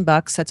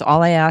 $15. That's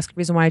all I ask. The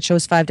reason why I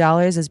chose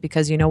 $5 is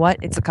because you know what?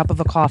 It's a cup of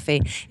a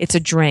coffee. It's a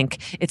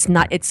drink. It's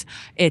not. It's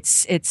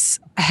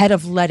a head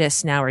of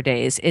lettuce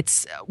nowadays.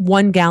 It's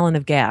 1 gallon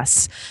of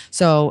gas.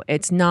 So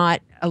it's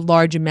not a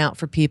large amount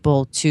for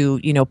people to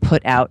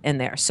put out in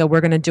there. So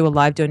we're going to do a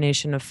live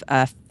donation of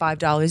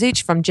 $5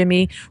 each from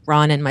Jimmy,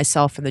 Ron, and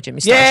myself from the Jimmy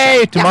Star Show.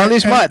 Yay! To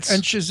Marley's Mutts.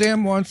 And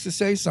Shazam wants to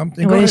say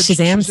something. What Go does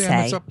ahead, Shazam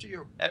say? It's up to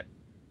you.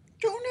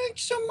 Donate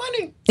some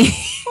money.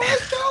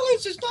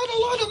 $5 is not a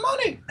lot of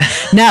money.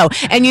 No.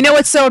 And you know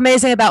what's so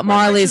amazing about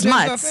Marley's Shazam's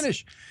not Mutts?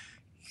 finished.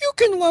 You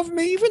can love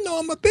me even though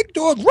I'm a big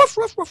dog. Ruff,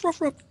 ruff, ruff, ruff,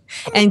 ruff.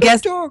 And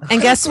guess dog. what?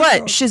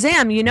 Dog.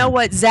 Shazam, you know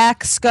what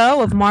Zach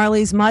Sco of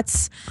Marley's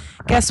Mutts,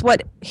 guess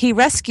what he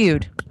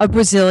rescued? A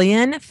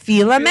Brazilian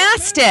Fila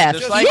Mastiff.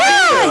 Just like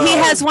yeah, you. he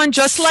has one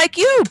just like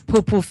you,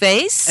 poo-poo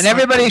face. And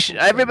everybody,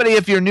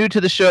 if you're new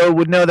to the show,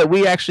 would know that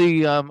we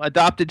actually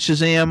adopted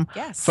Shazam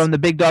from the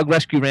Big Dog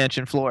Rescue Ranch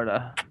in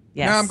Florida.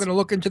 Yes. Now I'm going to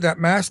look into that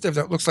Mastiff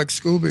that looks like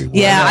Scooby.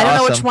 Yeah, I don't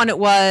know which one it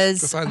was.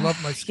 Because I love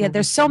my Scooby. Yeah,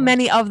 there's so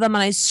many of them,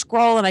 and I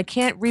scroll and I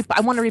can't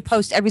I want to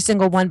repost every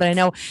single one, but I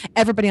know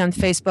everybody on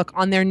Facebook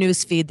on their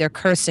news feed, they're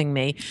cursing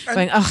me,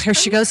 going, "Oh, here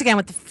she goes again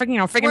with the freaking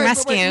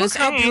rescues." Look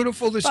how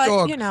beautiful this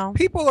dog.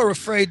 People are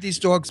afraid these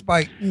dogs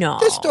bite. No,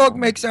 this dog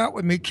makes out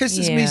with me,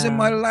 kisses me, he's in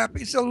my lap.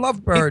 He's a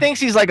lovebird. He thinks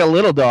he's like a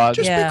little dog.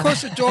 Just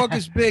because a dog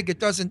is big,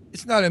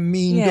 it's not a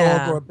mean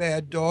dog or a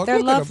bad dog.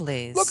 They're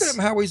lovely. Look at him,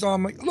 how he's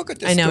on my. Look at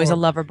this. I know dog. He's a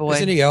lover boy.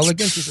 Isn't he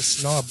elegant? He's a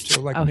snob too,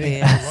 like me.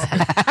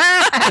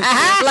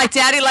 Yeah. Like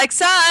daddy, like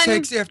son,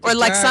 Takes after or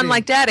like son,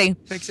 like daddy.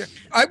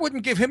 I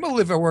wouldn't give him a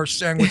liverwurst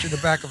sandwich in the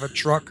back of a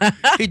truck.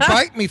 He'd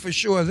bite me for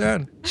sure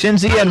then.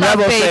 Shinzi and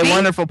Rebel say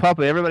wonderful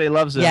puppy. Everybody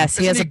loves him. Yes,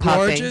 he has a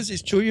puppy. Gorgeous?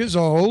 He's 2 years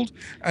old,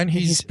 and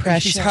he's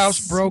precious. He's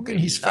housebroken.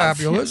 He's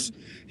fabulous.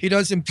 He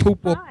doesn't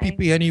poop or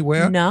pee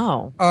anywhere.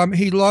 No.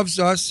 He loves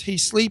us. He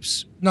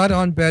sleeps not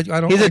on bed.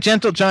 He's a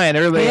gentle giant.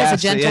 Everybody He is a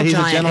asks. gentle He's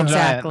giant, a gentle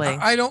exactly.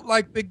 giant. I don't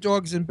like big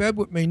dogs in bed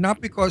with me, not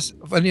because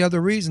of any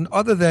other reason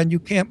other than you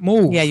can't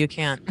move. Yeah, you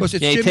can't. Because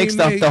it's he Jimmy takes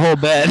me. the whole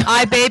bed.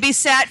 I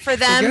babysat for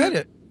them. Forget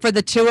it. For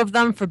the two of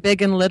them, for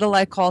Big and Little,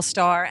 I call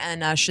Star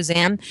and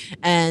Shazam,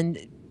 and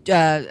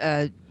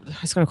I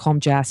was going to call him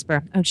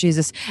Jasper. Oh,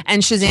 Jesus.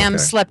 And Shazam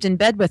slept in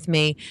bed with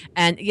me.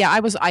 And I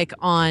was like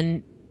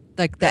on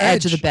like the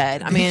edge of the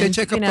bed. I mean, they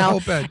take up the whole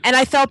bed. And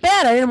I felt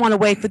bad. I didn't want to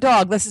wake the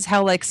dog. This is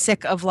how like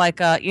sick of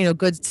like a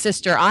good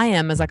sister I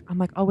am. I'm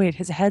like, oh wait,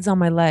 his head's on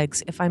my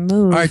legs. If I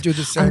move, I do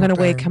the same I'm going to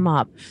thing. wake him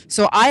up.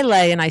 So I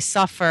lay and I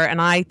suffer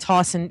and I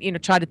toss and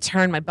try to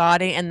turn my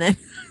body, and then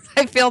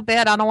I feel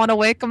bad. I don't want to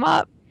wake him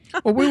up.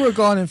 Well, we were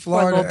gone in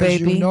Florida, little as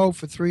you baby. know,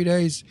 for 4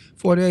 days,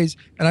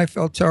 and I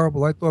felt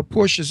terrible. I thought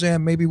poor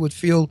Shazam maybe would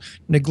feel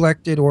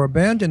neglected or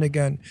abandoned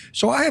again.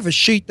 So I have a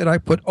sheet that I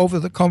put over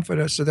the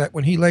comforter so that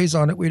when he lays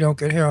on it, we don't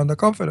get hair on the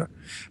comforter.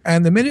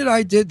 And the minute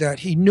I did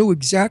that, he knew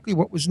exactly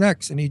what was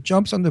next, and he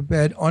jumps on the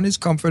bed on his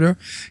comforter.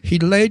 He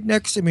laid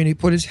next to me, and he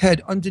put his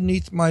head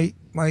underneath my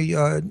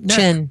neck,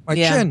 Chin, my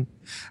yeah. chin,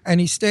 and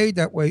he stayed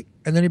that way.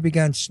 And then he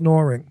began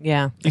snoring.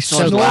 Yeah, He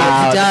snores so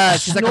loud. he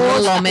does. He's like a Snores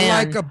little old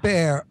man. like a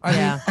bear. I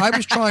Yeah. mean, I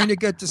was trying to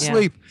get to Yeah.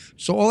 sleep,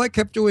 so all I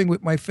kept doing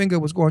with my finger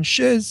was going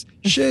shiz,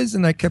 shiz,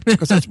 and I kept,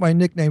 because that's my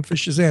nickname for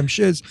Shazam,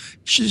 shiz,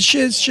 shiz,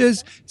 shiz,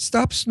 shiz.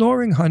 Stop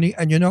snoring, honey.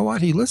 And you know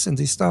what? He listens.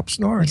 He stopped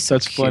snoring.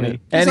 That's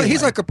funny.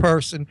 He's like a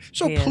person.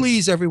 So He is.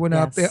 please, everyone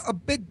out Yes. there, a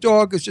big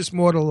dog is just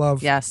more to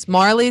love. Yes,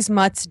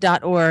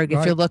 marleysmutts.org. If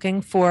Right. you're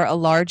looking for a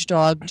large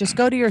dog, just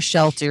go to your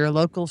shelter, your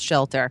local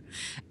shelter.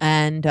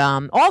 And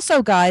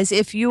also, guys,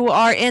 if you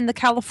are in the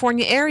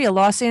California area,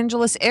 Los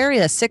Angeles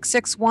area,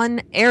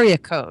 661 area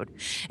code,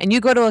 and you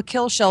go to a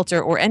kill shelter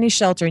or any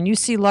shelter and you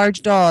see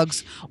large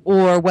dogs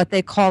or what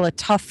they call a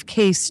tough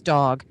case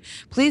dog,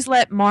 please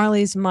let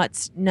Marley's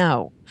Mutts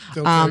know.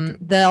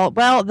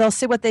 They'll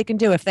see what they can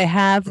do. If they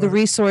have the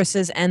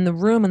resources and the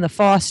room and the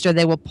foster,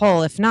 they will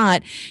pull. If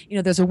not,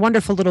 there's a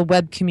wonderful little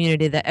web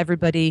community that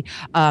everybody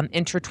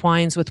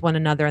intertwines with one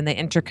another and they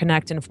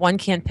interconnect. And if one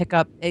can't pick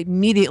up,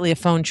 immediately a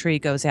phone tree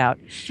goes out.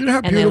 Do you know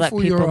how and they let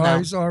beautiful your people know.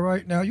 eyes are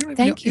right now?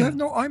 Thank You you. have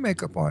no eye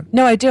makeup on.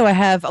 No, I do. I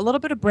have a little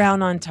bit of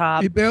brown on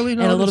top. You barely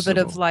and a little bit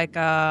noticeable. of like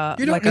a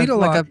You don't need a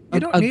lot. You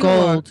don't need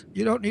gold.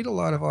 You don't need a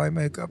lot of eye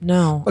makeup.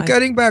 No. But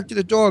getting back to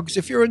the dogs,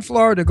 if you're in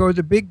Florida, go to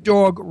the Big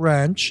Dog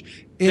Ranch.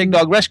 Big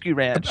Dog Rescue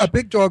Ranch. A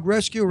Big Dog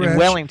Rescue Ranch. In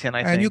Wellington, I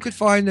think. And you could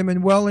find them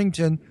in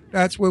Wellington.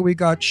 That's where we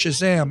got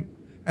Shazam.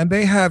 And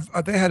they had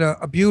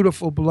a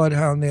beautiful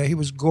bloodhound there. He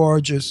was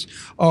gorgeous.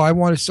 Oh, I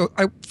wanted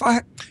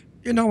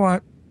you know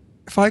what?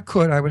 If I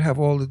could, I would have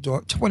all the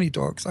dogs, 20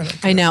 dogs.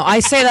 I know. I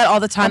say that all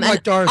the time. I'm like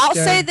And Doris I'll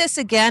Day. say this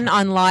again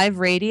on live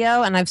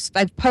radio, and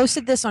I've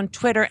posted this on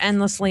Twitter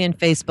endlessly and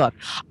Facebook.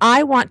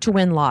 I want to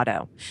win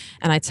Lotto,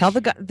 and I tell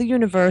the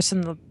universe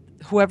and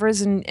whoever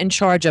is in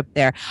charge up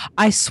there,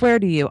 I swear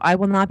to you, I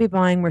will not be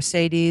buying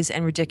Mercedes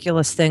and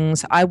ridiculous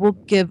things. I will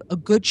give a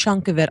good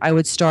chunk of it. I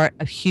would start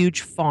a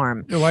huge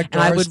farm. You're like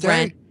and I Doris would Day.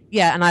 rent.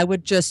 Yeah, and I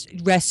would just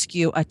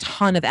rescue a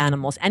ton of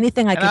animals,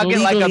 anything I And could I'll get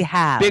legally like a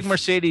have. big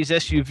Mercedes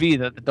SUV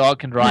that the dog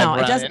can drive No,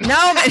 around it doesn't. in.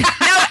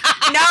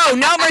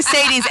 No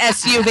Mercedes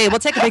SUV. We'll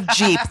take a big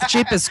Jeep. The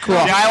Jeep is cool.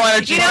 Yeah, I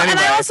want a Jeep And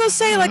anyway. I also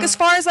say, like, as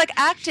far as like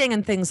acting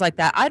and things like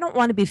that, I don't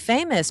want to be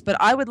famous, but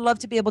I would love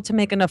to be able to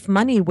make enough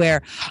money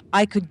where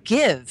I could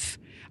give.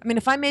 I mean,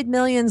 if I made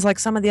millions like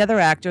some of the other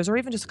actors, or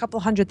even just a couple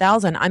of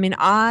 100,000, I mean,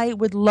 I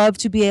would love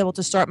to be able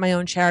to start my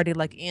own charity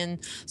like Ian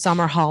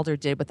Somerhalder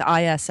did with the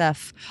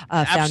ISF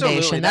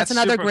Foundation. That's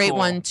another super great cool.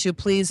 one to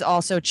please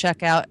also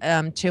check out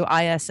to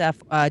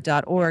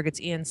isf.org.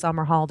 It's Ian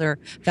Somerhalder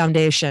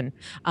Foundation.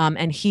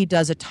 And he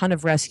does a ton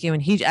of rescue,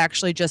 and he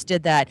actually just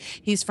did that.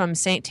 He's from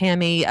St.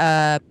 Tammy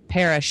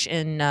Parish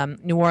in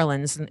New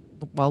Orleans,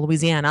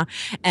 Louisiana,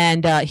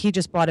 and he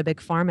just bought a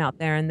big farm out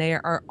there, and they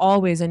are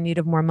always in need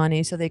of more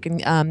money so they can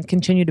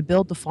continue to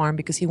build the farm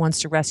because he wants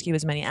to rescue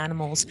as many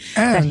animals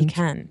that he And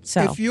can.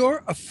 So if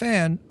you're a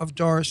fan of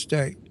Doris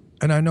Day,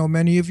 and I know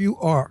many of you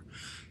are,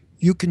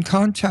 you can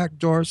contact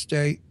Doris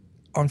Day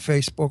on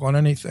Facebook, on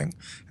anything,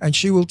 and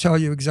she will tell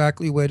you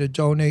exactly where to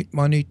donate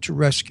money to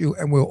rescue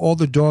and where all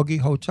the doggy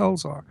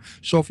hotels are.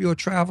 So if you're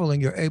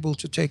traveling, you're able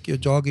to take your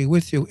doggy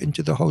with you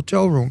into the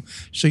hotel room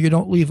so you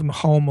don't leave him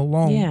home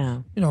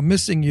alone, Yeah.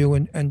 missing you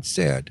and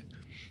sad.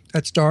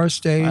 That's Doris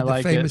Day, I the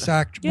like famous it.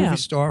 actor, Yeah. movie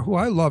star, who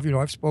I love.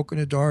 I've spoken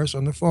to Doris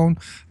on the phone,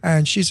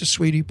 and she's a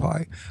sweetie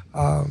pie.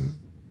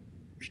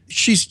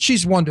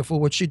 She's wonderful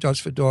what she does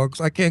for dogs.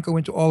 I can't go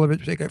into all of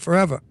it, take it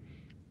forever,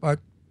 but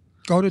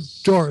go to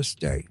Doris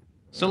Day.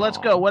 So let's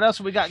go. What else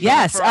have we got?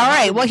 yes, going all for our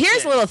right. Well,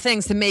 here's Halloween little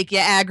things to make you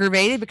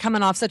aggravated. But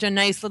coming off such a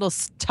nice little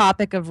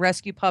topic of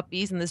rescue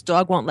puppies, and this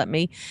dog won't let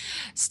me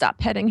stop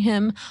petting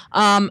him.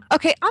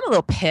 Okay, I'm a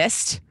little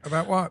pissed.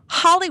 About what?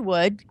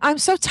 Hollywood, I'm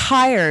so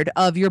tired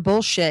of your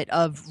bullshit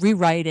of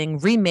rewriting,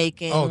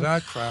 remaking. Oh,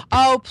 that crap.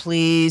 Oh,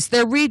 please.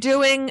 They're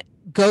redoing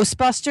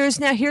Ghostbusters.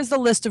 Now, here's the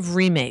list of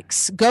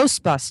remakes.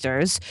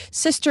 Ghostbusters,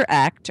 Sister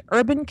Act,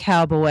 Urban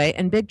Cowboy,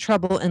 and Big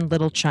Trouble in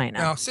Little China.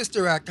 Now,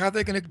 Sister Act, how are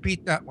they going to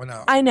beat that one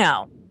out? I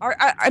know.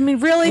 I mean,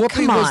 really? Whoopi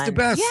Come on. was the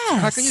best.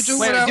 Yes. How can you do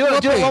Wait, without do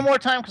it Whoopi? one more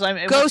time because I'm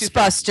it went too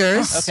fast.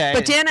 Ghostbusters. Okay.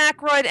 But Dan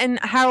Aykroyd and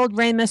Harold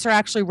Ramis are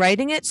actually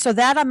writing it, so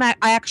that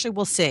I actually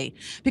will see.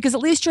 Because at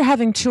least you're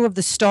having two of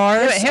the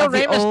stars. Yeah, but Harold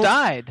of the Ramis old-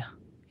 died.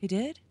 He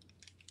did?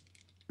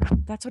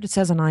 That's what it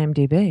says on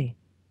IMDb.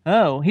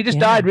 Oh, he just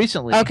died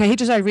recently. Okay, he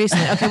just died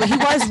recently. Okay, well, he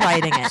was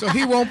writing it. So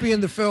he won't be in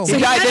the film. He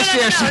died this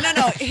year.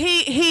 No.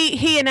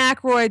 He and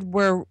Aykroyd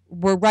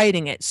were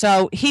writing it,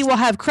 so he will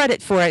have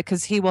credit for it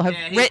because he will have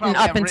he written probably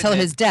up have until written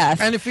his it.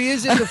 death. And if he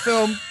is in the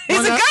film,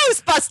 He's a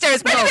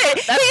Ghostbusters. Wait a minute.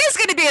 He is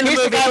going to be in the he's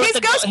the movie. guy with He's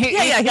the- Ghost. he- he's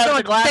the he's guy with the the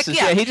one- glasses.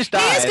 Yeah, he just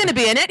He is died. going to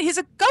be in it. He's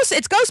a ghost.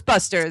 It's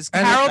Ghostbusters.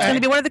 And- Harold's and- going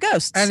to be one of the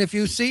ghosts. and if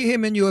you see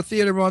him in your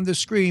theater on the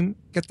screen,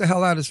 get the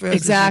hell out as fast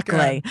Exactly.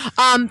 as you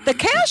can. The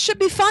cast should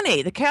be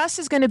funny. The cast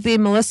is going to be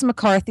Melissa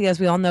McCarthy, as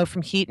we all know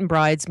from Heat and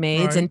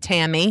Bridesmaids, Right. and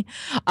Tammy.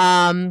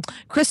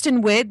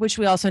 Kristen Wiig, which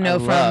we also know I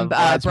from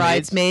love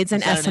Bridesmaids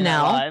and Saturday Night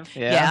SNL. Live.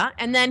 Yeah.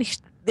 And then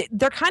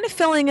they're kind of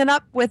filling it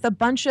up with a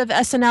bunch of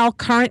SNL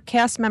current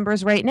cast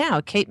members right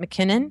now. Kate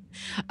McKinnon,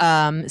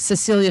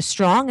 Cecilia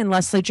Strong, and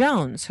Leslie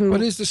Jones.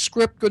 But is the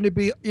script going to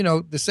be,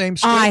 the same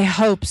script? I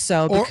hope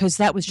so, Or because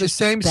that was just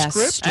the same best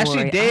script?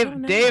 story.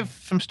 Actually, Dave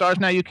from Stars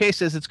Now UK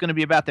says it's going to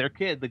be about their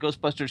kid, the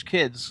Ghostbusters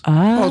kids.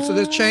 Oh, so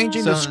they're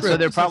changing the script. So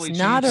they're probably It's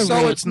not changing. a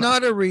So it's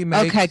not a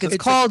remake. Okay, because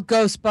it's called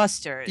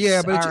Ghostbusters.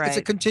 Yeah, but All it's a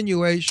right.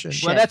 continuation.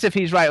 Well, that's if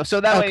he's right. So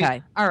that way.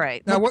 Okay, all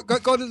right. Now,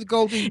 go to the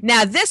Goldie.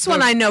 Now, this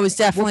one I know is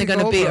definitely Whoopi going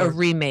to be a Goldberg.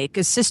 remake,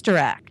 a Sister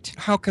Act.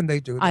 How can they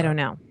do that? I don't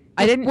know.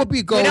 I didn't. Whoopi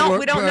We don't know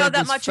Goldberg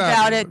that is much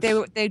about it.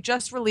 fabulous. They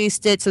just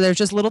released it, so there's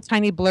just little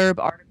tiny blurb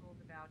articles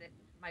about it.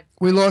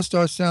 We lost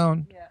our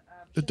sound.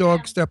 The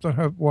dog stepped on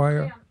her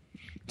wire.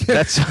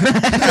 That's Dogs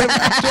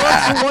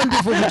are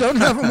wonderful, but don't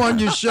have them on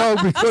your show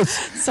because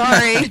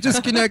Sorry. you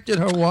disconnected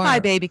her wire. Hi,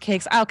 baby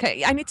cakes.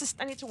 Okay, I need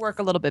to work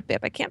a little bit, babe.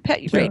 I can't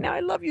pet you right now. I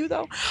love you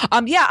though.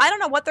 Yeah, I don't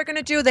know what they're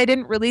gonna do. They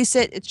didn't release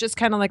it. It's just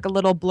kind of like a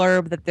little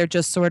blurb that they're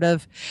just sort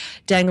of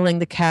dangling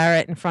the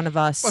carrot in front of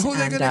us. But who are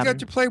they going to get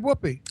to play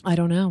Whoopi? I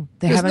don't know.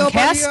 They There's haven't nobody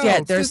cast else.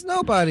 yet. There's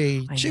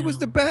nobody. She was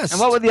the best.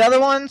 And what were the other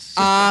ones?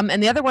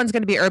 And the other one's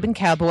going to be Urban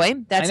Cowboy.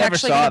 That's never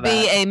actually saw going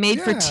to be that. a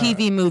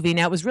made-for-TV movie.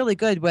 Now, it was really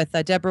good with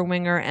Deborah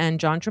Winger and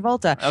John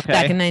Travolta Okay.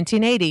 back in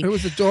 1980. It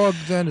was a dog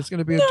then. It's going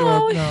to be a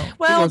dog now. It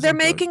Well, they're wasn't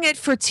good. making it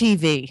for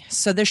TV,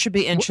 so this should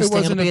be interesting.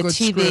 It'll wasn't a be a good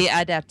TV script.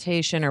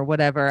 adaptation or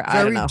whatever. I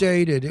don't Very know.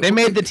 dated. They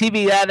made the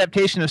TV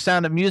adaptation of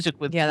Sound of Music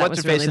with Yeah, that what's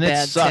was her face, really and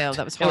bad it sucked. too.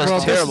 That was It was horrible.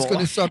 This is terrible. going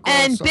to suck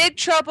And also. Big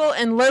Trouble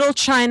in Little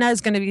China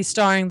is going to be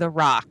starring The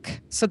Rock,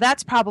 so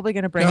that's probably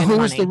going to bring Now, in who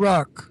money. is The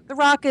Rock? The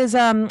Rock is You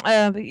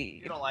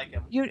don't like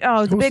him.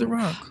 the Who's big The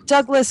Rock?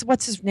 Douglas.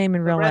 What's his name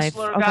in real life?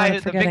 Wrestler Oh, God, guy, I'm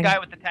the forgetting. big guy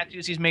with the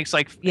tattoos. He makes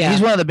like Yeah.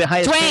 he's one of the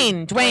highest.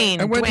 Dwayne.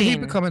 And when did he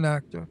Dwayne. become an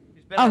actor?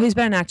 Oh, he's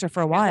been an actor for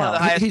a One of while. the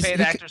highest He's- paid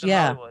he- actors in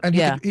yeah. Hollywood. And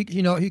Yeah. he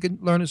can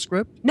learn a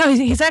script. No,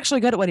 he's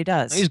actually good at what he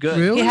does. He's good.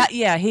 Really?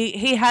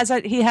 He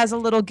has a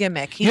little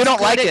gimmick. He's You don't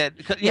good like at- it.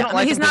 Because you Yeah, don't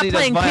like he's him 'cause not he does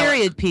playing violence.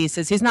 period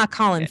pieces. He's not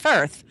Colin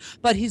Firth,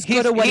 but he's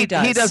good at what he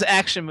does. He does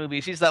action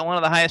movies. He's one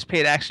of the highest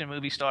paid action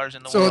movie stars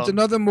in the So world. it's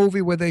another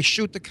movie where they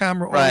shoot the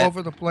camera Right. all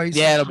over the place.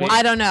 Yeah, it'll be-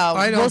 I don't know.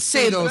 I don't we'll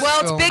see see. those Well,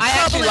 it's films. Big I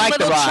Trouble actually in like The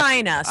Little Rock.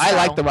 China. I so-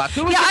 like The Rock.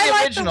 Who was yeah, in I the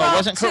like original? The Rock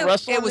Wasn't Kurt too.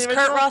 Russell It in was the Kurt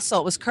original? Russell.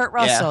 It was Kurt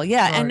Russell.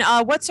 Yeah,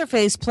 and what's her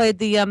face played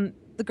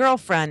the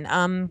girlfriend.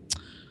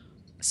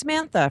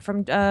 Samantha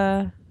from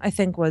I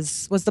think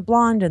was the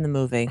blonde in the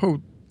movie.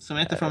 Who?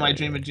 Samantha from I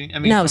Dream of Jeannie. I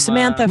mean, No, from,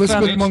 Samantha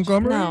Elizabeth from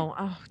Montgomery? No,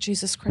 oh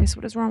Jesus Christ,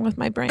 what is wrong with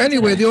my brain?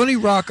 Anyway, today? the only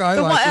Rock I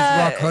The like one- is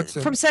Rock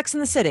Hudson. from Sex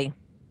and the City.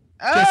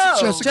 Oh,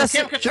 Jessica-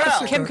 Kim Cattrall.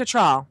 Jessica. Kim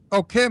Cattrall.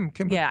 Oh, Kim.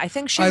 Yeah, I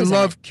think she I was in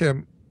love it.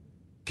 Kim.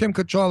 Kim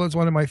Cattrall is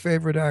one of my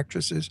favorite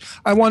actresses.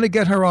 I want to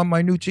get her on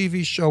my new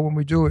TV show when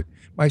we do it.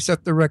 My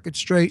Set the Record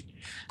Straight.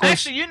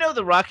 Actually, you know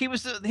The Rock.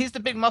 He's the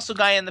big muscle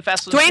guy in the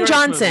Fast and Dwayne Furious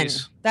Johnson.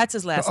 movies. That's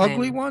his The last name.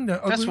 ugly one.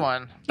 The ugly This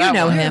one. You That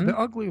know one. him. The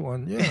ugly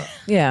one. Yeah.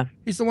 Yeah.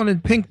 He's the one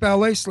in pink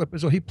ballet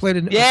slippers. Or he played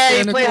in. Yeah, he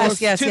Santa played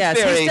Claus. Yes, Tooth yes.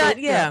 Fairy. He's done,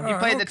 yeah. He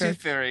played the okay.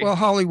 Tooth Fairy. Well,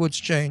 Hollywood's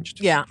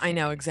changed. Yeah, I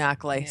know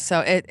exactly.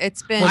 So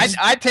it's been.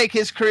 I'd take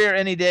his career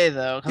any day,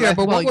 though. 'cause Yeah, I-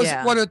 but Well,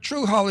 what a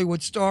true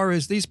Hollywood star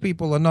is, these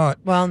people are not.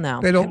 well,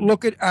 no. They don't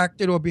look at,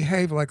 acted, or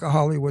behave like a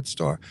Hollywood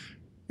star.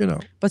 You know.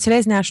 But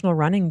today's National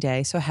Running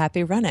Day, so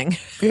happy running.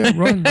 Yeah,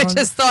 run. I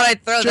just thought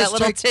I'd throw that Just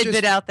little take- tidbit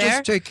just- out there.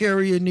 Just take care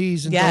of your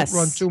knees and Yes. don't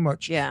run too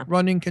much. Yeah.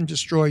 Running can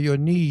destroy your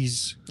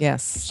knees.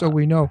 Yes. So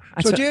we know.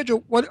 That's So what- Deirdre,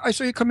 what I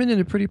saw you come in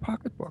a pretty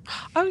pocketbook.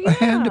 Oh yeah. A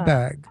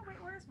handbag. Oh, wait,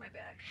 where's my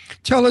bag?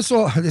 Tell us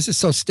all. This is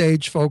so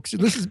staged, folks.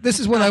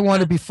 This is when I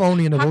want to be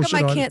phony and How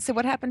emotional. come I can't see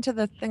what happened to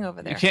the thing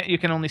over there? You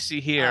can only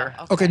see here.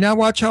 Oh, Okay, now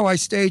watch how I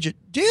stage it.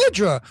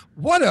 Deirdre,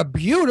 what a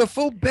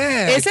beautiful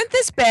bag. Isn't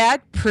this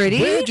bag pretty?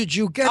 Where did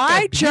you get that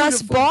I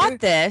just beautiful bought bag?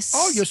 this.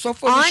 Oh, you're so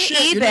full of on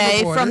shit. You never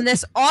eBay bought from it.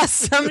 this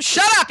awesome.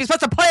 Shut up! You're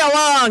supposed to play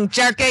along,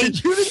 jerky. You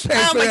didn't pay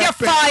Oh for my! that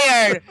You're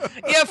bag. fired.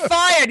 You're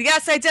fired.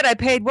 Yes, I did. I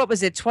paid. What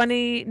was it?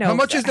 20? No. How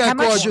much is that how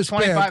much? gorgeous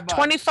bag?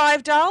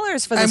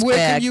 $25 for this And where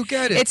bag. can you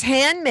get it? It's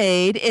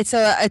handmade. It's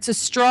a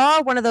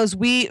straw, one of those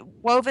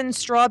woven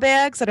straw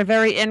bags that are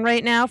very in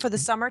right now for the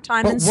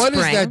summertime But and what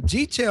spring. is that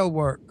detail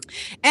work?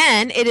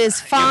 And it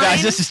is fine. You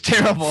guys, this is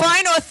terrible.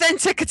 Fine,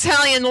 authentic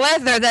Italian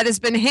leather that has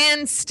been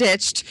hand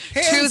stitched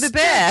to the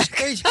bag.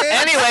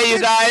 Anyway, you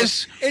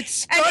guys.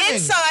 It's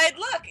And stunning.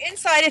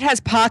 inside it has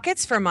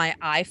pockets for my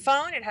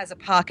iPhone. It has a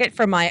pocket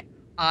for my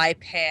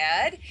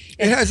iPad.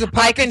 It has a I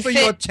pocket can for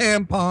fit- your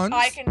tampons.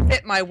 I can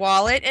fit my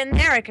wallet in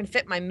there. I can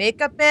fit my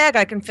makeup bag.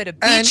 I can fit a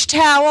beach And-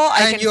 towel.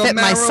 I and can your fit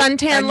my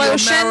suntan and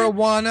lotion. Your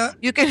marijuana.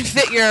 You can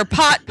fit your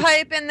pot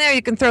pipe in there.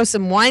 You can throw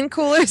some wine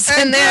coolers in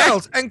And there.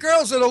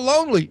 girls that are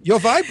lonely. Your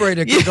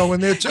vibrator can go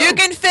in there too. You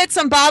can fit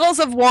some bottles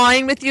of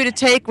wine with you to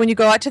take when you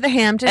go out to the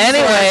Hamptons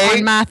Anyway. or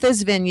on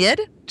Martha's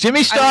Vineyard.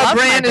 Jimmy I Star love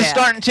my brand is bag.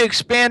 starting to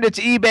expand its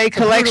eBay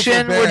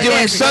collection. bag. We're doing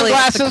It is really-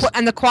 sunglasses.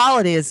 and the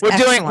quality is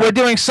excellent. We're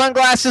doing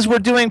sunglasses. We're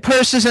doing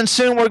purses, and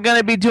soon we're going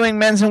to be doing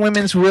men's and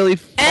women's really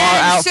far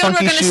out And soon we're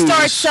funky going to shoes.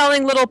 start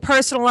selling little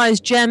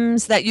personalized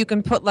gems that you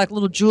can put like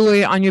little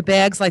jewelry on your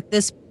bags, like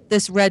this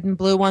this red and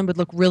blue one would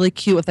look really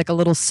cute with like a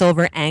little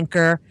silver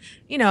anchor,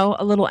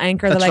 a little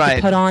anchor That's that I right.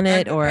 could put on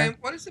it. And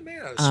what is it made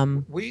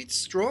of? Weed,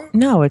 straw?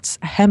 No, it's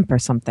hemp or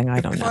something.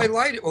 I don't If know. I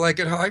light it, will I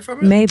get high from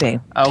it? Maybe.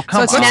 Oh, come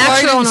So it's on. Let's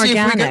light it natural and and see if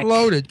we organic. get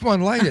loaded. Come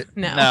on, light it.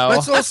 No.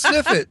 Let's all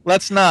sniff it.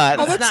 Let's not.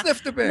 Oh, let's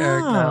sniff the bag.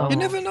 No. You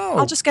never know.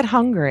 I'll just get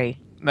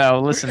hungry. No,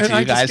 listen And to I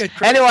you just guys. get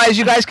crazy. Anyways,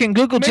 you guys can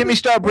Google Maybe- Jimmy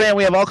Star brand.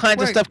 We have all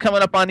kinds of Wait. stuff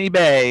coming up on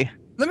eBay.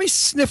 Let me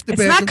sniff the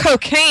It's bag. not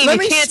cocaine. Let You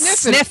me can't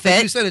sniff You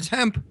it. said it's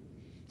hemp.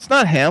 It's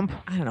not hemp.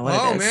 I don't know what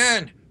Oh, it is.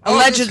 man.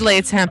 Allegedly,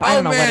 it's hemp. I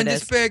don't know man, what it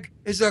this is. bag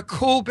is a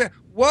cool bag.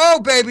 Whoa,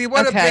 baby,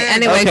 what a Okay. bag.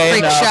 Anyway, Okay,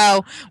 freak no.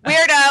 show,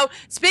 weirdo.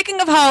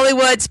 Speaking of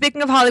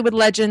Hollywood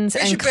legends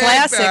Here's and your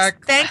bag classics.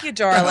 back. Thank you,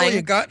 The hell darling,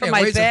 you got for there?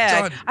 my Weighs a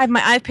bag. ton. I have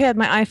my iPad,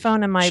 my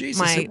iPhone, and my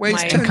Jesus, it weighs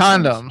my 10 And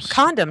condoms.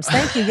 condoms.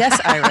 Thank you. Yes,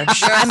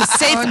 Irish. Yes, I'm a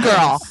safe condoms.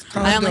 girl.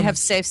 I only Condoms. have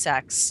safe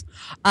sex.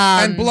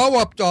 And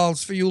blow-up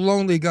dolls for you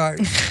lonely guys.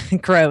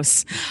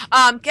 Gross.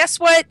 Guess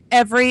what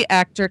every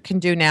actor can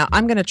do now?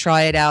 I'm going to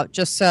try it out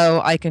just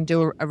so I can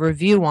do a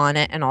review on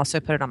it and also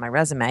put it on my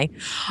resume.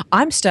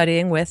 I'm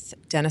studying with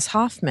Dennis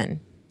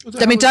Hoffman.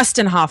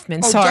 Dustin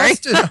Hoffman, Oh, sorry.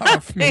 Dustin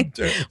Hoffman.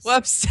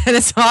 Whoops,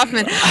 Dennis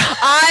Hoffman.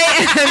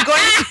 I am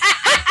going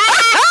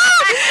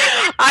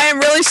I am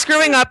really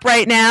screwing up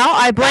right now.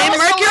 I blame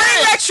Mercury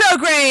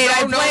retrograde.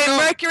 I blame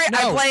Mercury.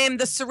 I blame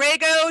the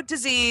Serago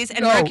disease,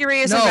 and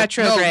Mercury is in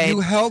retrograde. No, you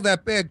held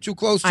that bag too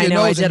close to I your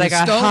know nose. I did. and I you're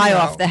got stoned high now.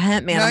 off the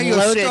hemp, man. Now I'm you're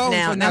loaded stoned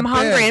now. from And I'm that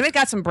hungry. bag. And we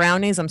got some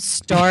brownies. I'm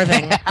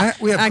starving.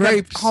 We have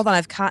grapes. Hold on, I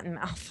have cotton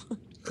mouth.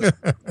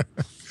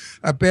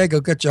 A bag will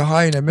get you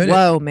high in a minute.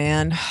 Whoa,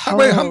 man.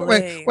 Wait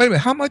a minute.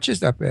 How much is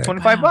that bag?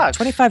 $25.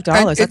 $25.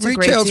 And That's it a great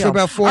retails deal. for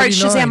about All right,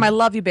 $49. Shazam, I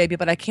love you, baby,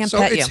 but I can't So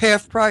pet it's you.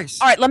 half price.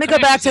 All right, let me go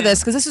back to this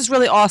because this is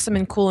really awesome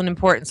and cool and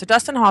important. So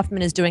Dustin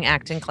Hoffman is doing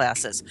acting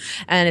classes,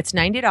 and it's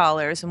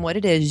 $90. And what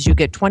it is, you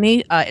get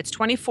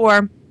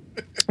 24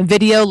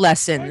 video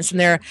lessons,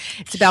 and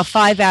it's about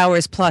 5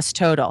 hours plus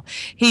total.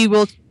 He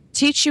will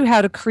teach you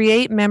how to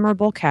create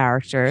memorable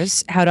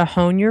characters, how to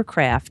hone your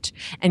craft,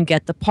 and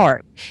get the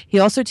part. He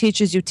also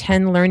teaches you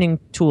 10 learning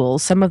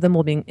tools. Some of them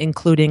will be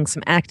including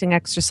some acting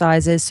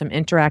exercises, some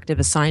interactive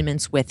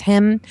assignments with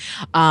him.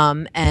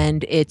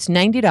 And it's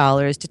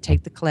 $90 to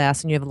take the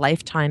class, and you have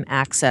lifetime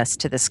access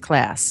to this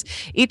class.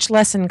 Each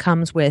lesson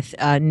comes with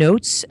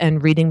notes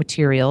and reading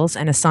materials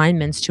and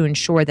assignments to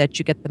ensure that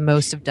you get the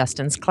most of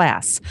Dustin's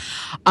class.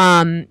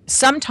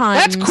 Sometimes...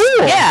 That's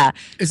cool. Yeah.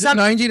 Is it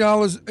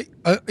 $90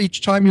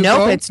 each time you go?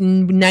 Nope, it's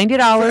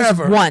 $90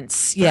 Forever.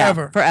 once. Yeah,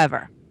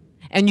 Forever.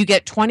 And you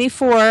get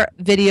 24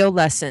 video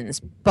lessons,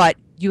 but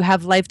you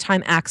have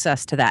lifetime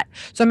access to that.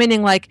 So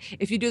meaning like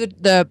if you do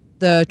the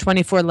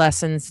 24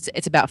 lessons,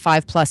 it's about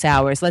 5+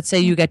 hours. Let's say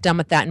you get done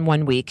with that in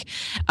 1 week,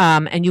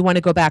 and you want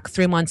to go back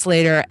 3 months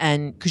later,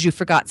 and because you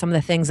forgot some of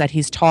the things that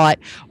he's taught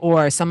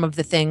or some of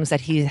the things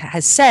that he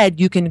has said,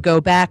 you can go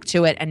back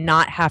to it and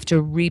not have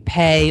to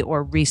repay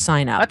or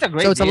re-sign up. That's a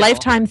great So it's deal. a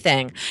lifetime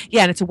thing.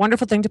 Yeah, and it's a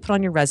wonderful thing to put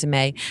on your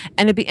resume.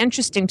 And it'd be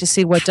interesting to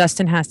see what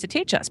Dustin has to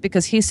teach us,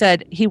 because he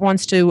said he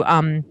wants to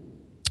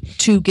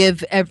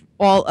give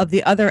all of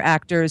the other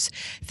actors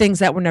things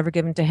that were never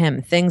given to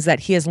him, things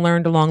that he has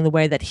learned along the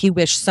way that he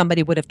wished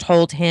somebody would have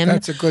told him.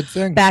 That's a good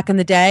thing. Back in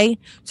the day.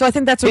 So I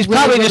think that's He's a really,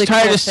 probably really just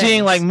tired cool of seeing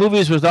thing. like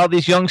movies with all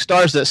these young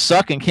stars that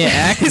suck and can't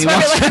act. He's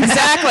probably like,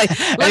 exactly.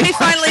 Let me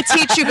finally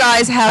teach you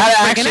guys how to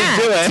actually friggin'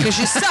 do act, it. because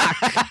you suck.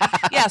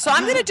 Yeah, so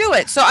I'm gonna do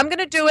it.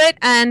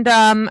 And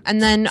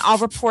then I'll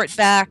report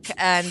back.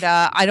 And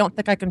I don't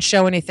think I can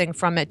show anything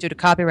from it due to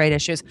copyright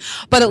issues.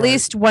 But at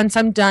least once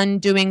I'm done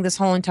doing this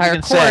whole entire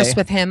can course say.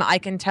 with him, I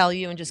can tell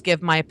you and just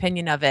give my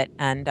opinion of it.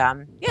 And I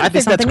it'll be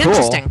think that's something cool.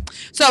 interesting.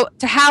 So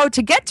how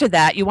to get to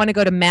that, you want to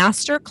go to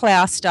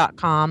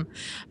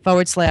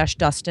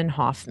masterclass.com/Dustin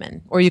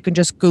Hoffman, or you can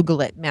just Google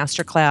it,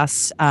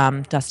 Masterclass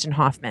Dustin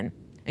Hoffman,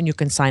 and you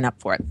can sign up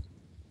for it.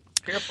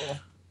 Careful.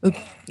 Oop,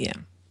 yeah.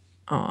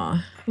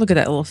 Aw, look at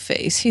that little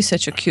face. He's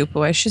such a cute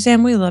boy.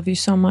 Shazam, we love you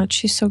so much.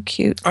 He's so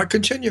cute. I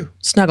continue.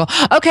 Snuggle.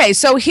 Okay,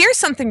 so here's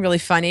something really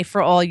funny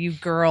for all you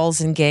girls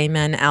and gay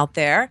men out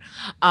there.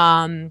 We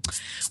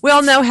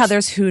all know how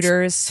there's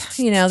Hooters,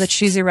 the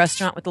cheesy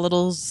restaurant with the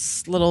little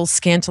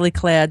scantily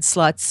clad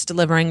sluts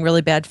delivering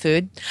really bad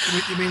food.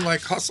 You mean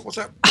like hustle? What's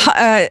that?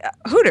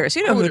 Hooters.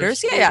 You know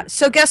Hooters. Yeah.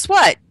 So guess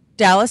what?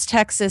 Dallas,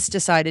 Texas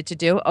decided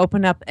to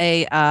open up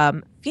a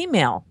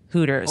female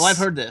Hooters. Oh, I've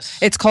heard this.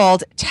 It's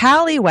called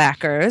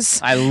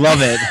Tallywhackers. I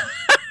love it.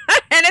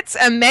 And it's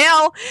a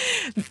male,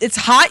 it's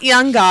hot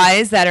young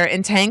guys that are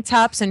in tank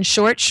tops and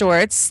short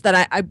shorts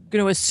that I'm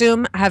going to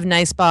assume have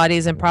nice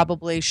bodies and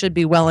probably should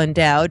be well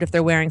endowed if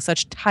they're wearing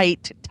such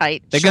tight They're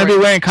going to be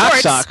wearing cock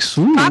shorts. socks.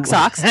 Ooh. Cock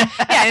socks. Yeah,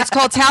 and it's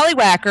called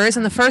Tallywhackers,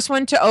 and the first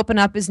one to open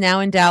up is now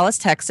in Dallas,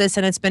 Texas,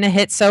 and it's been a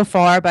hit so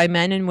far by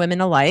men and women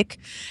alike.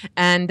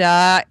 And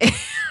I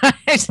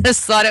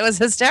just thought it was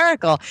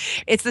hysterical.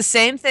 It's the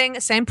same thing,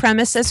 same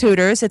premise as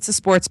Hooters. It's a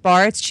sports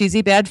bar. It's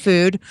cheesy, bad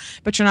food,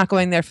 but you're not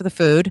going there for the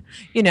food.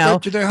 know,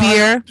 do they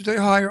beer. Do they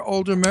hire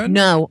older men?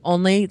 No,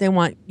 only they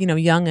want,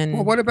 young and.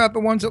 Well, what about the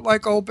ones that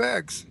like old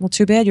bags? Well,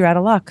 too bad you're out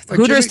of luck. Like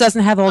Hooters Jimmy-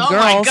 doesn't have old Oh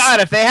girls. my God!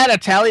 If they had a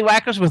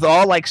tallywhackers with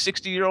all like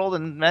 60-year-old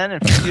men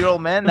and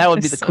 50-year-old men, that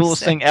would be the So coolest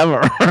sick. thing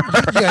ever.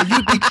 Yeah,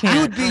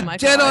 you'd be Oh my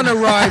dead God. on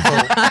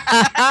arrival.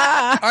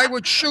 I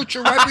would shoot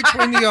you right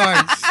between the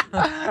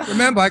eyes.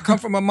 Remember, I come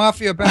from a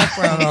mafia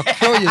background. I'll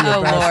kill you, you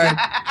Oh, bastard.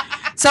 Lord.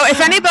 So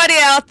if anybody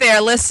out there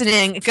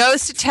listening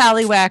goes to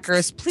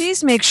Tallywhackers,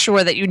 please make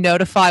sure that you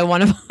notify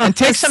one of us. And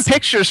take some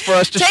pictures for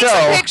us to Take show.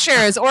 some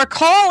pictures or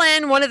call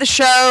in one of the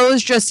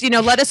shows. Just,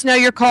 let us know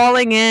you're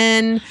calling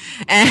in.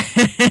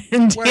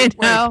 And, Wait.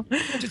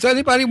 Does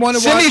anybody want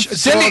to watch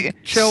a dog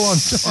kill on the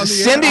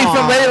Cindy air?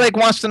 from LadyLake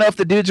wants to know if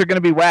the dudes are going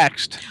to be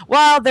waxed.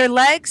 Well, their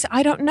legs,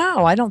 I don't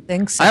know. I don't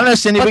think so. I don't know,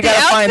 Cindy. But We got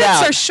to find the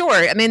outfits out. are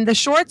short. I mean, the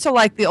shorts are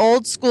like the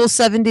old school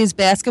 70s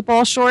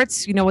basketball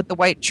shorts, with the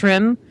white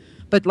trim,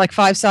 but like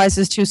 5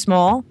 sizes too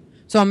small.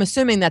 So I'm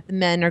assuming that the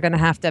men are going to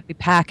have to be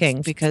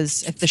packing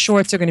because if the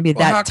shorts are going to be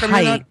Well, how that come you're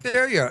tight. not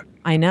there yet?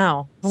 I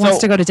know. Who wants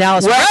to go to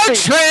Dallas? We're Road actually-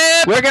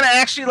 trip! We're going to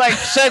actually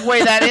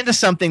segue that into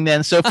something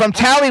then. So from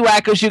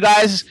Tallywhackers, you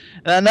guys,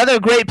 another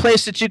great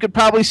place that you could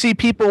probably see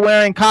people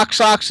wearing cock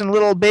socks and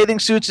little bathing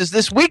suits is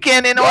this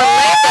weekend in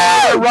Orlando.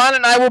 Where Ron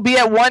and I will be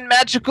at One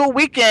Magical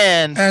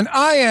Weekend. And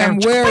I am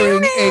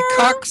wearing a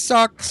cock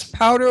socks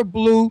powder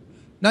blue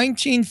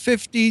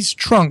 1950s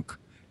trunk.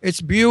 It's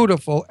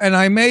beautiful. And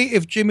I may,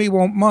 if Jimmy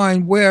won't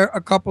mind, wear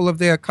a couple of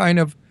their kind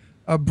of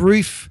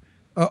brief,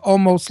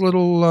 almost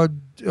little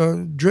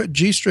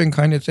G-string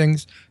kind of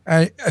things.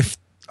 I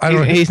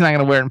don't. He's not going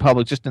to wear it in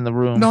public, just in the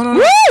room. No.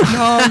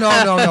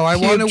 I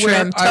want to wear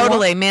Trim,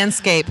 totally.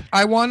 Manscaped.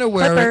 I want to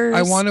wear it. I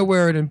Clippers. want to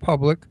wear it in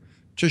public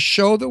to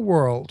show the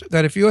world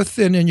that if you're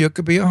thin and you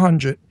could be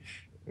 100.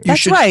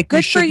 That's right.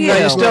 Good for you. No,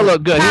 you still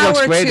look good. He Power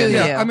looks great to in it. you.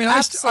 Yeah, I mean,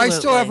 I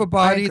still have a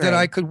body that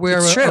I could wear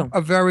It's true. a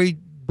very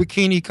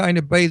bikini kind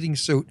of bathing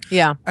suit.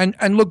 Yeah.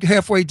 And look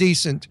halfway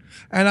decent.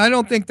 And I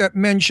don't think that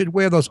men should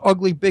wear those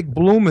ugly big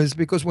bloomers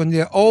because when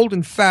they're old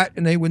and fat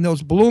and when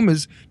those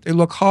bloomers, they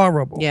look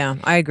horrible. Yeah,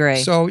 I agree.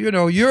 So,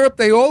 Europe,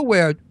 they all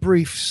wear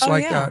briefs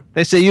like that.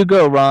 They say you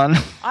go, Ron.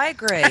 I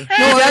agree.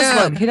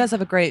 am. He does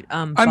have a great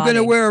I'm going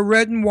to wear a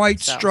red and white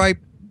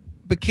striped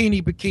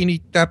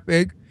bikini that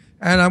big.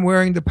 And I'm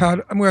wearing the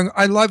powder.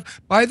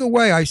 By the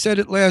way, I said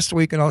it last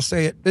week and I'll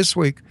say it this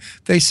week.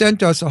 They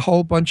sent us a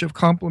whole bunch of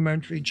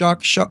complimentary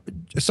what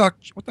the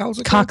hell is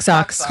it called? Cock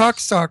socks. Cock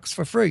socks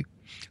for free.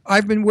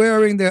 I've been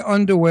wearing their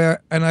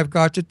underwear, and I've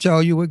got to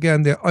tell you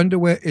again, their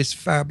underwear is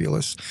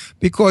fabulous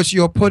because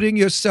you're putting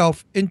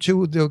yourself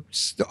into the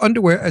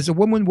underwear as a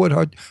woman would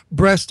her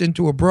breast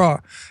into a bra,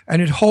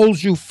 and it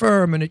holds you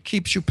firm and it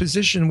keeps you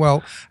positioned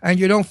well, and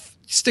you don't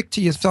stick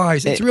to your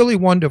thighs. It's really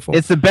wonderful.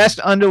 It's the best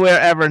underwear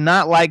ever,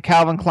 not like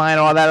Calvin Klein,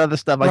 all that other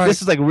stuff. Like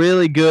this is like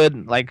really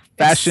good, like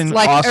fashion, It's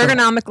like awesome.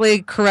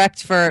 ergonomically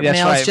correct for Yes,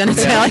 males' right, for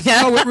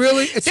genitalia. No, it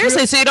really. It's Seriously,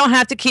 really- so you don't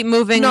have to keep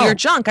moving No. your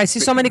junk. I see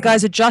so many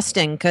guys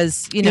adjusting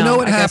because You know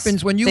what I guess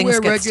happens when you things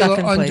wear get stuck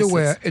regular in places.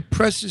 underwear? It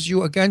presses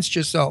you against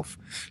yourself.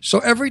 So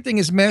everything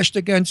is mashed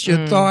against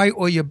your thigh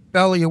or your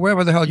belly or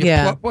wherever the hell you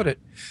Yeah. put it.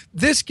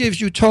 This gives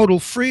you total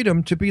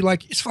freedom to be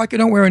like, it's like you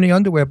don't wear any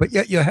underwear, but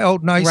yet you're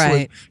held nicely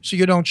Right. so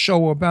you don't show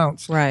or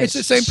bounce. Right. It's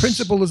the same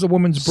principle as a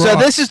woman's bra. So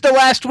this is the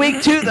last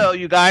week too, though,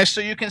 you guys. So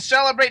you can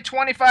celebrate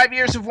 25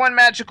 years of One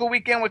Magical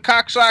Weekend with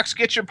Cock Socks.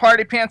 Get your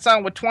party pants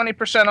on with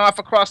 20% off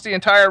across the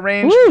entire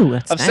range Ooh,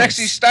 that's of nice.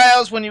 sexy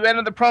styles when you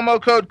enter the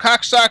promo code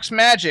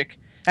CockSocksMagic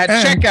at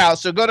And- checkout.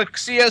 So go to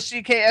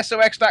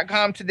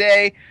COCKSOX.com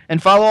today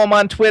and follow them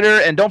on Twitter.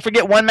 And don't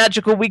forget, One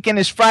Magical Weekend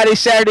is Friday,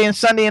 Saturday, and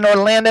Sunday in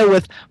Orlando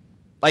with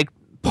like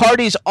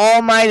parties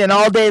all night and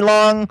all day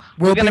long.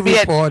 We'll gonna be be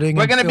reporting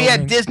We're and going to be at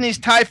filming. Disney's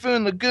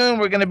Typhoon Lagoon.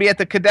 We're going to be at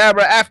the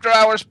Cadabra After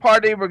Hours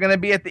Party. We're going to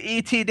be at the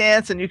ET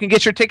Dance. And you can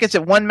get your tickets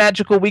at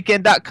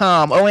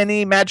onemagicalweekend.com,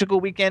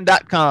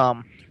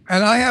 ONEmagicalweekend.com.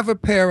 And I have a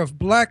pair of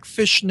black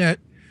fishnet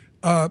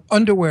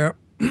underwear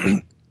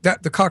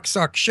that the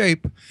cocksock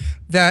shape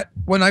that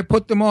when I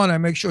put them on, I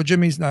make sure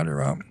Jimmy's not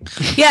around.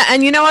 Yeah,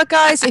 and you know what,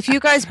 guys? If you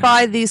guys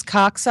buy these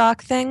cock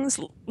sock things,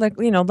 let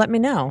me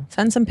know.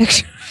 Send some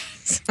pictures.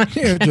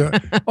 Deirdre.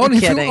 Only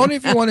kidding.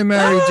 if you want to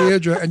marry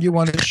Deirdre and you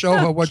want to show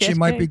her what she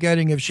might be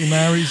getting if she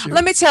marries you.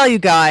 Let me tell you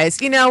guys,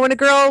 when a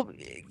girl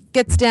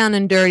gets down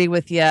and dirty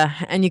with you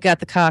and you got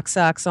the cock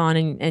socks on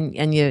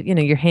and you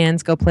your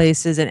hands go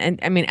places and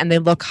they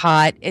look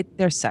hot,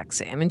 they're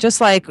sexy. I mean, just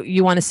like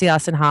you want to see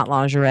us in hot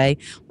lingerie,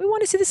 we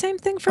want to see the same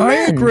thing for men. I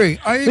agree.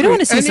 We don't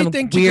want to see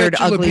Anything to some weird, get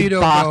your ugly libido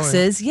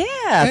boxes. going.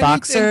 Yeah, Anything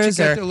boxers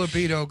to get or the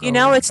libido going.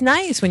 it's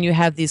nice when you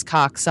have these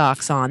cock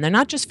socks on. They're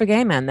not just for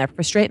gay men; they're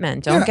for straight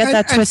men. Don't get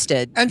that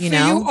twisted. And for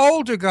you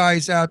older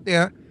guys out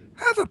there,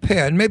 have a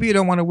pair. And maybe you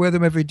don't want to wear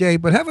them every day,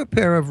 but have a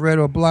pair of red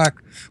or black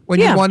when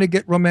you want to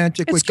get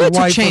romantic It's with your good to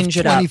wife change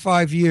of it up.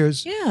 25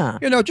 years. Yeah.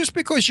 Just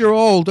because you're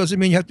old doesn't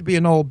mean you have to be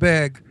an old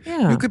bag.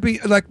 Yeah. You could be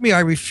like me.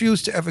 I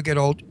refuse to ever get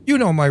old. You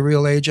know my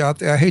real age out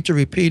there. I hate to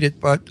repeat it,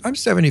 but I'm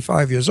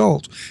 75 years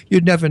old.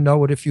 You'd never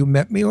know it if you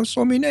met me or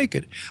saw me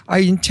naked. I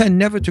intend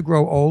never to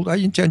grow old. I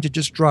intend to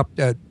just drop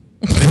dead.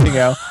 There you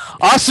go.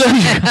 Also,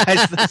 you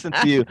guys, listen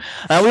to you.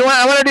 I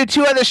want to do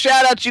 2 other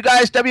shout outs, you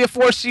guys.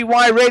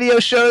 W4CY radio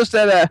shows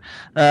that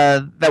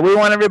we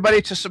want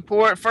everybody to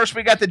support. First,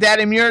 we got the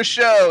Daddy Muir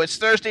show. It's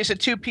Thursdays at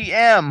 2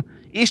 p.m.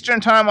 Eastern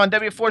time on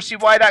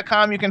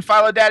W4CY.com. You can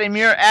follow Daddy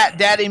Muir at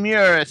Daddy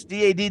Muir. It's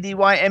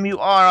DADDYMUR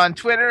on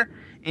Twitter.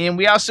 And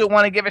we also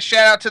want to give a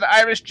shout out to the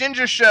Irish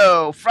Ginger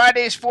Show,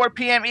 Fridays 4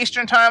 p.m.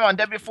 Eastern time on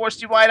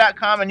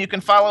W4CY.com, and you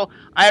can follow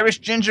Irish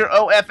Ginger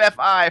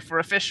OFFI for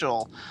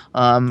official.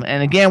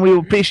 And again, we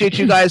appreciate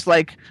you guys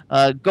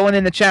going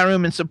in the chat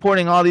room and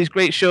supporting all these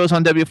great shows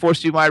on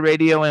W4CY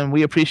Radio, and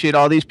we appreciate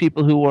all these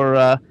people who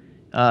are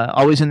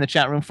always in the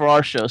chat room for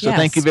our show. So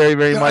thank you very,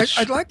 very much.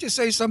 I'd like to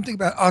say something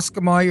about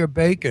Oscar Mayer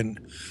Bacon.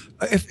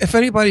 If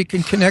anybody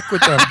can connect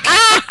with them.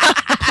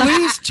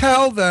 Please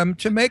tell them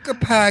to make a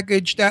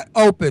package that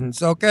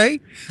opens, okay?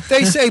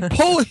 They say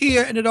pull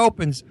here and it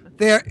opens.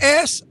 Their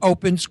ass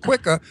opens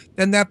quicker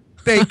than that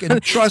bacon,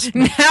 trust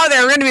me. Now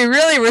they're going to be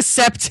really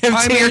receptive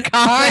to your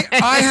comments.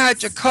 I had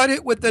to cut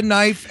it with the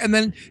knife, and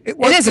then it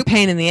is a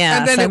pain in the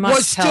ass, and then I it must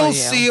was tell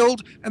still you.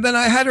 sealed, and then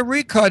I had to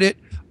recut it.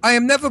 I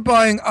am never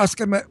buying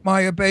Oscar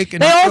Mayer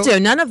bacon. They all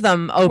do. None of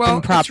them open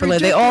properly.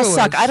 They all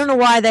suck. I don't know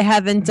why they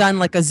haven't done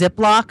like a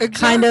Ziploc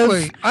kind of.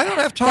 I don't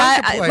have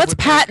time to play let's with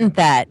patent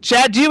that.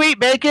 Chad, do you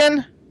eat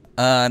bacon?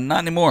 Not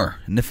anymore.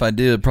 And if I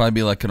do, it'd probably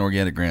be like an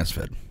organic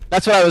grass-fed.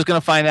 That's what I was going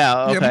to find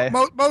out. Okay.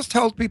 Yeah, most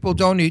health people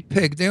don't eat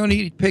pig. They only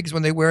eat pigs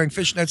when they're wearing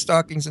fishnet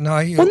stockings and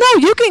high heels. Well,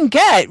 no, you can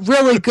get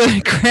really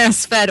good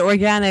grass-fed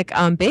organic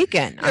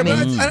bacon. Yeah, I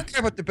don't care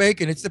about the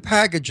bacon. It's the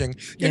packaging.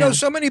 You know,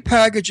 so many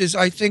packages,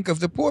 I think of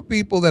the poor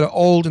people that are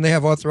old and they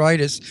have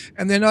arthritis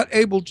and they're not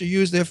able to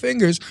use their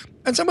fingers.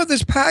 And some of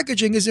this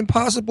packaging is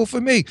impossible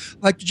for me.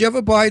 Like, did you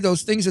ever buy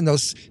those things in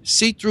those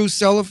see-through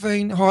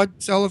cellophane,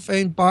 hard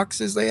cellophane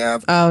boxes they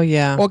have? Oh,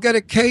 yeah. Or get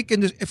a cake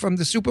from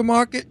the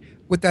supermarket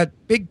with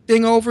that big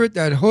thing over it,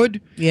 that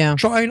hood. Yeah.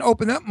 Try and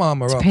open that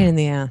mama It's up. a pain in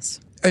the ass.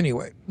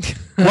 Anyway.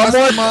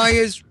 Oscar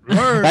Myers,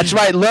 learn. That's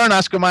right, learn,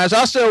 Oscar Myers.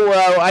 Also,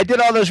 I did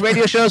all those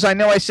radio shows. I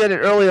know I said it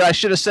earlier. I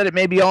should have said it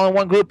maybe all in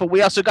one group, but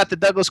we also got the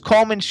Douglas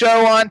Coleman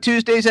Show on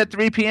Tuesdays at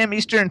 3 p.m.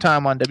 Eastern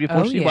Time on W4CY.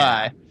 Oh,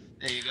 yeah.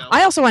 There you go.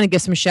 I also want to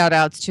give some shout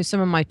outs to some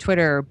of my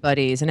Twitter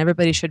buddies, and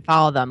everybody should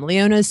follow them.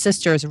 Leona's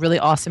Sister is a really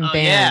awesome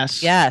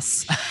band.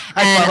 Yes.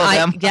 I follow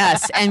them.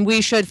 Yes, and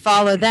we should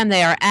follow them.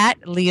 They are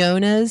at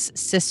Leona's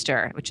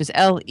Sister, which is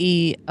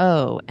LEONAS.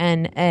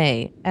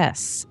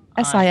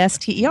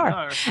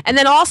 SISTER. And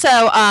then also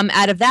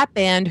out of that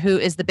band, who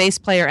is the bass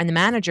player and the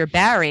manager,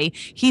 Barry.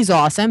 He's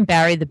awesome.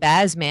 Barry the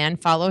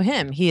Bazman. Follow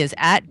him. He is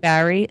at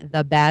Barry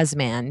the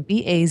Bazman.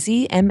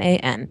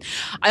 BAZMAN.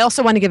 I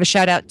also want to give a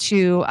shout out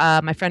to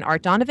my friend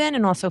Art Donovan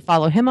and also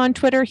follow him on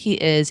Twitter. He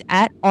is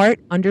at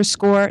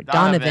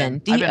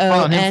Art_Donovan.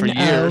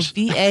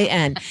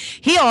 DONOVAN.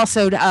 He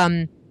also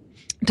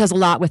does a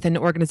lot with an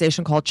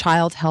organization called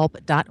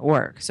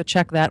childhelp.org. So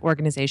check that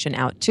organization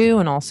out too,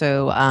 and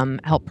also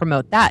help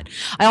promote that.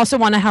 I also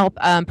want to help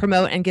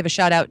promote and give a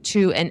shout out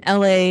to an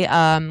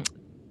LA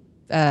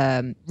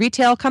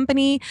retail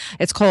company.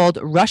 It's called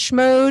Rush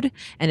Mode,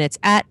 and it's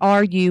at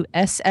RUSSHMODE.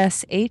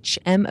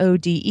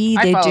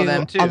 They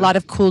do a lot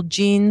of cool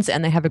jeans,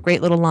 and they have a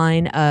great little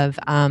line of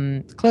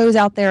clothes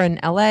out there in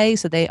LA.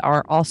 So they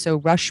are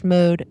also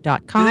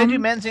rushmode.com. Do they do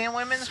men's and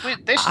women's?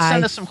 They should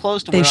send us some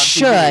clothes to wear. They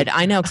should.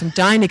 I know, because I'm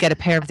dying to get a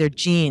pair of their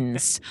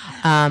jeans.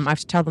 I have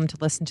to tell them to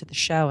listen to the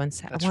show and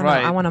say,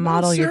 I want to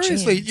model your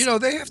jeans. Seriously, you know,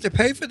 they have to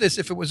pay for this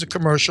if it was a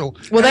commercial.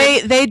 Well,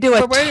 they do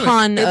a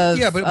ton of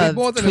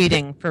more than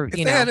tweeting for,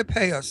 if they had to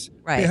pay us,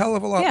 right. a hell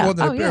of a lot more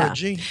than a pair of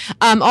jeans.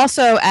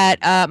 Also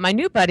at my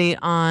new buddy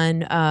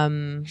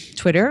on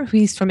Twitter,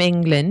 he's from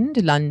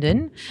England,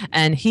 London,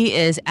 and he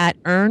is at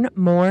Earn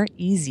More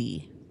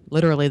Easy.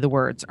 Literally the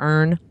words,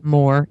 Earn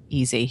More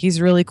Easy. He's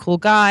a really cool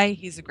guy.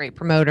 He's a great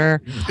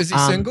promoter. Is he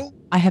single?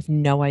 I have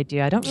no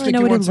idea. I don't really think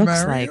know he what he wants to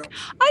looks marry like.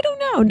 I don't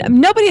know.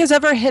 Nobody has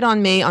ever hit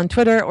on me on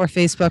Twitter or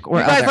Facebook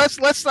or guys, other.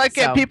 let's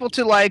get people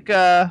to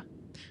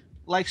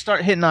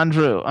start hitting on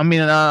Drew. I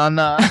mean, on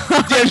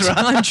Deirdre.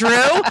 On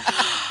Drew?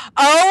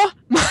 Oh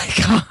my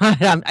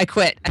God! I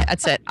quit.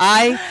 That's it.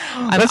 I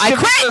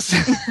quit.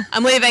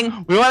 I'm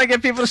leaving. We want to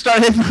get people to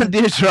start hitting on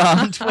Deirdre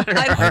on Twitter.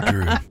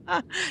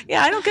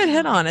 Yeah, I don't get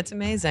hit on. It's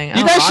amazing. You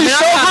guys are so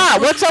hot.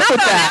 What's up with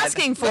that? I'm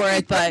asking for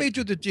it, but let me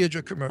do the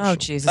Deirdre commercial. Oh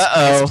Jesus!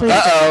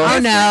 Oh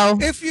no!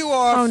 If you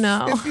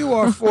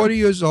are 40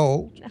 years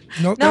old,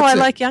 no, I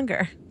like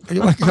younger.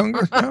 You like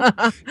younger? No.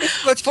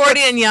 Let's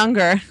 40 and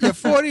younger. Yeah,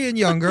 40 and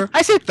younger.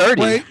 I say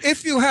 30. Wait,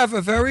 if you have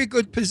a very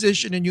good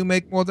position and you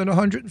make more than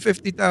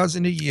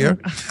 $150,000 a year,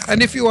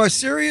 and if you are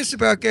serious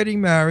about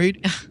getting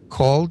married,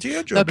 call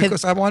Deirdre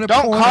because I want to.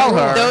 Don't call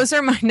her. Those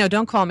are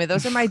don't call me.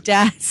 Those are my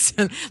dad's.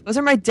 Those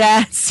are my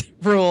dad's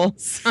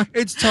rules.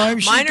 It's time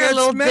she Mine gets are a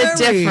little married. bit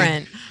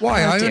different.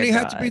 Why? Oh, I only dear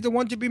had to God. be the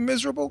one to be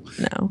miserable.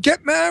 No.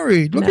 Get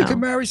married. Look, No. you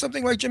can marry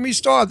something like Jimmy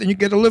Starr, then you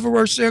get a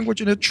liverwurst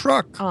sandwich in a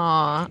truck.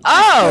 Aw.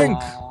 Think.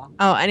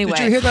 Oh, anyway.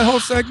 Did you hear that whole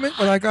segment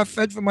when I got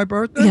fed for my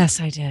birthday? Yes,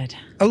 I did.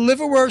 A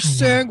liverwurst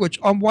sandwich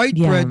on white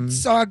bread,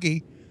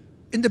 soggy,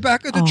 in the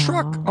back of the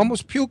truck,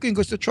 almost puking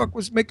because the truck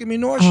was making me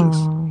nauseous.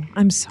 Oh,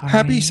 I'm sorry.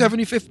 Happy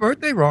 75th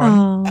birthday,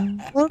 Ron.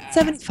 Oh, well,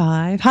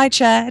 75. Hi,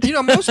 Chad. You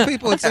know, most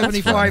people at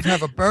 75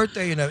 have a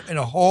birthday in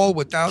a hall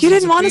with thousands. You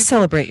didn't want to people.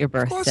 celebrate your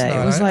Of course birthday.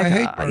 not. It was I like, hate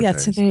yeah,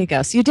 birthdays. so there you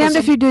go. So you're damned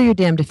if you do, you're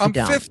damned if you I'm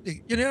don't.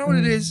 50. You know what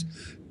it is?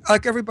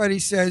 Like everybody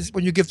says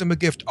when you give them a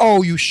gift,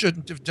 oh, you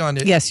shouldn't have done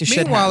it. Yes, you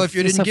should Meanwhile, have. if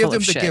you You're didn't so give full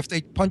them of the shit. gift,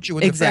 they punch you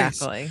in the face.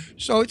 Exactly.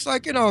 So it's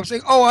like, I'm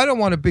saying, oh, I don't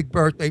want a big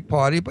birthday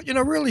party, but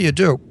really you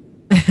do.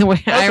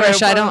 Wait,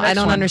 Irish, I well, don't next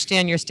one.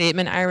 understand your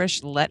statement,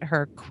 Irish. Let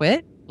her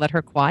quit? Let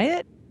her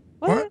quiet?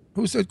 What?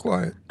 Who said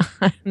quiet?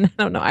 I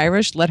don't know,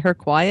 Irish. Let her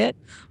quiet?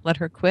 Let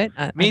her quit?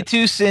 Me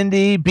too,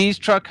 Cindy. Bees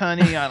truck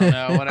honey. I don't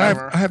know.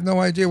 Whatever. I have no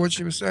idea what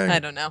she was saying. I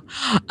don't know.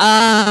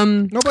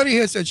 Nobody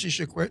here said she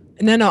should quit.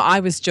 No, I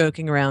was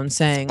joking around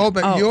saying. Oh,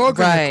 but you're going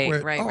to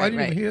quit. Right, I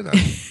didn't even hear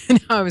that.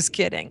 No, I was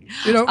kidding.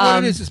 You know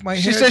what it is? It's my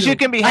hair. She says you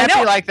can be happy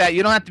know. like that.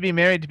 You don't have to be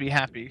married to be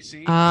happy.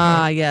 See?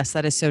 Yes,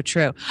 that is so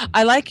true.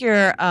 I like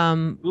your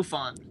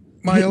Buffon.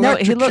 My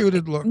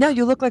electrocuted look. No,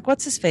 you look like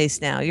what's his face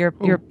now? Your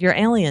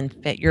alien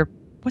fit. Your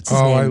what's his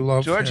Oh, name? I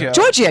love Giorgio. him.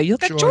 Giorgio. You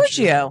look like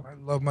Giorgio. I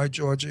love my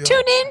Giorgio.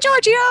 Tune in,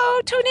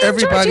 Giorgio. Tune in,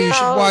 Everybody Giorgio.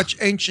 should watch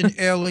Ancient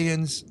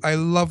Aliens. I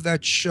love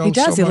that show. He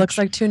does. So He looks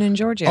much. like Tune in,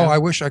 Giorgio. Oh, I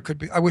wish I could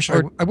be. I wish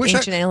Or I wish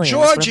Ancient Aliens,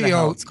 whatever the hell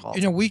Giorgio. it's called.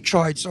 You know, we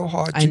tried so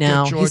hard to I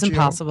know. get Giorgio. He's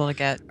impossible to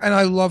get. And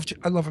I love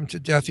him to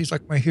death. He's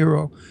like my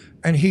hero,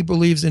 and he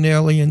believes in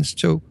aliens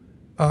too,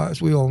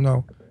 as we all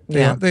know.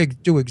 They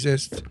do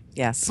exist.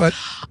 Yes. But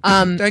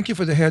thank you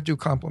for the hairdo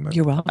compliment.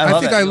 You're welcome. I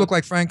think I look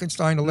like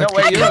Frankenstein. I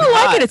kind of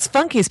like it. It's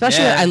funky,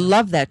 especially. Yeah. I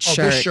love that Oh,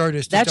 shirt. this shirt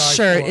is to that die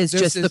shirt for. is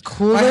This just the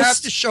coolest. I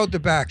have to show the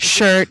back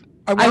shirt.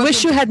 I I want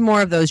wish them you had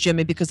more of those,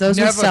 Jimmy, because those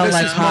would Never. sell This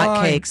like is mine.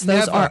 hotcakes.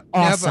 Those Never, are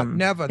awesome.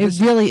 Never. It This-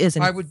 really is.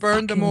 I would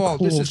burn them all.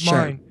 This is shirt.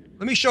 mine.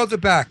 Let me show the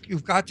back.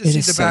 You've got to It see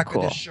is the so back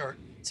cool. of this shirt.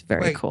 It's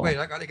very cool. Wait,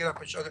 I got to get up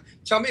and show them.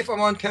 Tell me if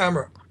I'm on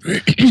camera.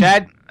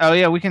 Chad. Oh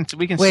yeah, we can see.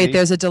 Wait,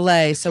 there's a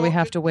delay, so we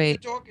have to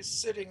wait. The dog is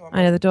sitting on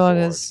I know the dog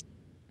floor. is.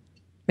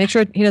 Make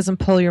sure he doesn't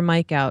pull your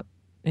mic out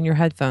in your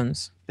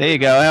headphones. There you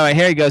go. Anyway,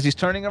 here he goes. He's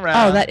turning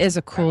around. Oh, that is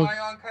a cool. Am I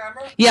on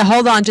camera? Yeah,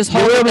 hold on. Just You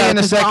hold will it be though, in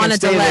a 'cause we're second. on a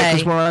Stay there delay.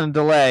 because we're on a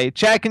delay.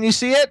 Chad, can you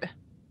see it?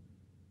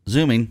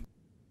 Zooming.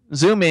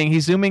 Zooming.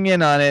 He's zooming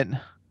in on it.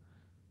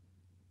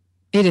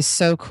 It is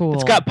so cool.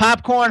 It's got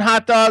popcorn,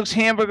 hot dogs,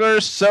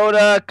 hamburgers,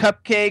 soda,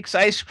 cupcakes,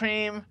 ice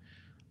cream.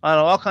 I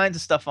don't know, all kinds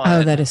of stuff on it.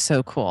 Oh, that is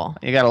so cool.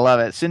 You gotta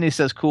love it. Cindy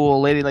says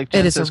cool. LadyLake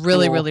Jen It is says a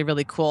really, cool. really,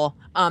 really cool.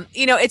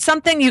 It's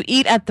something you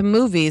eat at the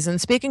movies. And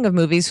speaking of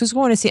movies, who's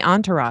going to see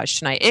Entourage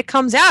tonight? It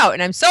comes out,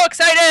 and I'm so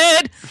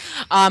excited.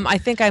 I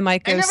think I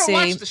might go never see.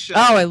 watched the show.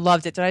 Oh, I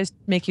loved it. Did I just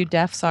make you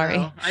deaf? Sorry.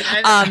 No,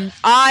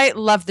 I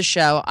love the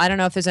show. I don't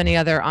know if there's any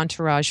other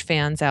Entourage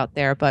fans out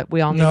there, but we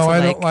all need No, to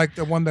I don't like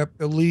the one that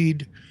the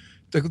lead,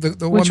 the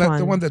Which one that one?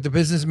 the one that the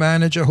business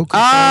manager who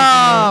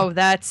Oh,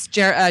 that's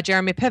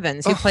Jeremy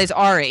Pivens. He plays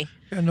Ari.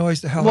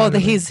 annoys the hell Well, out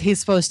of me. he's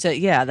supposed to.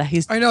 Yeah, that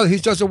he's. I know he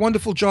does a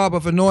wonderful job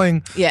of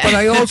annoying. Yeah. But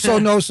I also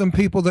know some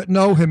people that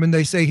know him and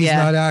they say he's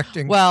Yeah. not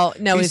acting. Well,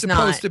 no, he's not.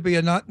 supposed to be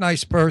a not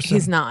nice person.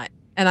 He's not.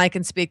 And I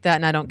can speak that,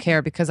 and I don't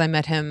care because I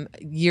met him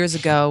years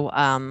ago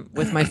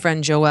with my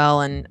friend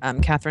Joelle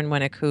and Catherine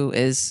Winnick, who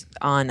is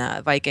on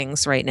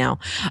Vikings right now.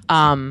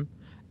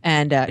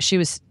 And she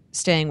was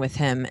staying with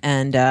him,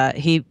 and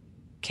he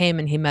came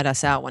and he met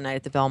us out one night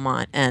at the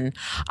Belmont. And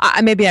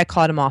maybe I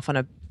caught him off on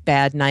a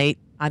bad night.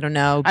 I don't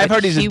know. I've but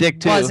heard he's a dick,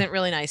 too. He wasn't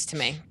really nice to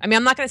me. I mean,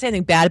 I'm not going to say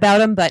anything bad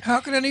about him, but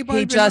How could anybody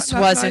he be just not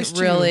wasn't nice to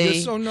you? really.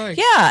 You're so nice.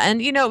 Yeah,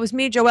 and it was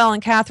me, Joelle,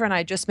 and Catherine.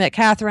 I just met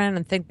Catherine,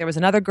 and think there was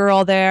another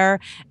girl there,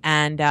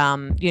 and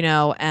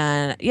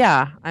and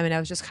yeah. I mean, I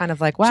was just kind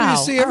of like, wow.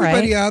 So you see, all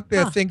everybody right. out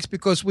there thinks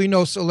because we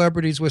know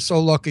celebrities, we're so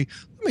lucky.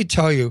 Let me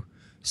tell you,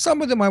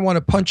 some of them I want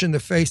to punch in the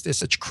face. They're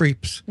such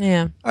creeps.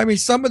 Yeah. I mean,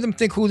 some of them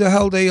think who the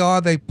hell they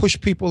are. They push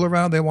people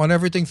around. They want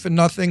everything for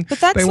nothing. But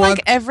that's they like want,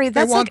 every.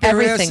 they That's want like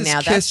their everything asses now.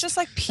 That's kissed. just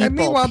like people. And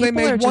meanwhile, people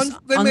they are made one.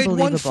 just They made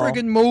one unbelievable.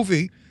 friggin'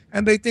 movie,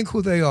 and they think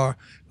who they are.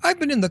 I've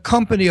been in the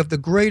company of the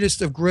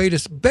greatest of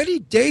greatest, Betty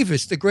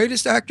Davis, the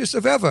greatest actress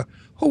of ever,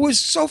 who was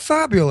so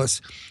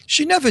fabulous.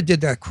 She never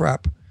did that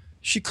crap.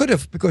 She could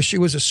have because she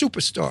was a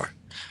superstar,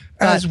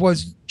 as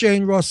was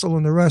Jane Russell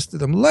and the rest of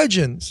them,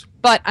 legends.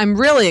 But I'm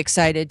really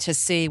excited to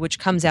see, which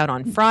comes out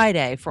on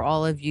Friday for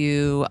all of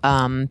you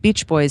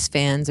Beach Boys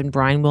fans and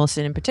Brian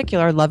Wilson in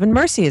particular. Love and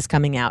Mercy is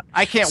coming out.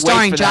 I can't wait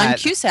starring for John that.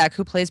 Cusack,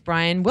 who plays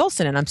Brian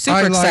Wilson, and I'm super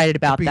I like excited the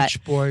about Beach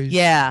that. Boys.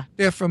 Yeah,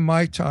 They're from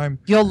my time.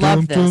 You'll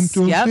love this.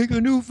 Yep. Take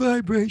a new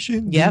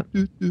vibration. Yep.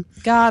 Do, do, do.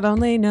 God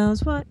only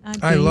knows what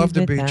I'd I be love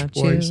the Beach without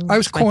Boys. you. I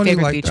was My corny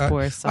favorite like Beach that.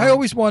 Boys song. I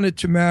always wanted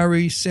to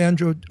marry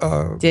Sandra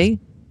D.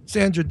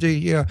 Sandra D.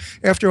 Yeah.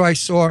 After I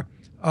saw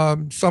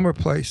Summer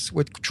Place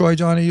with Troy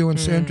Donahue and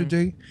Sandra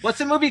Dee. What's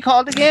the movie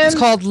called again? It's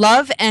called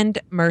Love and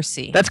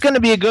Mercy. That's going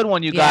to be a good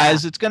one, you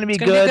guys. It's going to be It's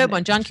gonna good. be a good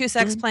one. John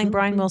Cusack's playing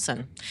Brian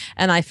Wilson,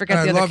 and I forget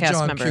the other love cast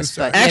John members.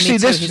 Cusack. But Actually, yeah, me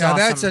too. He's Now awesome.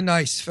 that's a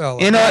nice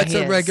fella. You know, That's He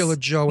a is. regular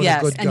Joe and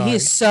yes, a good guy. and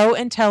he's so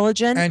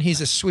intelligent. And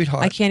he's a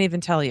sweetheart. I can't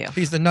even tell you.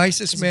 He's the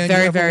nicest man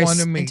very, you ever very want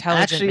to meet.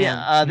 intelligent Actually,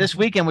 man. this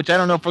weekend, which I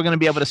don't know if we're going to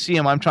be able to see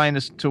him, I'm trying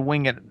to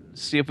wing it,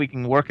 see if we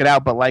can work it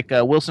out. But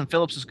Wilson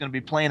Phillips is going to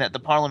be playing at the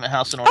Parliament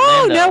House in Orlando.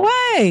 Oh, no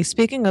way!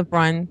 Speaking of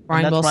Brian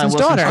that's Wilson's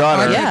Brian Wilson's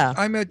daughter. Yeah.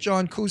 I met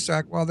John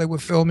Cusack while they were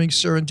filming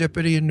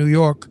Serendipity in New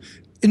York.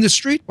 In the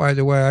street, by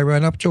the way. I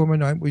ran up to him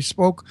and we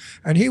spoke,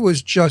 and he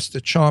was just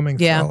a charming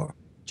fella.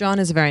 John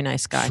is a very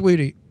nice guy.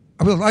 Sweetie.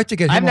 I would like to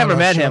get him I've never on our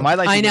met show. him. I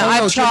I know. No,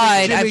 I've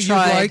tried. Jimmy, I've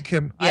tried. You like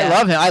him. I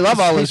love him. I love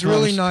all his He's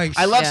really movies. nice.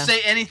 I love Yeah.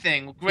 Say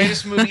Anything.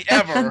 Greatest movie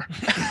ever.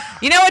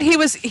 You know what?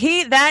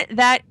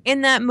 That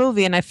in that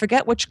movie, and I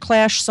forget which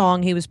Clash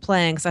song he was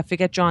playing because I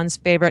forget John's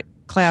favorite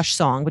Clash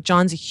song, but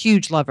John's a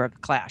huge lover of the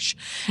Clash,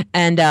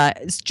 and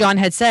John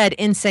had said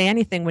in Say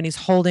Anything when he's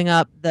holding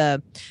up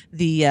the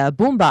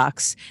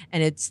boombox,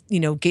 and it's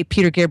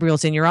Peter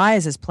Gabriel's In Your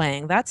Eyes is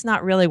playing. That's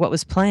not really what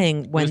was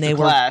playing when they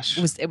were. Clash.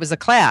 It was a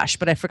Clash,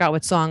 but I forgot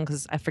what song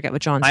because I forget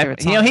what John's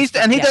favorite song. He is,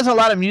 but does a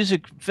lot of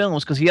music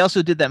films because he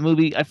also did that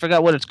movie. I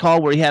forgot what it's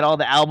called, where he had all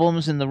the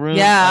albums in the room.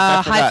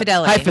 Yeah, High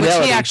Fidelity, which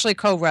Fidelity. he actually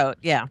co-wrote.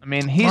 Yeah, I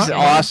mean, he's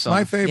awesome.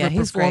 My favorite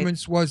he's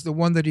performance was the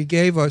one that he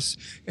gave us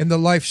in the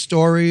life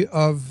story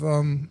of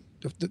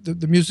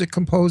the music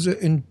composer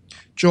in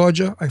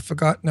Georgia. I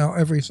forgot now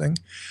everything.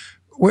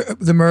 Where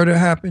the murder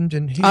happened,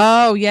 and he.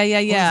 Oh yeah.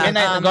 Midnight in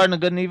the Garden of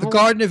Good and Evil. The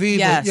Garden of Evil.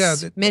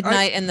 Yes. Yeah.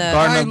 Midnight in the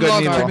Garden I of Good and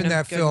loved Evil. him in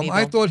that Good film. and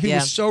I Evil. thought he Yeah.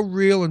 was so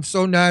real and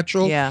so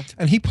natural. Yeah.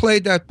 And he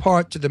played that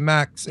part to the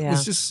max. It Yeah.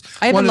 was just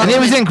I even one of love And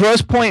the- he was in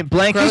Grosse Pointe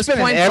Blank. Grosse He's been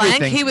Pointe in Blank.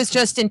 everything. He was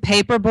just in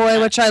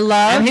Paperboy, which I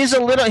love. And he's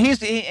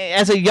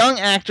as a young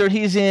actor,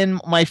 he's in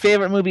my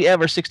favorite movie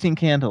ever, 16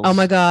 Candles. Oh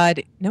my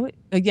God! No,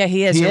 yeah,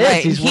 he is. He You're is.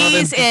 right. He's one of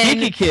them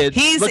geeky kids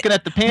He's looking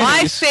at the panties.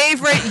 My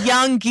favorite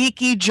young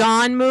geeky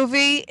John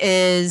movie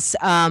is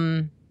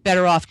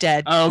Better Off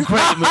Dead. Oh,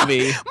 great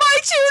movie. My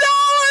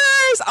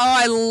 $2. Oh,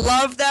 I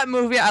love that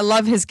movie. I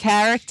love his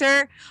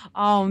character.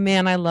 Oh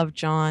man, I love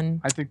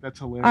John. I think that's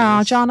hilarious.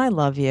 Oh, John, I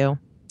love you.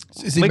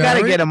 Is he We got to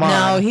married? get him on.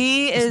 No,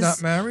 he He's is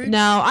not married?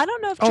 No, I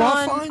don't know if Oh,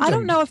 I'll John. find I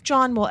don't him. know if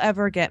John will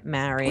ever get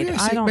married. Oh,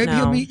 yeah, I see, don't maybe know.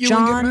 he'll meet you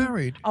John, and get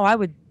married. Oh, I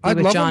would be I'd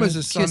with love John him as a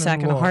Cusack in a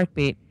son-in-law.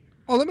 heartbeat.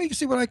 Oh, let me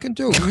see what I can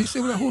do. Let me see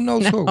who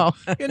knows No.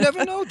 who. You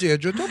never know,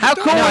 Deirdre. Don't, How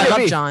don't cool No, would I it love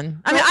be?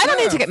 John. I mean, Don't I don't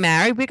need to laugh. get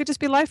married. We could just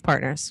be life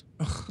partners.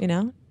 You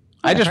know.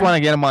 I just want to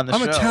get him on the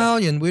I'm show.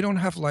 Italian. We don't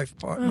have life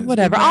partners.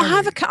 Whatever. We're I'll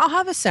married.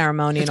 have a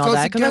ceremony It and all goes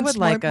that because I against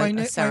would like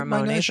my a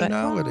ceremony. but,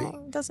 nationality. well,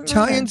 it doesn't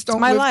Italians matter. don't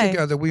It's my live life.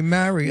 together. We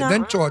marry and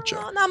then torture.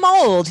 No, I'm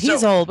old.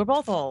 He's So- old. We're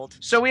both old.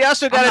 So we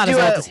also I'm got not to as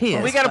do old as he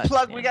is, we got to but,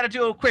 plug. yeah. We got to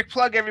do a quick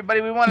plug,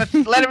 everybody. We want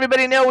to let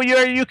everybody know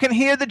where you can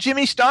hear the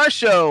Jimmy Star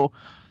Show.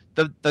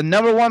 The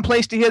number one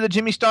place to hear the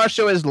Jimmy Star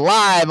Show is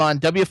live on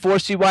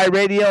W4CY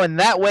Radio, and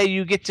that way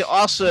you get to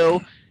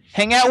also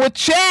hang out with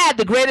Chad,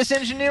 the greatest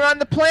engineer on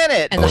the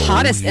planet. And the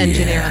hottest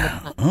engineer on the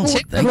planet. Oh,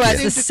 thank who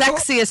has you. the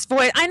sexiest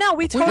voice. I know.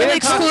 We totally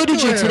didn't talk excluded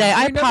to you him. today.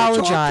 I We never talked to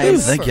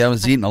apologize. him. Thank you. I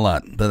was eating a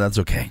lot, but that's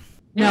okay.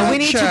 No, we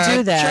need Chad, to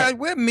do that. Chad,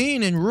 we're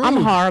mean and rude. I'm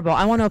horrible.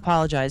 I want to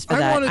apologize for I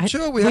that. wanted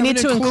to. We haven't need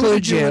to include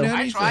included you. in I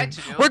anything. tried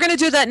to. We're going to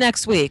do that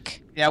next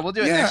week. Yeah, we'll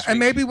do it Yeah, next week. and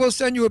maybe we'll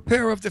send you a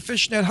pair of the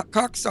fishnet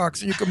cock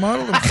socks and you can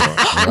model them for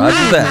us.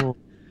 Roger that.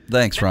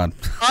 Thanks, Ron.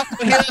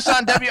 Also hear us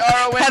on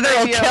WROM Heather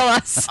will Radio. kill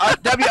us.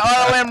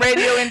 WROM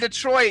Radio in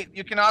Detroit.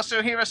 You can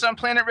also hear us on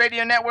Planet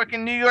Radio Network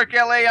in New York,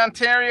 LA,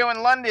 Ontario,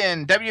 and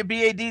London.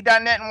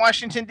 WBAD.net in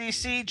Washington,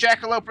 D.C.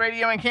 Jackalope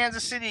Radio in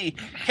Kansas City.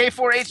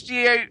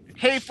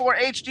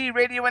 K4HD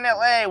Radio in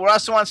LA. We're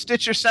also on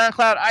Stitcher,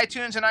 SoundCloud,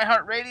 iTunes, and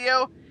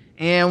iHeartRadio.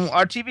 And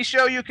our TV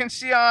show you can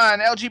see on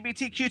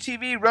LGBTQ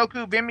TV,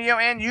 Roku, Vimeo,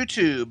 and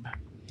YouTube.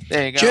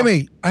 There you go.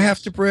 Jimmy, I have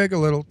to brag a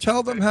little.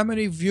 Tell them how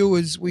many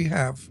viewers we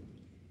have.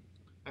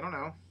 I don't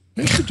know.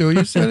 Yes, you do.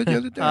 You said it the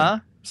other day. Huh?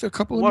 It's a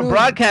couple of We're million.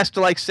 broadcast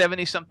to like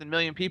 70-something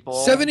million people.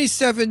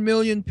 77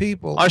 million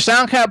people. Our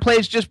SoundCloud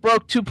plays just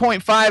broke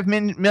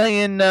 2.5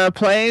 million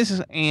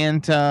plays,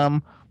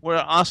 and we're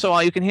also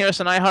you can hear us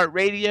on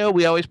iHeartRadio.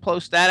 We always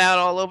post that out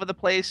all over the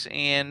place,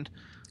 and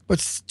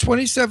But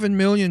 27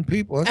 million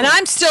people. That's And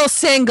I'm still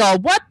single.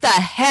 What the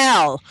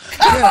hell?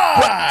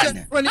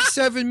 yeah,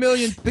 27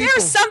 million people.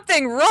 There's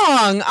something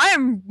wrong.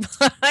 I'm.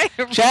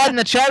 Chad in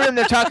the chat room,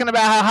 they're talking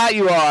about how hot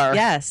you are.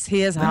 Yes,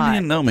 he is They don't hot.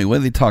 even know me. What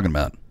are they talking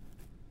about?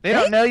 They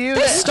don't know you.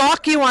 They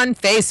stalk you on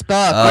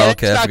Facebook. Oh,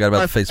 okay. I forgot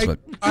about Facebook.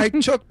 I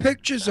took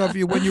pictures of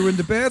you when you were in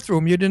the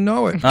bathroom. You didn't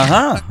know it.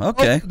 Uh-huh.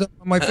 Okay.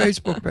 On my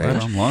Facebook page. Well,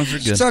 as long as you're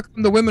good. Suck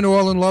the women are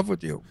all in love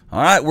with you.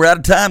 All right, we're out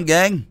of time,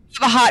 gang.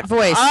 have a hot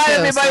voice. All right, too,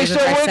 everybody, so so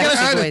there's a we're gonna-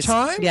 sexy Out of voice.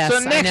 time? Yes, So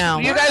next, I know.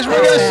 you guys,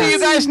 we're gonna see you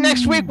guys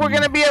next week. We're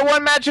gonna be at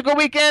One Magical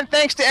Weekend.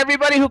 Thanks to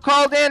everybody who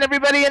called in,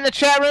 everybody in the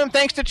chat room.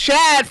 Thanks to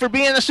Chad for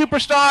being a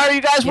superstar.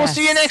 You guys, we'll Yes.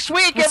 see you next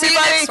week, We'll see you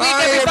everybody. next week,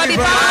 Bye, everybody. everybody.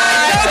 Bye.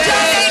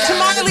 Go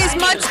Bye. donate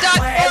to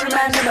Marley'sMuds.org. Every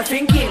man never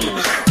thinking,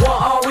 what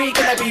are we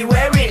gonna be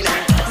wearing?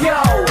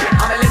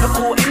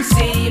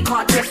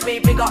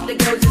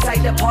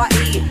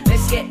 party.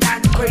 Let's get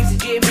down to crazy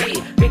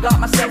Jimmy. Big up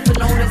myself and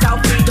known as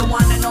Alfie, the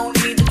one and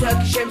only, the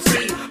Turkish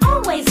MC.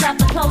 Always love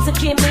the clothes of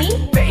Jimmy.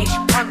 Bitch,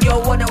 I'm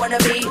your wanna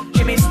be.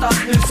 Jimmy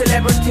Star's new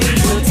celebrity.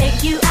 We'll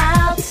take you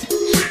out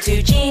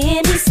to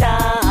Jimmy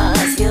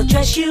Stars. He'll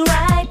dress you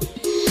right